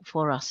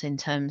 for us in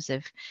terms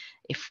of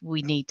if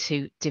we need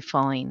to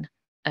define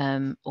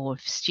or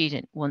if a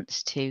student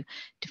wants to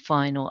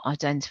define or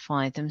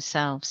identify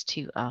themselves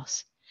to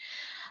us.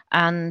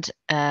 And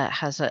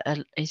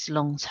is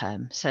long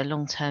term. So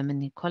long term in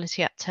the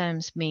Equality Act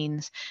terms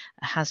means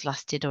has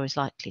lasted or is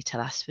likely to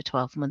last for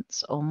 12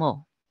 months or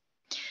more.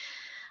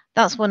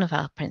 That's one of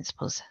our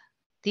principles.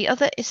 The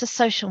other is a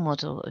social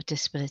model of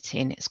disability,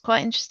 and it's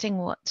quite interesting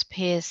what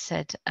Piers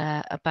said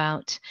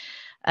about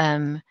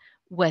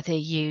whether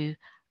you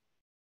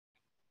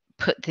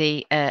put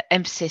the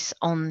emphasis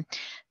on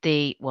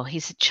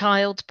he's a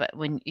child, but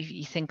when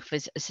you think of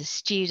as a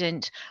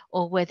student,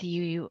 or whether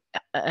you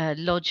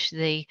lodge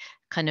the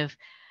kind of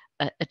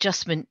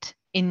adjustment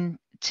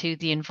into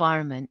the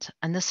environment.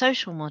 And the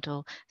social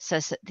model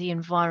says that the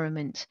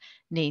environment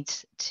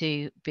needs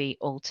to be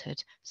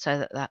altered so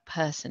that that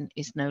person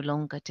is no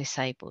longer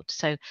disabled.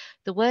 So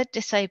the word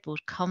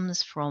disabled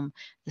comes from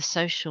the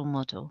social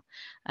model,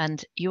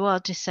 and you are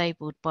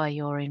disabled by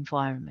your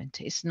environment.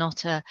 It's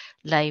not a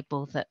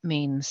label that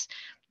means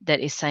that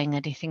is saying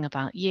anything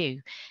about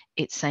you.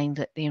 It's saying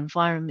that the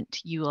environment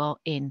you are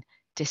in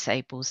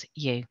disables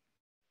you.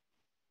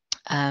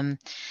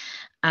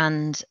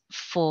 And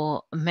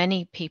for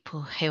many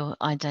people who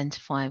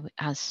identify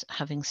as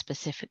having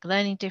specific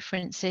learning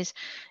differences,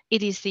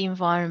 it is the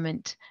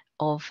environment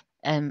of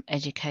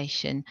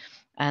education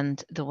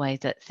and the way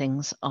that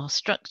things are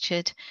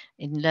structured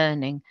in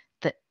learning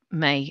that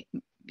may,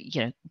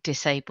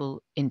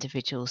 disable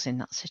individuals in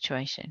that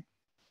situation.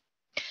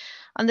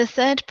 And the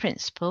third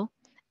principle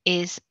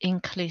is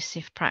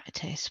inclusive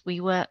practice.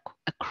 We work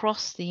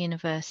across the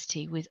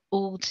university with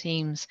all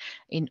teams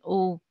in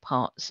all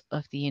parts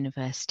of the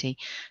university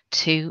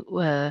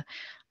to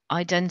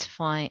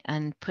identify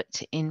and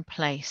put in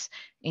place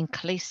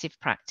inclusive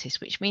practice,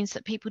 which means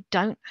that people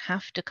don't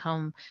have to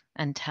come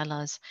and tell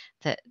us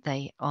that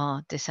they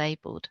are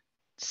disabled.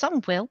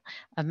 Some will,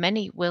 and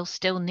many will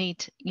still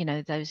need,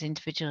 those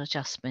individual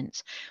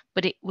adjustments,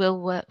 but it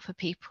will work for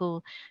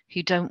people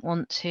who don't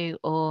want to,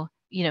 or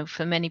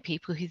for many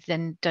people who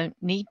then don't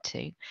need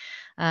to.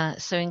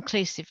 So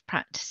inclusive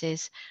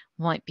practices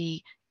might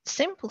be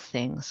simple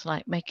things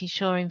like making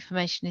sure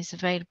information is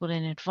available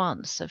in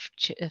advance of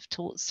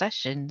taught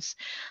sessions,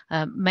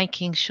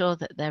 making sure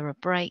that there are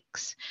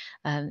breaks,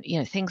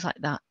 things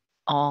like that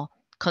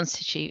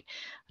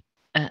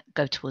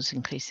go towards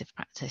inclusive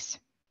practice.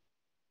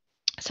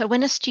 So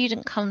when a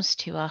student comes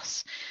to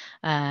us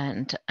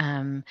and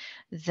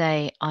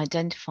they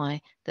identify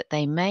that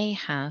they may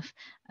have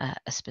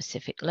a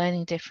specific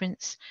learning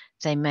difference,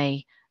 they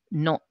may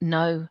not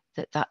know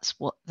that that's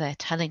what they're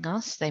telling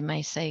us. They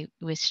may say,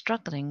 we're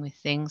struggling with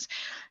things.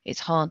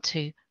 It's hard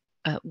to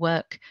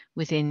work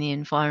within the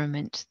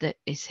environment that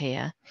is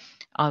here.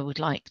 I would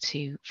like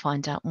to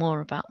find out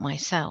more about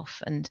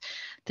myself. And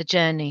the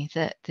journey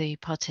that the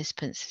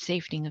participants this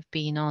evening have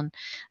been on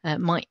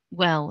might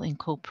well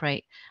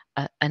incorporate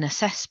an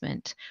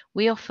assessment.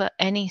 We offer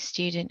any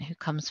student who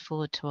comes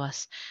forward to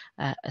us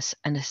a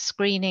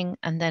screening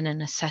and then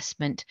an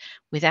assessment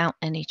without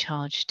any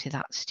charge to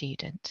that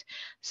student.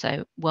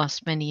 So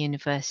whilst many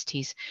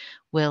universities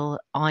will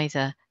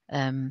either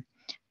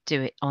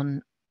do it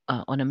on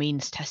a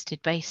means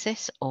tested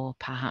basis, or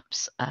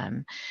perhaps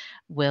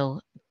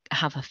will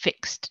have a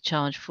fixed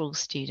charge for all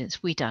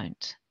students. We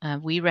don't.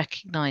 We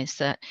recognise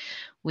that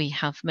we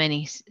have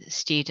many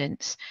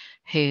students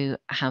who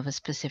have a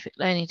specific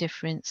learning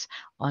difference,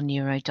 are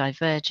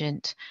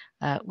neurodivergent.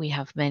 We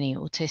have many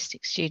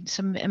autistic students,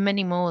 and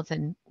many more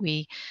than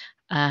we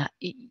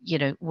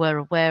were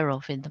aware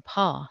of in the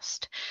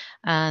past.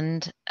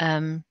 And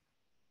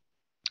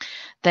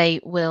they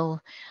will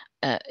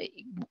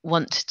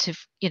want to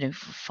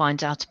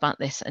find out about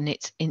this, and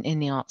it's in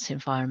the arts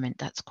environment.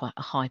 That's quite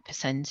a high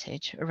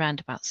percentage, around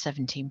about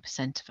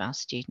 17% of our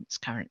students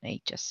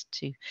currently, just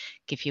to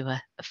give you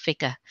a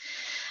figure.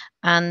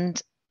 And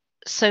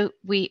so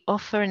we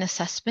offer an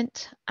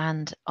assessment,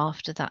 and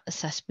after that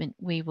assessment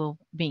we will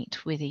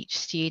meet with each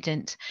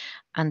student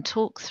and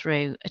talk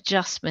through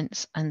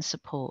adjustments and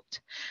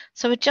support.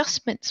 So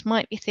adjustments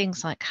might be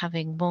things like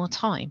having more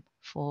time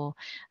for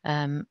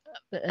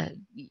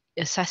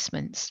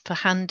assessments, for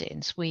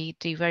hand-ins. We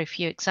do very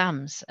few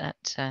exams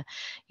at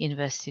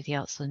University of the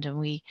Arts London.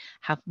 We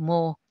have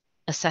more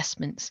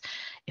assessments.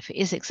 If it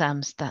is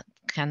exams, that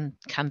can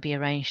be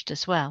arranged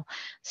as well.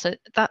 So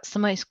that's the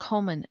most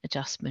common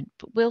adjustment,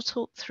 but we'll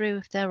talk through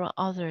if there are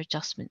other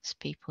adjustments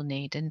people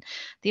need. And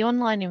the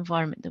online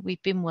environment that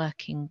we've been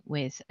working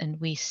with, and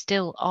we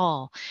still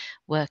are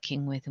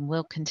working with and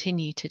will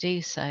continue to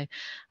do so,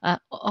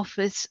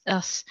 offers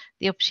us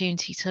the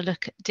opportunity to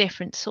look at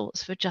different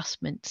sorts of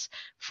adjustments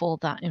for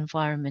that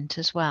environment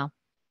as well.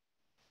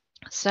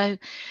 So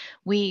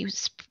we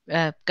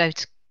go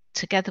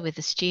together with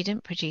the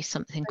student, produce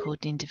something called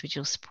an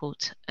individual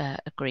support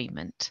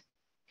agreement.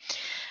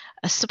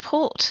 A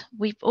support,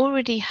 we've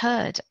already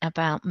heard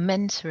about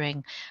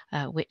mentoring,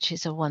 which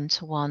is a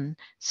one-to-one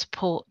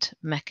support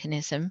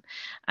mechanism,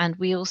 and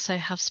we also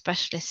have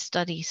specialist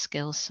study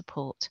skills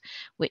support,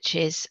 which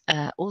is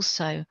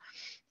also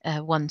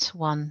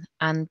one-to-one,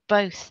 and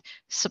both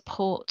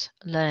support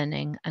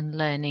learning and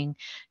learning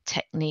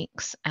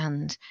techniques,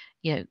 and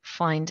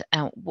find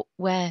out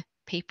where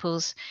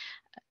people's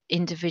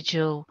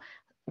individual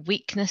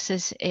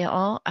weaknesses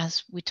are,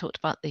 as we talked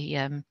about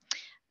the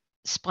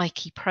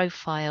spiky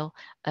profile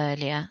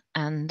earlier,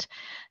 and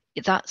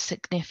that's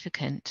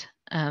significant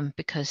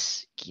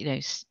because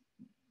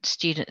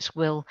students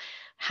will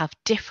have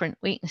different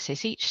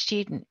weaknesses. Each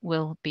student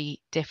will be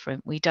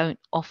different. We don't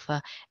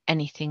offer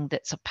anything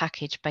that's a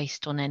package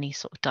based on any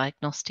sort of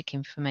diagnostic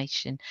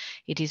information.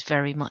 It is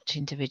very much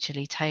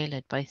individually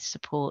tailored, both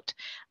support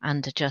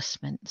and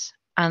adjustments.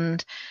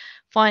 And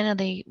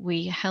finally,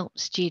 we help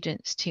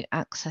students to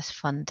access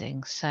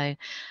funding. So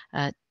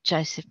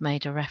Joseph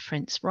made a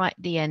reference right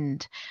at the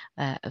end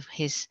of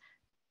his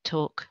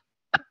talk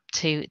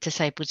to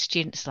Disabled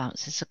Students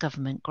Allowance as a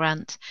government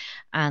grant,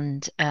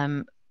 and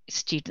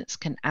students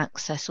can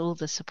access all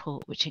the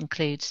support, which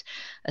includes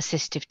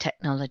assistive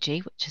technology,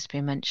 which has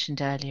been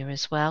mentioned earlier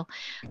as well,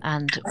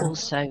 and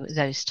also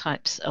those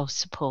types of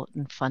support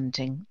and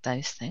funding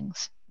those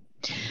things.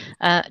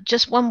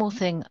 Just one more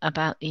thing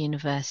about the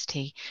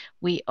university.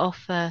 We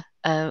offer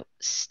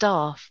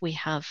staff. We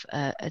have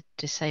a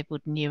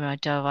disabled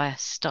neurodiverse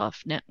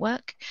staff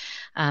network,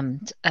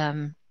 and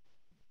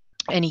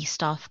any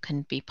staff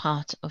can be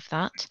part of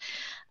that.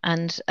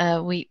 And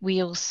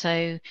we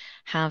also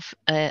have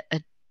a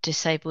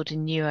disabled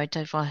and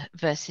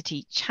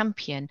neurodiversity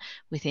champion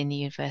within the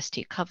university.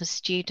 It covers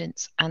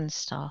students and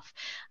staff,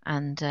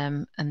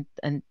 and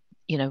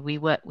we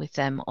work with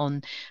them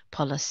on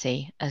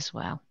policy as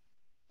well.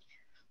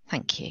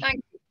 Thank you.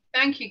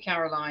 Thank you,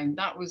 Caroline.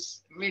 That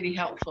was really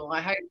helpful.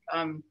 I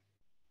hope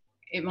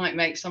it might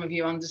make some of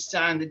you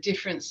understand the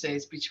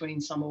differences between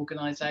some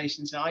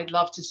organisations. I'd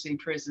love to see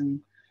Prison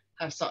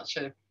have such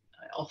an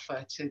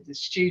offer to the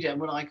student,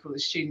 what I call the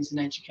students in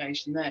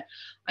education there.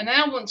 I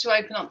now want to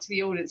open up to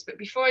the audience, but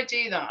before I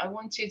do that, I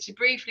wanted to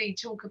briefly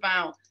talk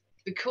about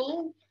the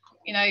call.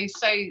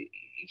 So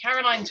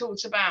Caroline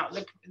talked about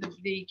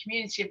the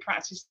community of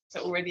practice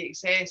that already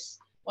exists.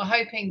 We're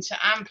hoping to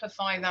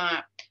amplify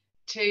that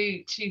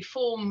to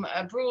form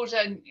a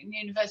broader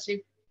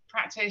university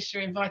practice.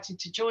 You're invited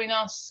to join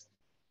us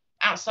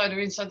outside or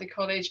inside the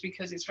college,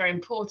 because it's very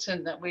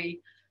important that we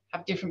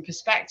have different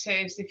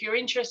perspectives. If you're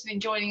interested in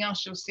joining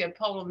us, you'll see a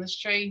poll on the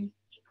screen.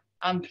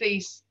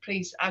 Please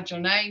add your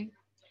name.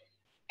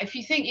 If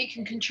you think you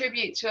can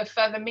contribute to a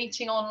further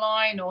meeting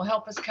online or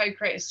help us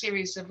co-create a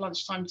series of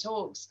lunchtime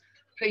talks,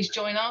 please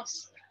join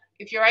us.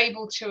 If you're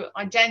able to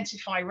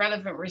identify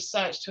relevant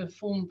research to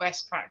inform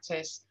best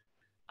practice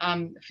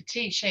for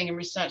teaching and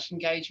research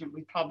engagement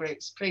with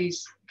publics,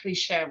 please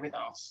share with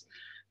us.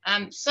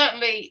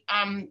 Certainly,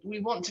 we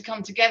want to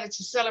come together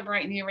to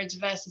celebrate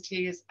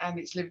neurodiversity and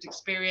its lived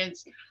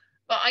experience.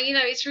 But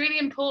it's really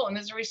important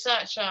as a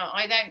researcher.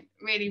 I don't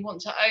really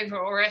want to over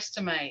or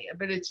estimate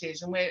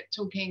abilities, and we're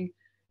talking,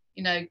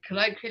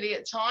 colloquially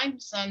at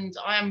times. And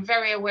I am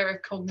very aware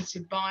of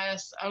cognitive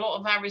bias. A lot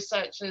of our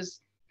researchers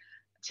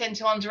tend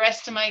to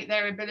underestimate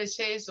their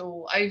abilities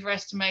or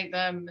overestimate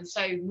them, and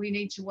so we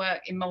need to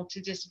work in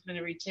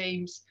multidisciplinary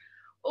teams.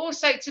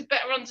 also to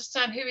better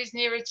understand who is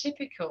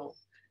neurotypical.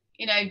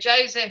 You know,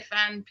 Joseph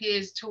and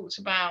Piers talked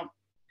about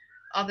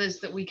others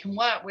that we can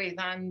work with,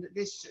 and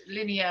this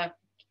linear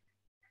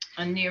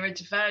and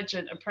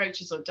neurodivergent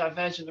approaches or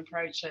divergent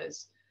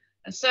approaches.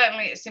 And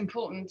certainly it's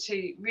important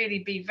to really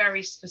be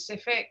very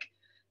specific.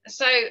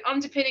 So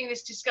underpinning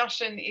this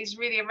discussion is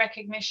really a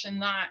recognition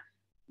that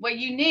we're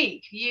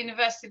unique.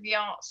 University of the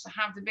Arts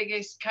have the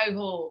biggest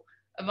cohort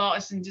of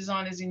artists and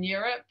designers in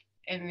Europe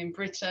and in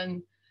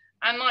Britain.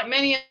 And like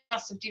many of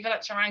us have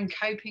developed our own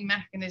coping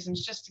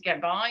mechanisms just to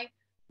get by.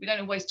 We don't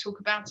always talk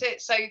about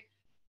it. So,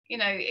 you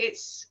know,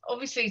 it's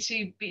obviously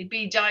to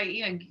be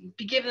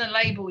given a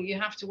label, you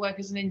have to work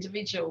as an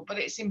individual, but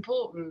it's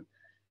important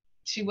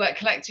to work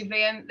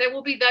collectively. And there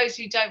will be those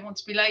who don't want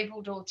to be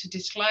labeled or to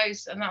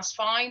disclose, and that's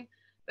fine.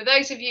 But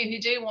those of you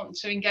who do want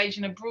to engage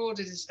in a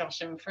broader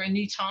discussion for a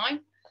new time,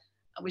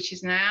 which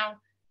is now,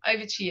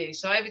 over to you.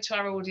 So over to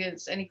our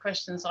audience. Any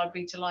questions, I'd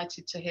be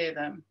delighted to hear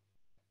them.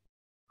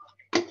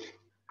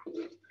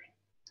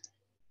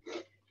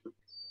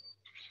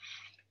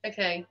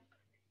 Okay,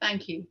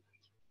 thank you.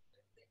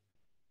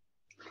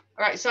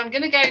 All right, so I'm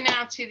going to go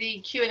now to the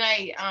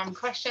Q&A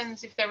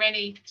questions, if there are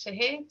any to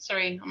hear.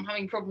 Sorry, I'm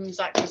having problems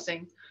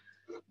accessing.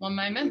 One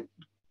moment.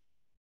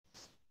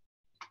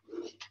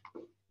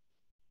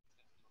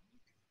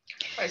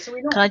 Right, so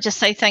Can I just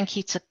say thank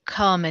you to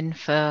Carmen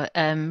for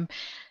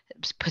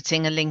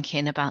putting a link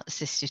in about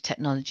assistive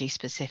technology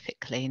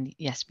specifically, and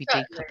yes, we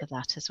do cover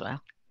that as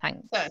well.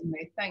 Thanks.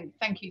 Certainly,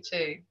 thank you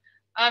too.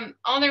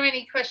 Are there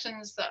any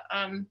questions that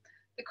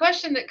the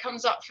question that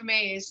comes up for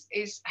me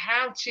is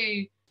how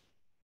to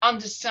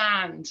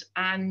understand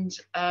and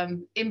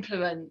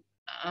implement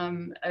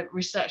a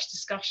research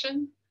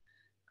discussion,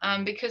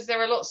 because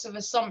there are lots of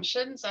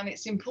assumptions and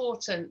it's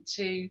important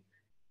to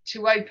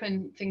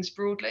open things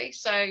broadly.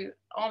 So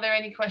are there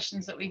any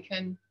questions that we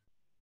can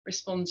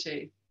respond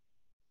to?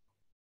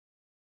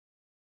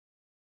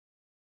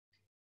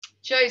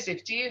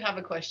 Joseph, do you have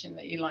a question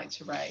that you'd like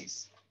to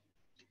raise?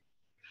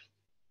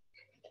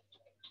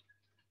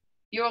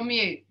 You're on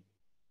mute.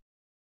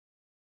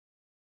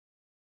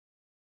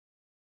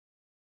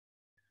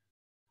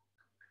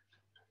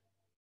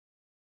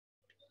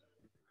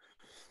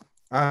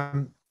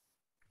 I'm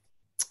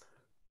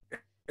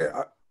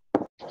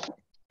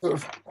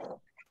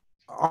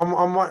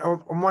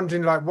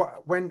wondering, like,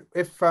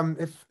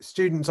 if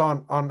students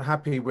aren't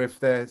happy with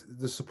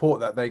the support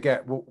that they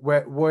get,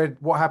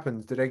 what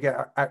happens? Do they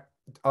get?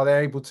 Are they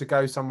able to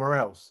go somewhere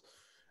else?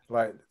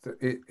 Like,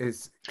 it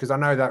is, because I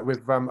know that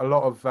with a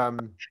lot of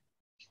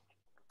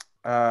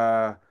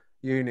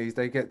unis,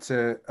 they get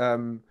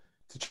to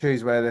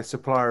choose where their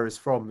supplier is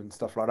from and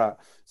stuff like that.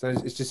 So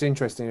it's just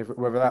interesting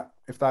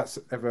if that's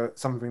ever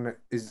something that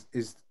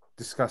is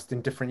discussed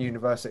in different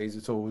universities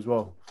at all as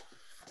well.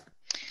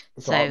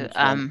 So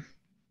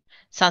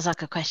sounds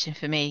like a question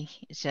for me,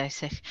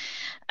 Joseph.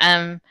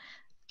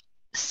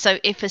 So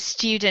if a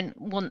student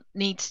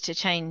needs to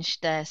change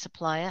their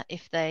supplier,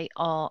 if they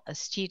are a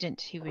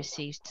student who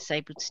receives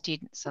disabled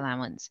students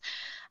allowance,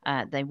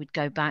 they would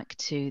go back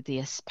to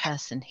the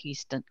person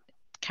who's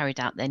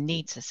carried out their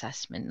needs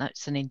assessment.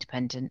 That's an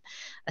independent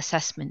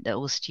assessment that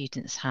all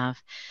students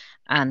have.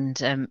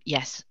 And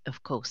yes,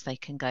 of course, they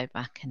can go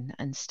back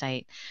and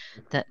state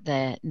that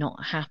they're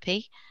not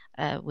happy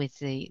with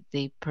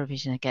the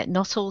provision they get.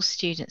 Not all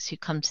students who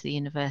come to the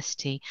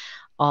university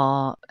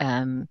are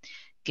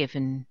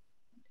given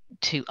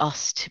to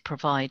us to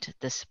provide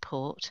the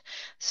support.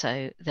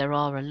 So there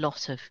are a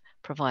lot of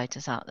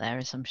providers out there,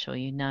 as I'm sure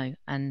you know,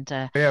 and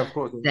yeah, of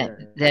course,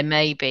 there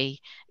may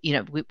be, you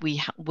know,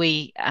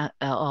 we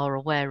are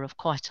aware of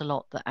quite a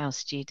lot that our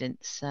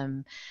students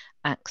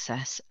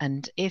access,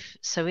 and if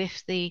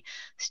the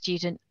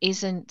student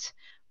isn't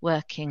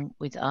working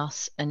with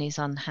us and is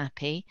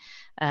unhappy,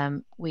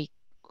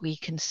 we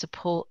can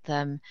support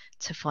them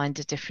to find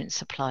a different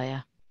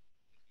supplier.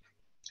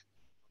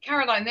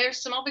 Caroline,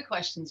 there's some other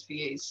questions for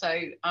you. So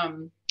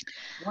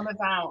one of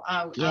our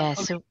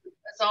colleagues has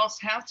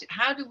asked,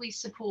 how do we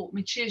support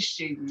mature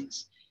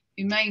students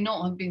who may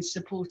not have been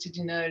supported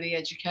in early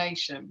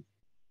education?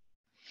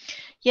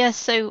 Yeah,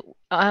 so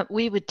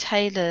we would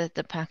tailor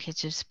the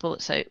package of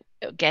support. So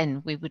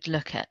again, we would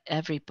look at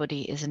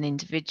everybody as an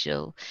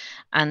individual.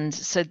 And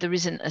so there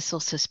isn't a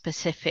sort of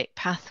specific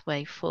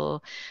pathway for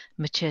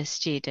mature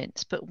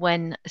students, but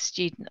when a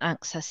student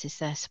accesses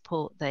their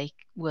support, they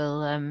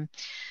will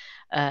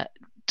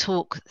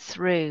talk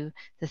through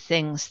the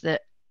things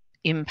that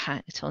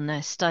impact on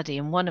their study,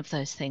 and one of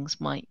those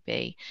things might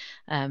be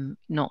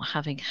not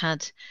having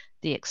had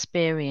the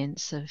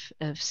experience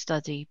of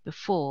study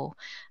before,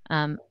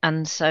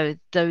 and so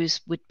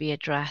those would be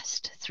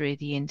addressed through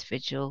the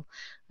individual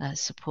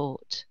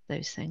support,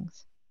 those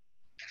things.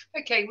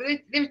 Okay, well,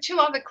 there are two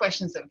other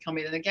questions that have come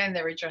in, and again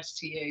they're addressed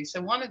to you.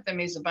 So one of them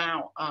is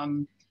about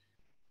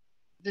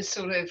the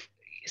sort of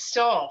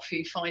staff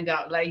who find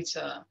out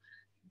later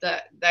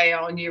that they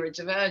are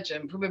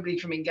neurodivergent, probably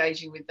from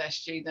engaging with their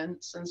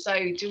students. And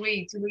so do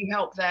we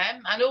help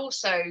them? And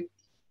also,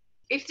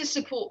 if the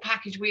support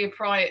package we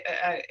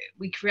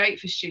create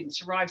for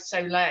students arrives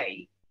so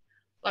late,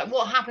 like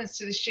what happens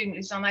to the student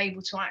who's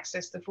unable to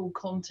access the full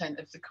content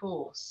of the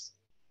course?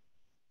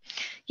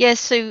 Yeah,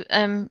 so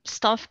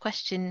staff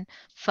question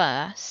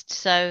first.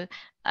 So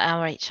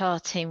our HR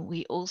team,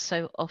 we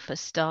also offer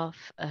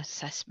staff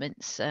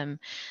assessments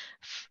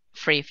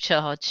free of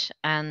charge,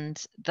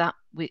 and that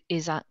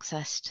is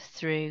accessed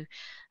through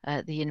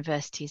the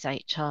university's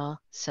HR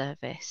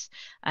service.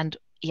 And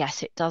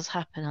yes, it does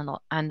happen a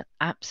lot, and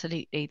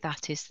absolutely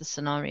that is the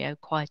scenario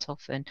quite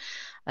often.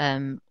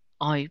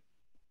 I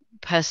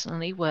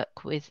personally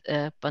work with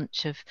a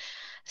bunch of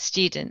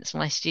students.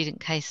 My student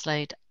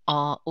caseload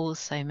are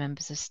also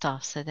members of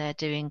staff, so they're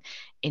doing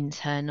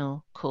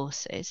internal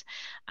courses,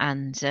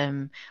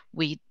 and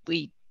we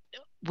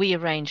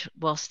arrange,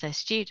 whilst they're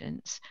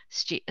students,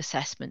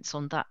 assessments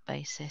on that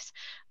basis,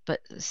 but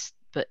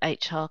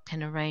HR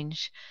can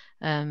arrange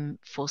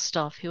for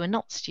staff who are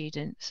not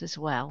students as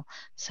well.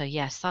 So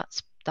yes,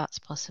 that's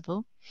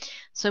possible.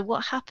 So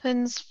what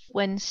happens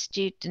when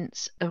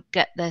students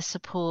get their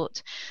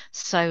support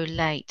so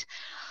late?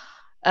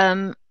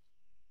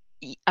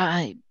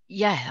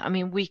 Yeah, I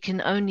mean, we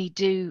can only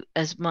do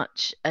as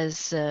much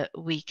as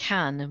we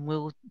can, and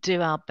we'll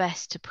do our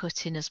best to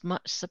put in as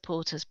much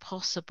support as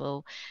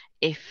possible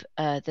if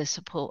the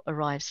support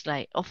arrives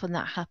late. Often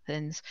that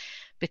happens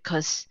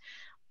because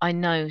I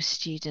know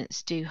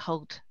students do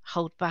hold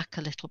back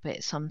a little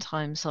bit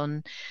sometimes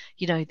on,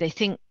 they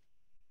think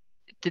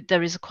that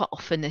there is quite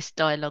often this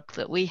dialogue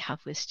that we have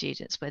with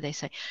students where they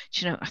say,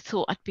 I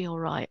thought I'd be all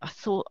right. I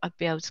thought I'd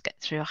be able to get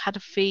through. I had a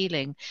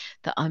feeling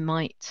that I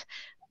might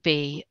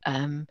be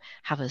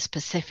have a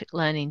specific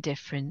learning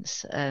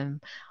difference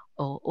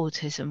or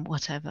autism,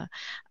 whatever,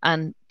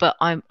 but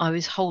I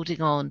was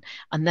holding on,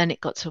 and then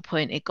it got to a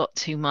point, it got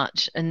too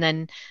much, and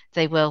then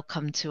they will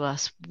come to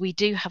us. We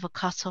do have a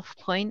cut-off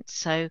point,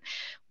 so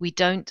we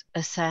don't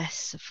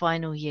assess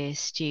final year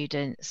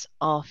students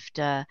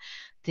after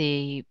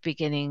the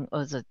beginning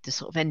or the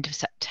sort of end of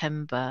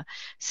September,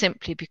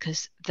 simply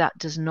because that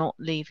does not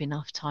leave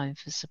enough time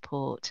for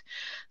support.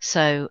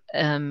 So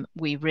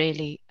we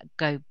really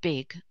go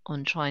big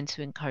on trying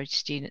to encourage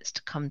students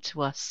to come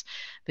to us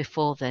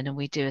before then, and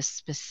we do a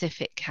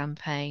specific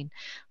campaign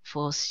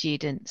for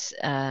students,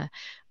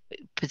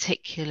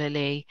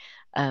 particularly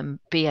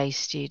BA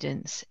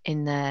students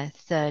in their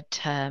third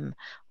term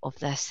of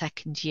their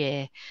second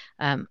year,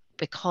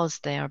 because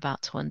they are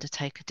about to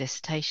undertake a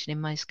dissertation in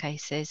most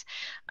cases,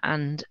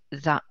 and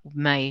that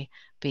may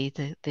be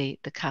the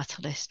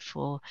catalyst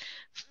for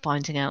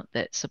finding out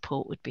that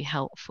support would be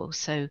helpful.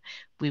 So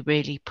we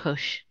really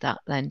push that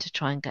then to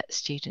try and get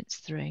students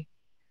through.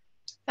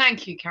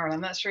 Thank you,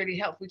 Caroline. That's really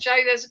helpful.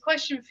 Joe, there's a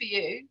question for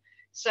you.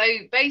 So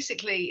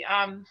basically,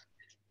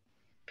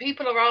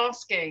 people are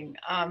asking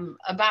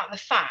about the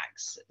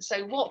facts.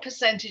 So what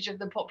percentage of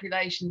the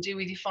population do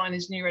we define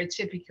as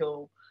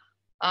neurotypical?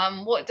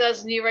 What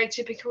does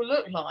neurotypical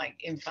look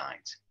like, in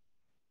fact?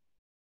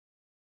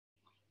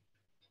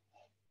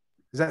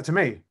 Is that to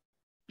me?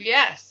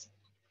 Yes.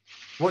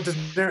 What does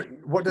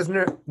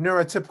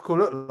neurotypical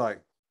look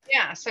like?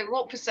 Yeah, so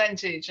what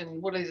percentage and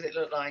what does it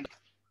look like?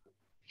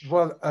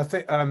 Well, I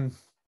think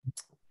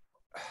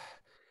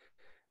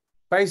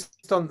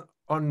based on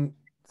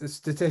the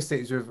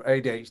statistics with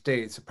ADHD,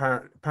 it's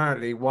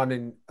apparently one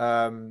in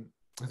I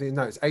think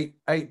no, it's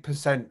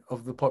 8%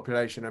 of the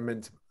population are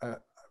meant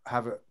to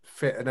have an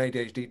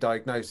ADHD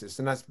diagnosis,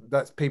 and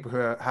that's people who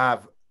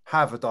have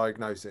a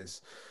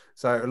diagnosis.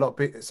 So a lot of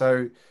people.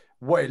 So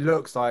what it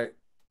looks like,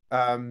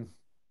 I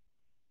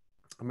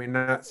mean,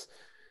 that's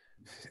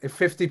if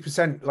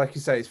 50%, like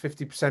you say, is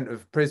 50%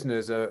 of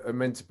prisoners are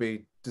meant to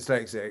be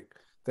dyslexic,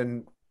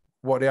 then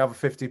what the other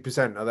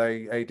 50%, are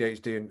they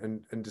ADHD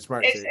and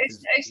dyspraxic?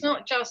 It's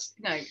not just,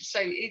 no.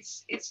 So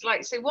it's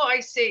like, so what I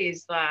see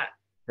is that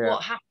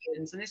what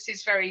happens, and this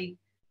is very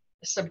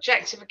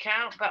subjective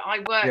account, but I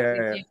work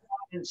with youth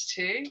guidance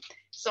too.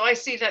 So I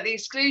see that the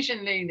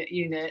exclusion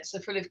units are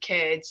full of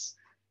kids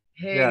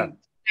who don't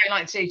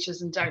like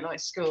teachers and don't like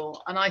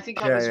school. And I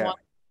think I was one,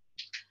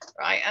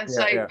 right? And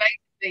so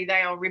basically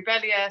they are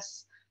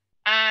rebellious,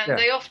 and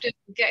they often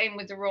get in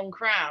with the wrong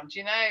crowd,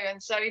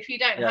 and so if you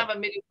don't have a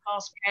middle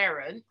class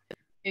parent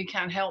who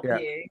can help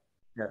you,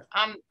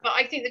 but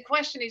I think the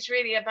question is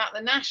really about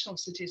the national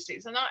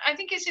statistics, and I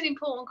think it's an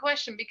important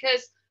question,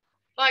 because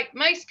like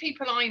most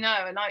people I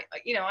know, and I'm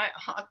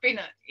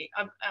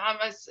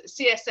a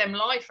CSM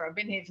lifer, I've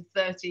been here for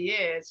 30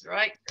 years,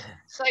 right?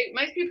 So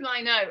most people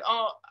I know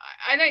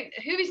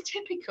who is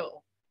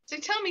typical? So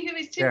tell me who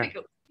is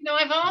typical.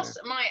 I've asked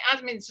my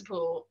admin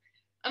support,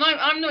 and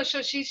I'm not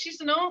sure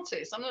she's an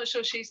artist. I'm not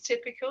sure she's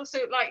typical.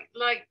 So like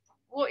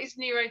what is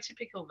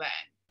neurotypical then?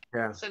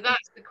 Yeah. So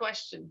that's the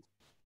question.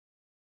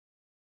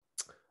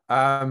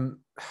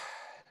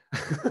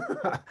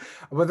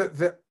 Well,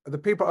 the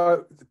people I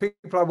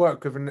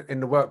work with in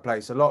the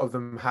workplace, a lot of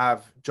them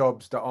have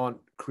jobs that aren't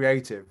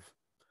creative,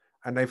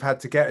 and they've had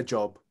to get a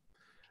job,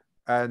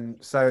 and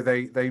so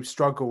they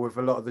struggle with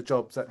a lot of the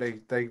jobs that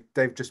they've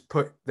just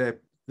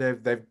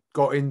they've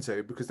got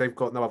into because they've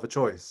got no other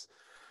choice.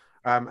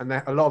 and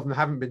a lot of them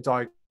haven't been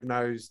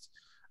diagnosed,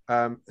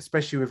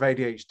 especially with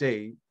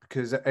ADHD,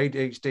 because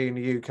ADHD in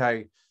the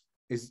UK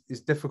is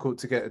difficult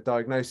to get a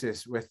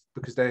diagnosis with,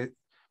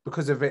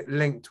 because of it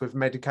linked with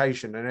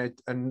medication,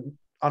 and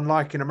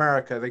unlike in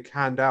America, they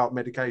hand out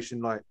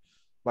medication like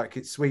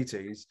it's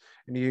sweeties.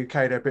 In the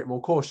UK, they're a bit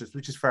more cautious,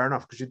 which is fair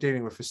enough, because you're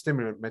dealing with a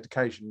stimulant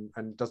medication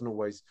and it doesn't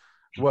always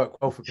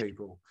work well for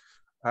people.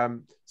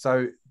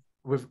 So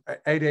with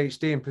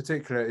ADHD in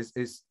particular,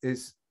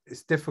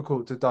 it's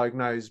difficult to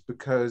diagnose,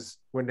 because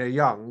when they're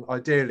young,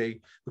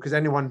 ideally, because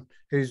anyone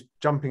who's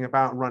jumping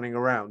about and running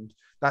around,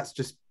 that's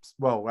just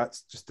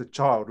a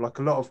child. Like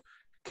a lot of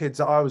kids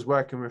that I was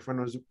working with when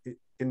I was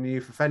in the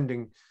youth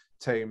offending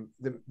team,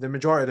 the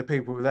majority of the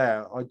people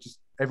there,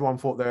 everyone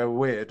thought they were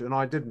weird, and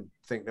I didn't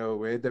think they were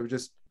weird. They were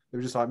just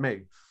like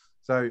me.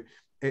 So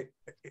I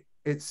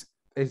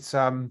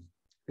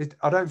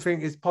don't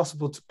think it's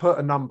possible to put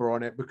a number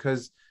on it,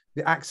 because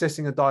the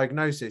accessing a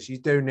diagnosis, you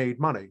do need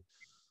money.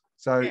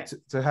 So yeah.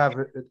 to have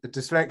a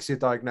dyslexia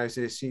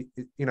diagnosis, it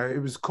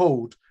was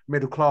called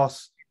middle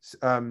class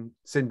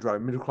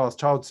syndrome, middle class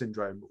child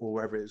syndrome, or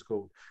whatever it's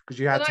called, because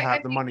you had to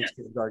have the money to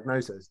get the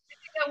diagnosis.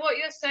 What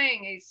you're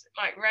saying is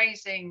like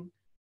raising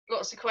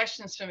lots of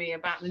questions for me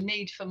about the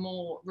need for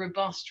more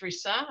robust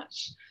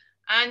research.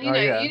 And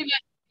University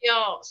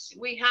Arts,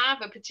 we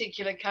have a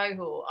particular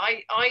cohort.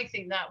 I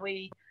think that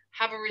we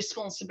have a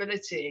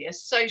responsibility, a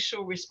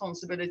social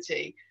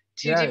responsibility,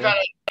 to develop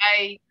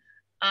a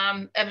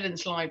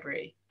evidence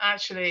library.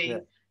 Actually,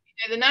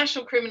 the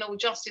National Criminal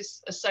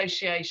Justice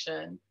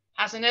Association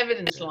has an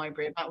evidence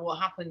library about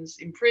what happens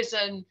in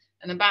prison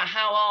and about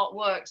how art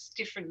works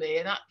differently.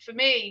 And that, for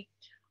me,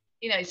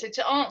 so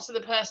to answer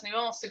the person who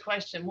asked the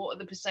question, what are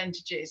the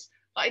percentages?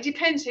 Like, it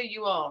depends who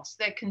you ask.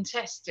 They're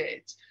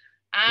contested.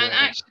 And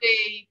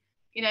actually,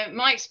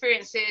 my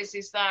experience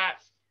is that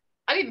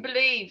I didn't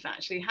believe,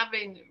 actually,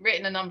 having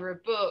written a number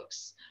of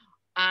books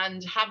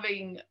and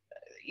having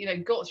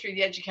got through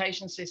the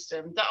education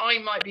system, that I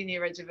might be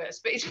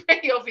neurodiverse, but it's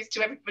very obvious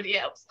to everybody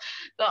else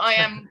that I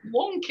am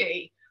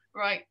wonky,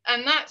 right?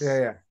 And that's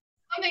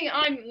something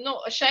I'm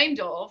not ashamed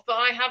of, but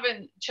I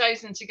haven't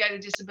chosen to go the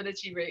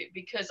disability route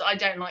because I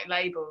don't like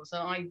labels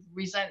and I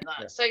resent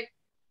that. So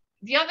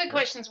the other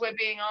questions we're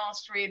being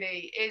asked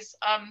really is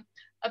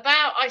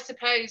about, I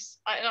suppose,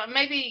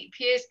 maybe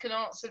Piers can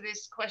answer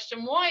this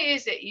question. Why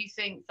is it you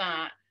think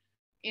that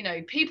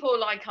people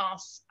like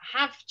us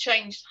have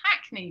changed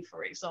Hackney,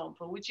 for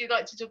example? Would you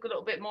like to talk a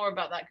little bit more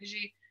about that? Because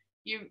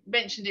you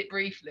mentioned it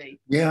briefly.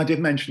 Yeah, I did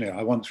mention it.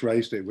 I once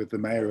raised it with the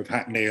mayor of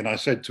Hackney, and I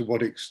said, to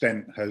what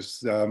extent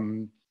has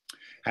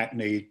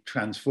Hackney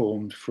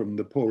transformed from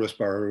the poorest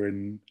borough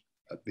in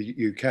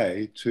the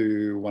UK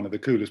to one of the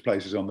coolest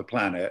places on the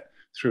planet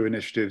through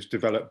initiatives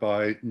developed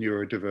by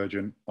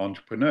neurodivergent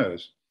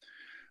entrepreneurs?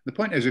 The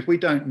point is, if we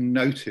don't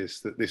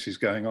notice that this is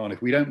going on,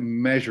 if we don't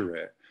measure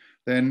it,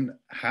 then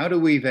how do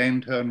we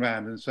then turn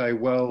around and say,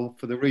 well,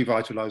 for the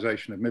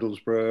revitalisation of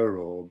Middlesbrough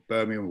or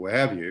Birmingham or where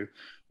have you,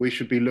 we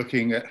should be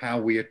looking at how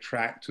we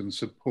attract and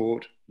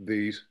support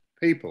these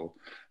people?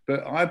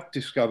 But I've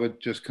discovered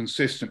just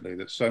consistently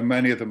that so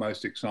many of the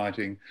most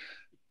exciting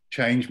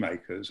change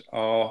makers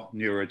are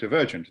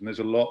neurodivergent, and there's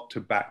a lot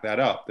to back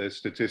that up. There's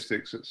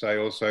statistics that say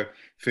also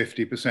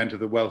 50% of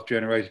the wealth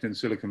generated in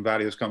Silicon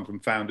Valley has come from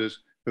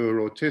founders who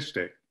are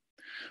autistic.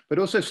 But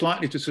also,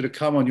 slightly to sort of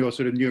come on your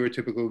sort of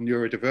neurotypical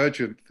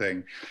neurodivergent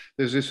thing,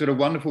 there's this sort of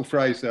wonderful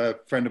phrase that a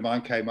friend of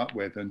mine came up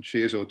with, and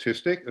she is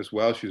autistic as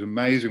well. She's an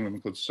amazing woman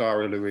called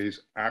Sarah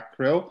Louise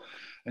Acril.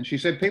 And she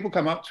said, people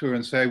come up to her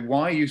and say,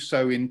 why are you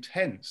so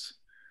intense?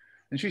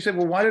 And she said,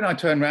 well, why don't I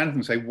turn around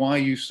and say, why are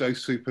you so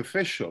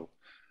superficial?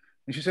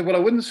 And she said, well, I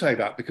wouldn't say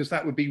that because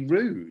that would be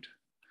rude.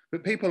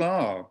 But people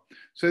are.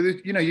 So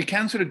that, you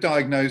can sort of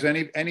diagnose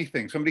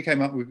anything. Somebody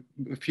came up with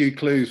a few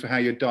clues for how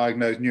you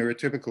diagnose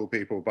neurotypical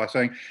people by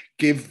saying,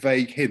 give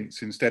vague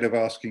hints instead of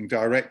asking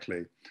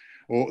directly.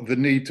 Or the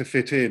need to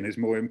fit in is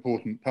more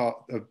important part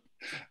of,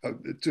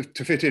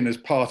 to fit in as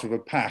part of a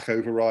pack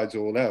overrides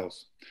all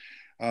else.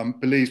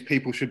 Believes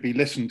people should be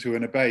listened to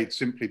and obeyed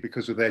simply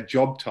because of their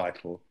job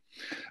title.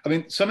 I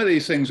mean, some of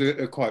these things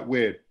are quite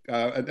weird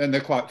and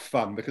they're quite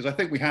fun, because I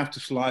think we have to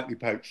slightly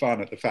poke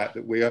fun at the fact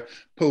that we are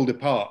pulled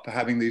apart for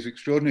having these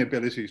extraordinary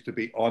abilities to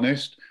be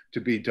honest,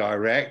 to be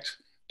direct,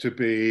 to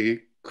be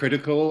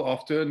critical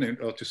often,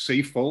 or to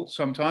see faults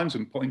sometimes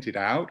and point it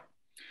out.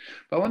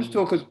 But I want to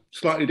talk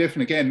slightly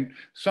different again,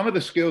 some of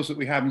the skills that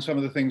we have and some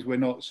of the things we're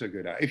not so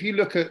good at. If you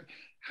look at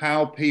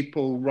how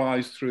people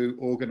rise through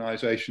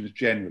organizations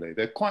generally,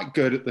 they're quite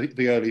good at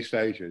the early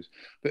stages.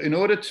 But in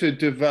order to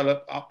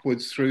develop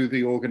upwards through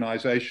the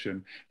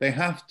organization, they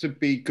have to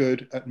be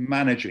good at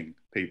managing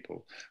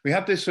people. We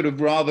have this sort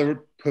of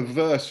rather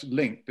perverse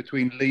link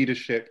between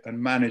leadership and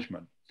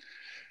management.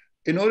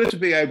 In order to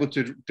be able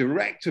to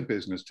direct a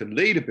business, to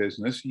lead a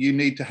business, you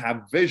need to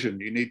have vision.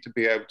 You need to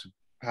be able to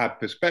have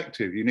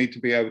perspective. You need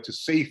to be able to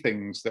see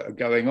things that are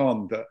going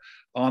on that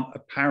aren't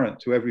apparent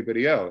to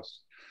everybody else.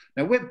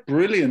 Now, we're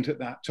brilliant at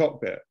that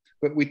top bit,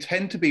 but we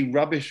tend to be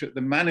rubbish at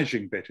the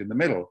managing bit in the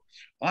middle.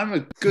 I'm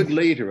a good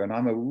leader and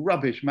I'm a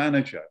rubbish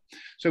manager.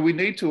 So we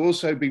need to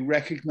also be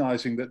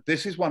recognizing that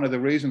this is one of the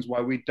reasons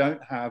why we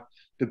don't have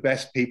the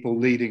best people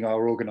leading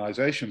our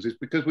organizations, is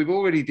because we've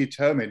already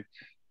determined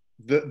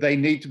that they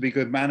need to be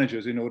good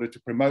managers in order to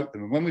promote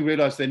them. And when we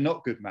realize they're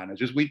not good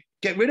managers, we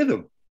get rid of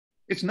them.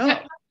 It's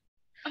not.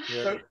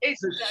 Yeah. So there's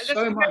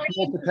so much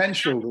more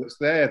potential that's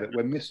there that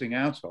we're missing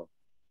out on.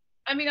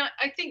 I mean,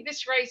 I think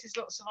this raises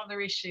lots of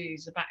other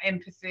issues about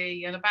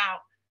empathy and about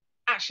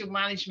actual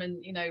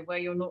management, you know, where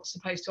you're not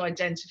supposed to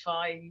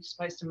identify, you're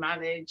supposed to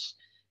manage.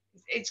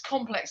 It's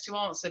complex to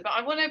answer, but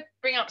I want to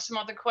bring up some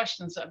other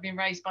questions that have been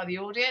raised by the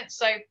audience.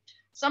 So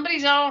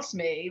somebody's asked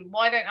me,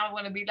 why don't I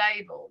want to be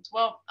labelled?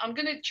 Well, I'm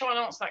going to try and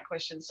answer that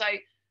question. So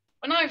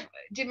when I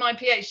did my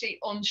PhD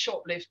on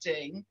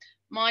shoplifting,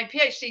 my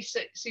PhD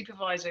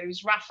supervisor,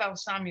 who's Raphael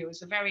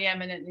Samuels, a very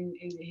eminent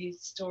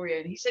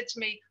historian, he said to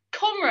me,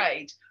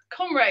 comrade,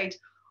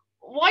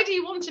 why do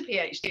you want a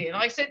PhD? And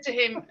I said to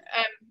him,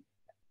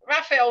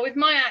 Raphael, with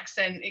my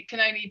accent, it can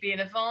only be an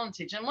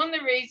advantage. And one of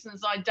the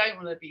reasons I don't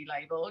want to be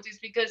labelled is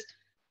because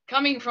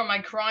coming from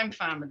a crime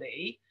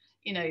family,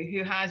 you know,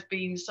 who has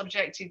been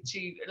subjected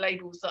to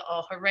labels that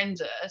are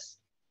horrendous,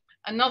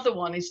 another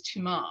one is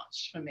too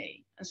much for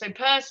me. And so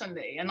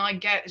personally, and I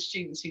get the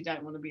students who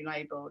don't want to be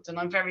labelled, and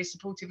I'm very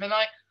supportive, and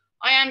I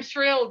am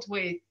thrilled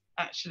with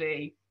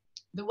actually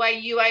the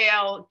way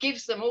UAL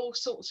gives them all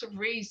sorts of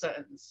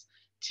reasons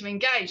to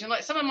engage. And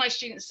like some of my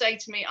students say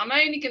to me, I'm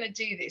only going to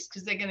do this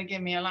because they're going to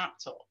give me a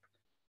laptop.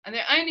 And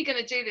they're only going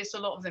to do this, a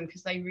lot of them,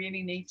 because they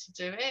really need to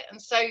do it.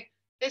 And so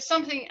there's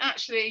something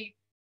actually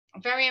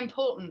very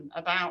important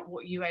about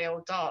what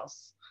UAL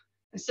does.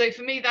 And so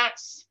for me,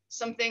 that's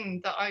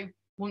something that I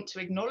want to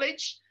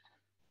acknowledge.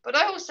 But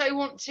I also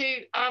want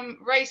to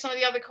raise some of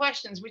the other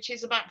questions, which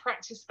is about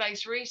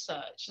practice-based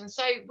research. And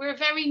so we're a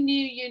very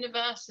new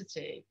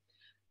university.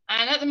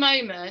 And at the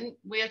moment,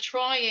 we are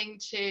trying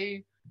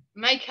to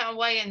make our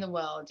way in the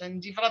world and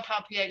develop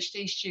our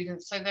PhD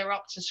students so they're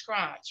up to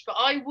scratch. But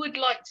I would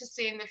like to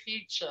see in the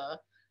future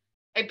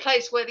a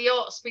place where the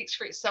art speaks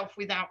for itself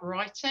without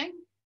writing.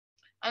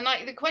 And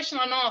like the question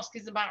I'm asked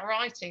is about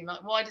writing,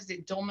 like why does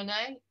it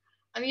dominate?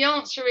 And the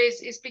answer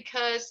is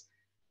because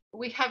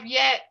we have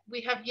yet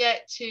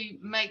to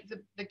make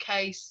the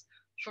case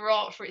for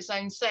art for its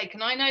own sake.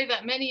 And I know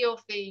that many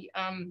of the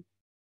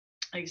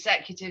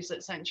executives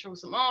at St.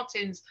 Charles St.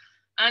 Martin's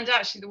and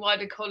actually the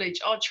wider college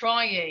are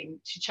trying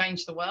to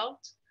change the world,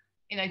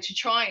 you know, to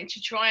try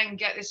and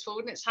get this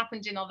forward. And it's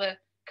happened in other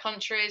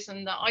countries,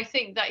 and I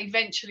think that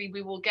eventually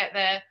we will get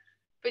there.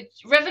 But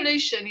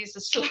revolution is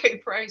a slow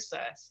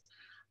process.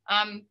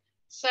 I've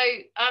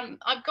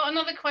got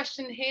another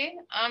question here.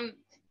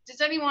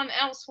 Does anyone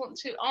else want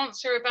to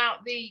answer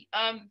about the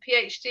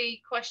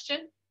PhD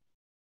question?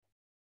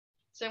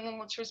 Does anyone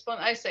want to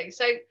respond? I see.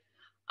 So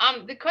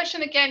the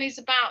question again is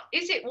about,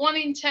 is it 1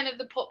 in 10 of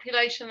the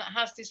population that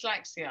has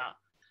dyslexia?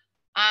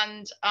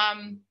 And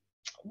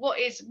what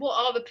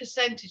are the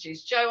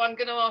percentages? Joe, I'm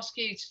going to ask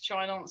you to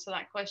try and answer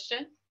that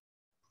question.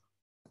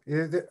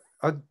 Yeah,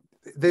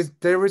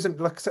 there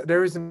isn't, like I said,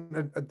 there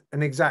isn't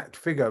an exact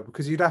figure,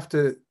 because you'd have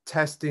to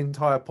test the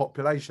entire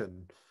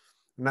population,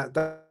 and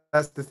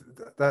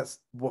that's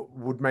what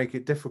would make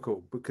it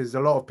difficult, because a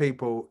lot of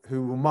people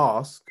who will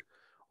mask,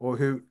 or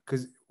who,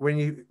 because when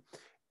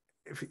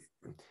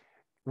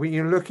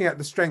you're looking at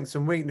the strengths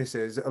and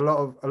weaknesses, a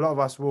lot of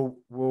us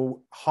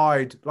will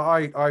hide.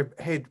 Like I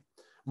hid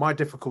my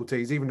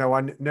difficulties, even though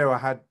I knew I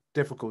had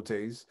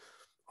difficulties.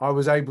 I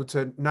was able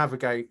to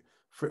navigate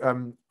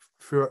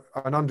through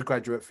an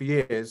undergraduate for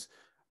years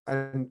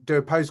and do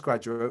a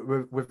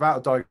postgraduate without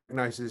a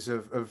diagnosis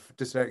of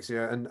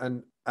dyslexia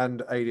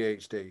and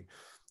ADHD.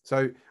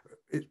 So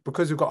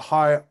because we've got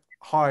high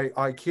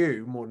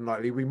IQ, more than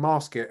likely, we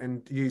mask it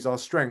and use our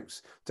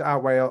strengths to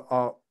outweigh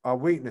our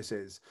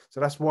weaknesses. So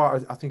that's why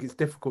I think it's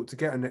difficult to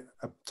get a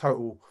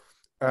total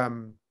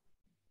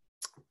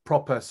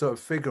proper sort of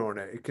figure on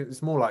it.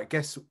 It's more like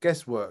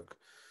guesswork,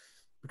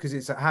 because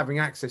it's having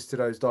access to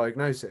those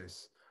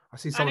diagnoses. I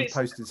see someone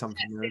posted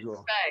something there as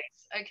well.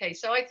 Okay,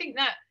 so I think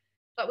that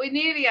we're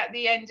nearly at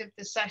the end of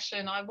the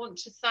session. I want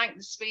to thank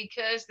the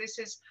speakers. This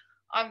is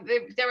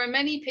there are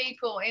many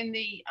people in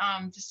the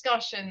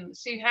discussion.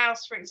 Sue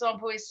House, for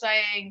example, is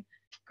saying,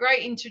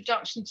 great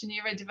introduction to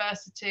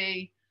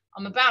neurodiversity.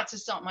 I'm about to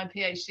start my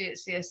PhD at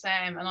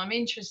CSM and I'm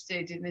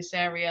interested in this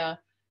area,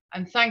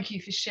 and thank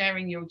you for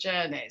sharing your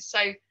journeys.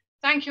 So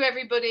thank you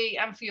everybody,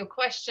 and for your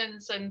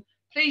questions, and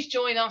please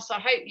join us. I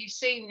hope you've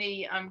seen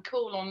the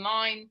call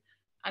online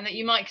and that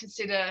you might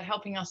consider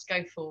helping us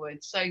go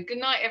forward. So good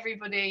night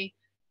everybody,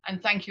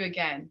 and thank you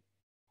again.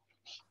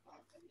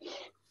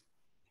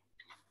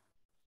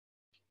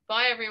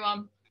 Bye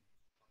everyone.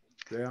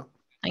 Yeah.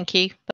 Thank you.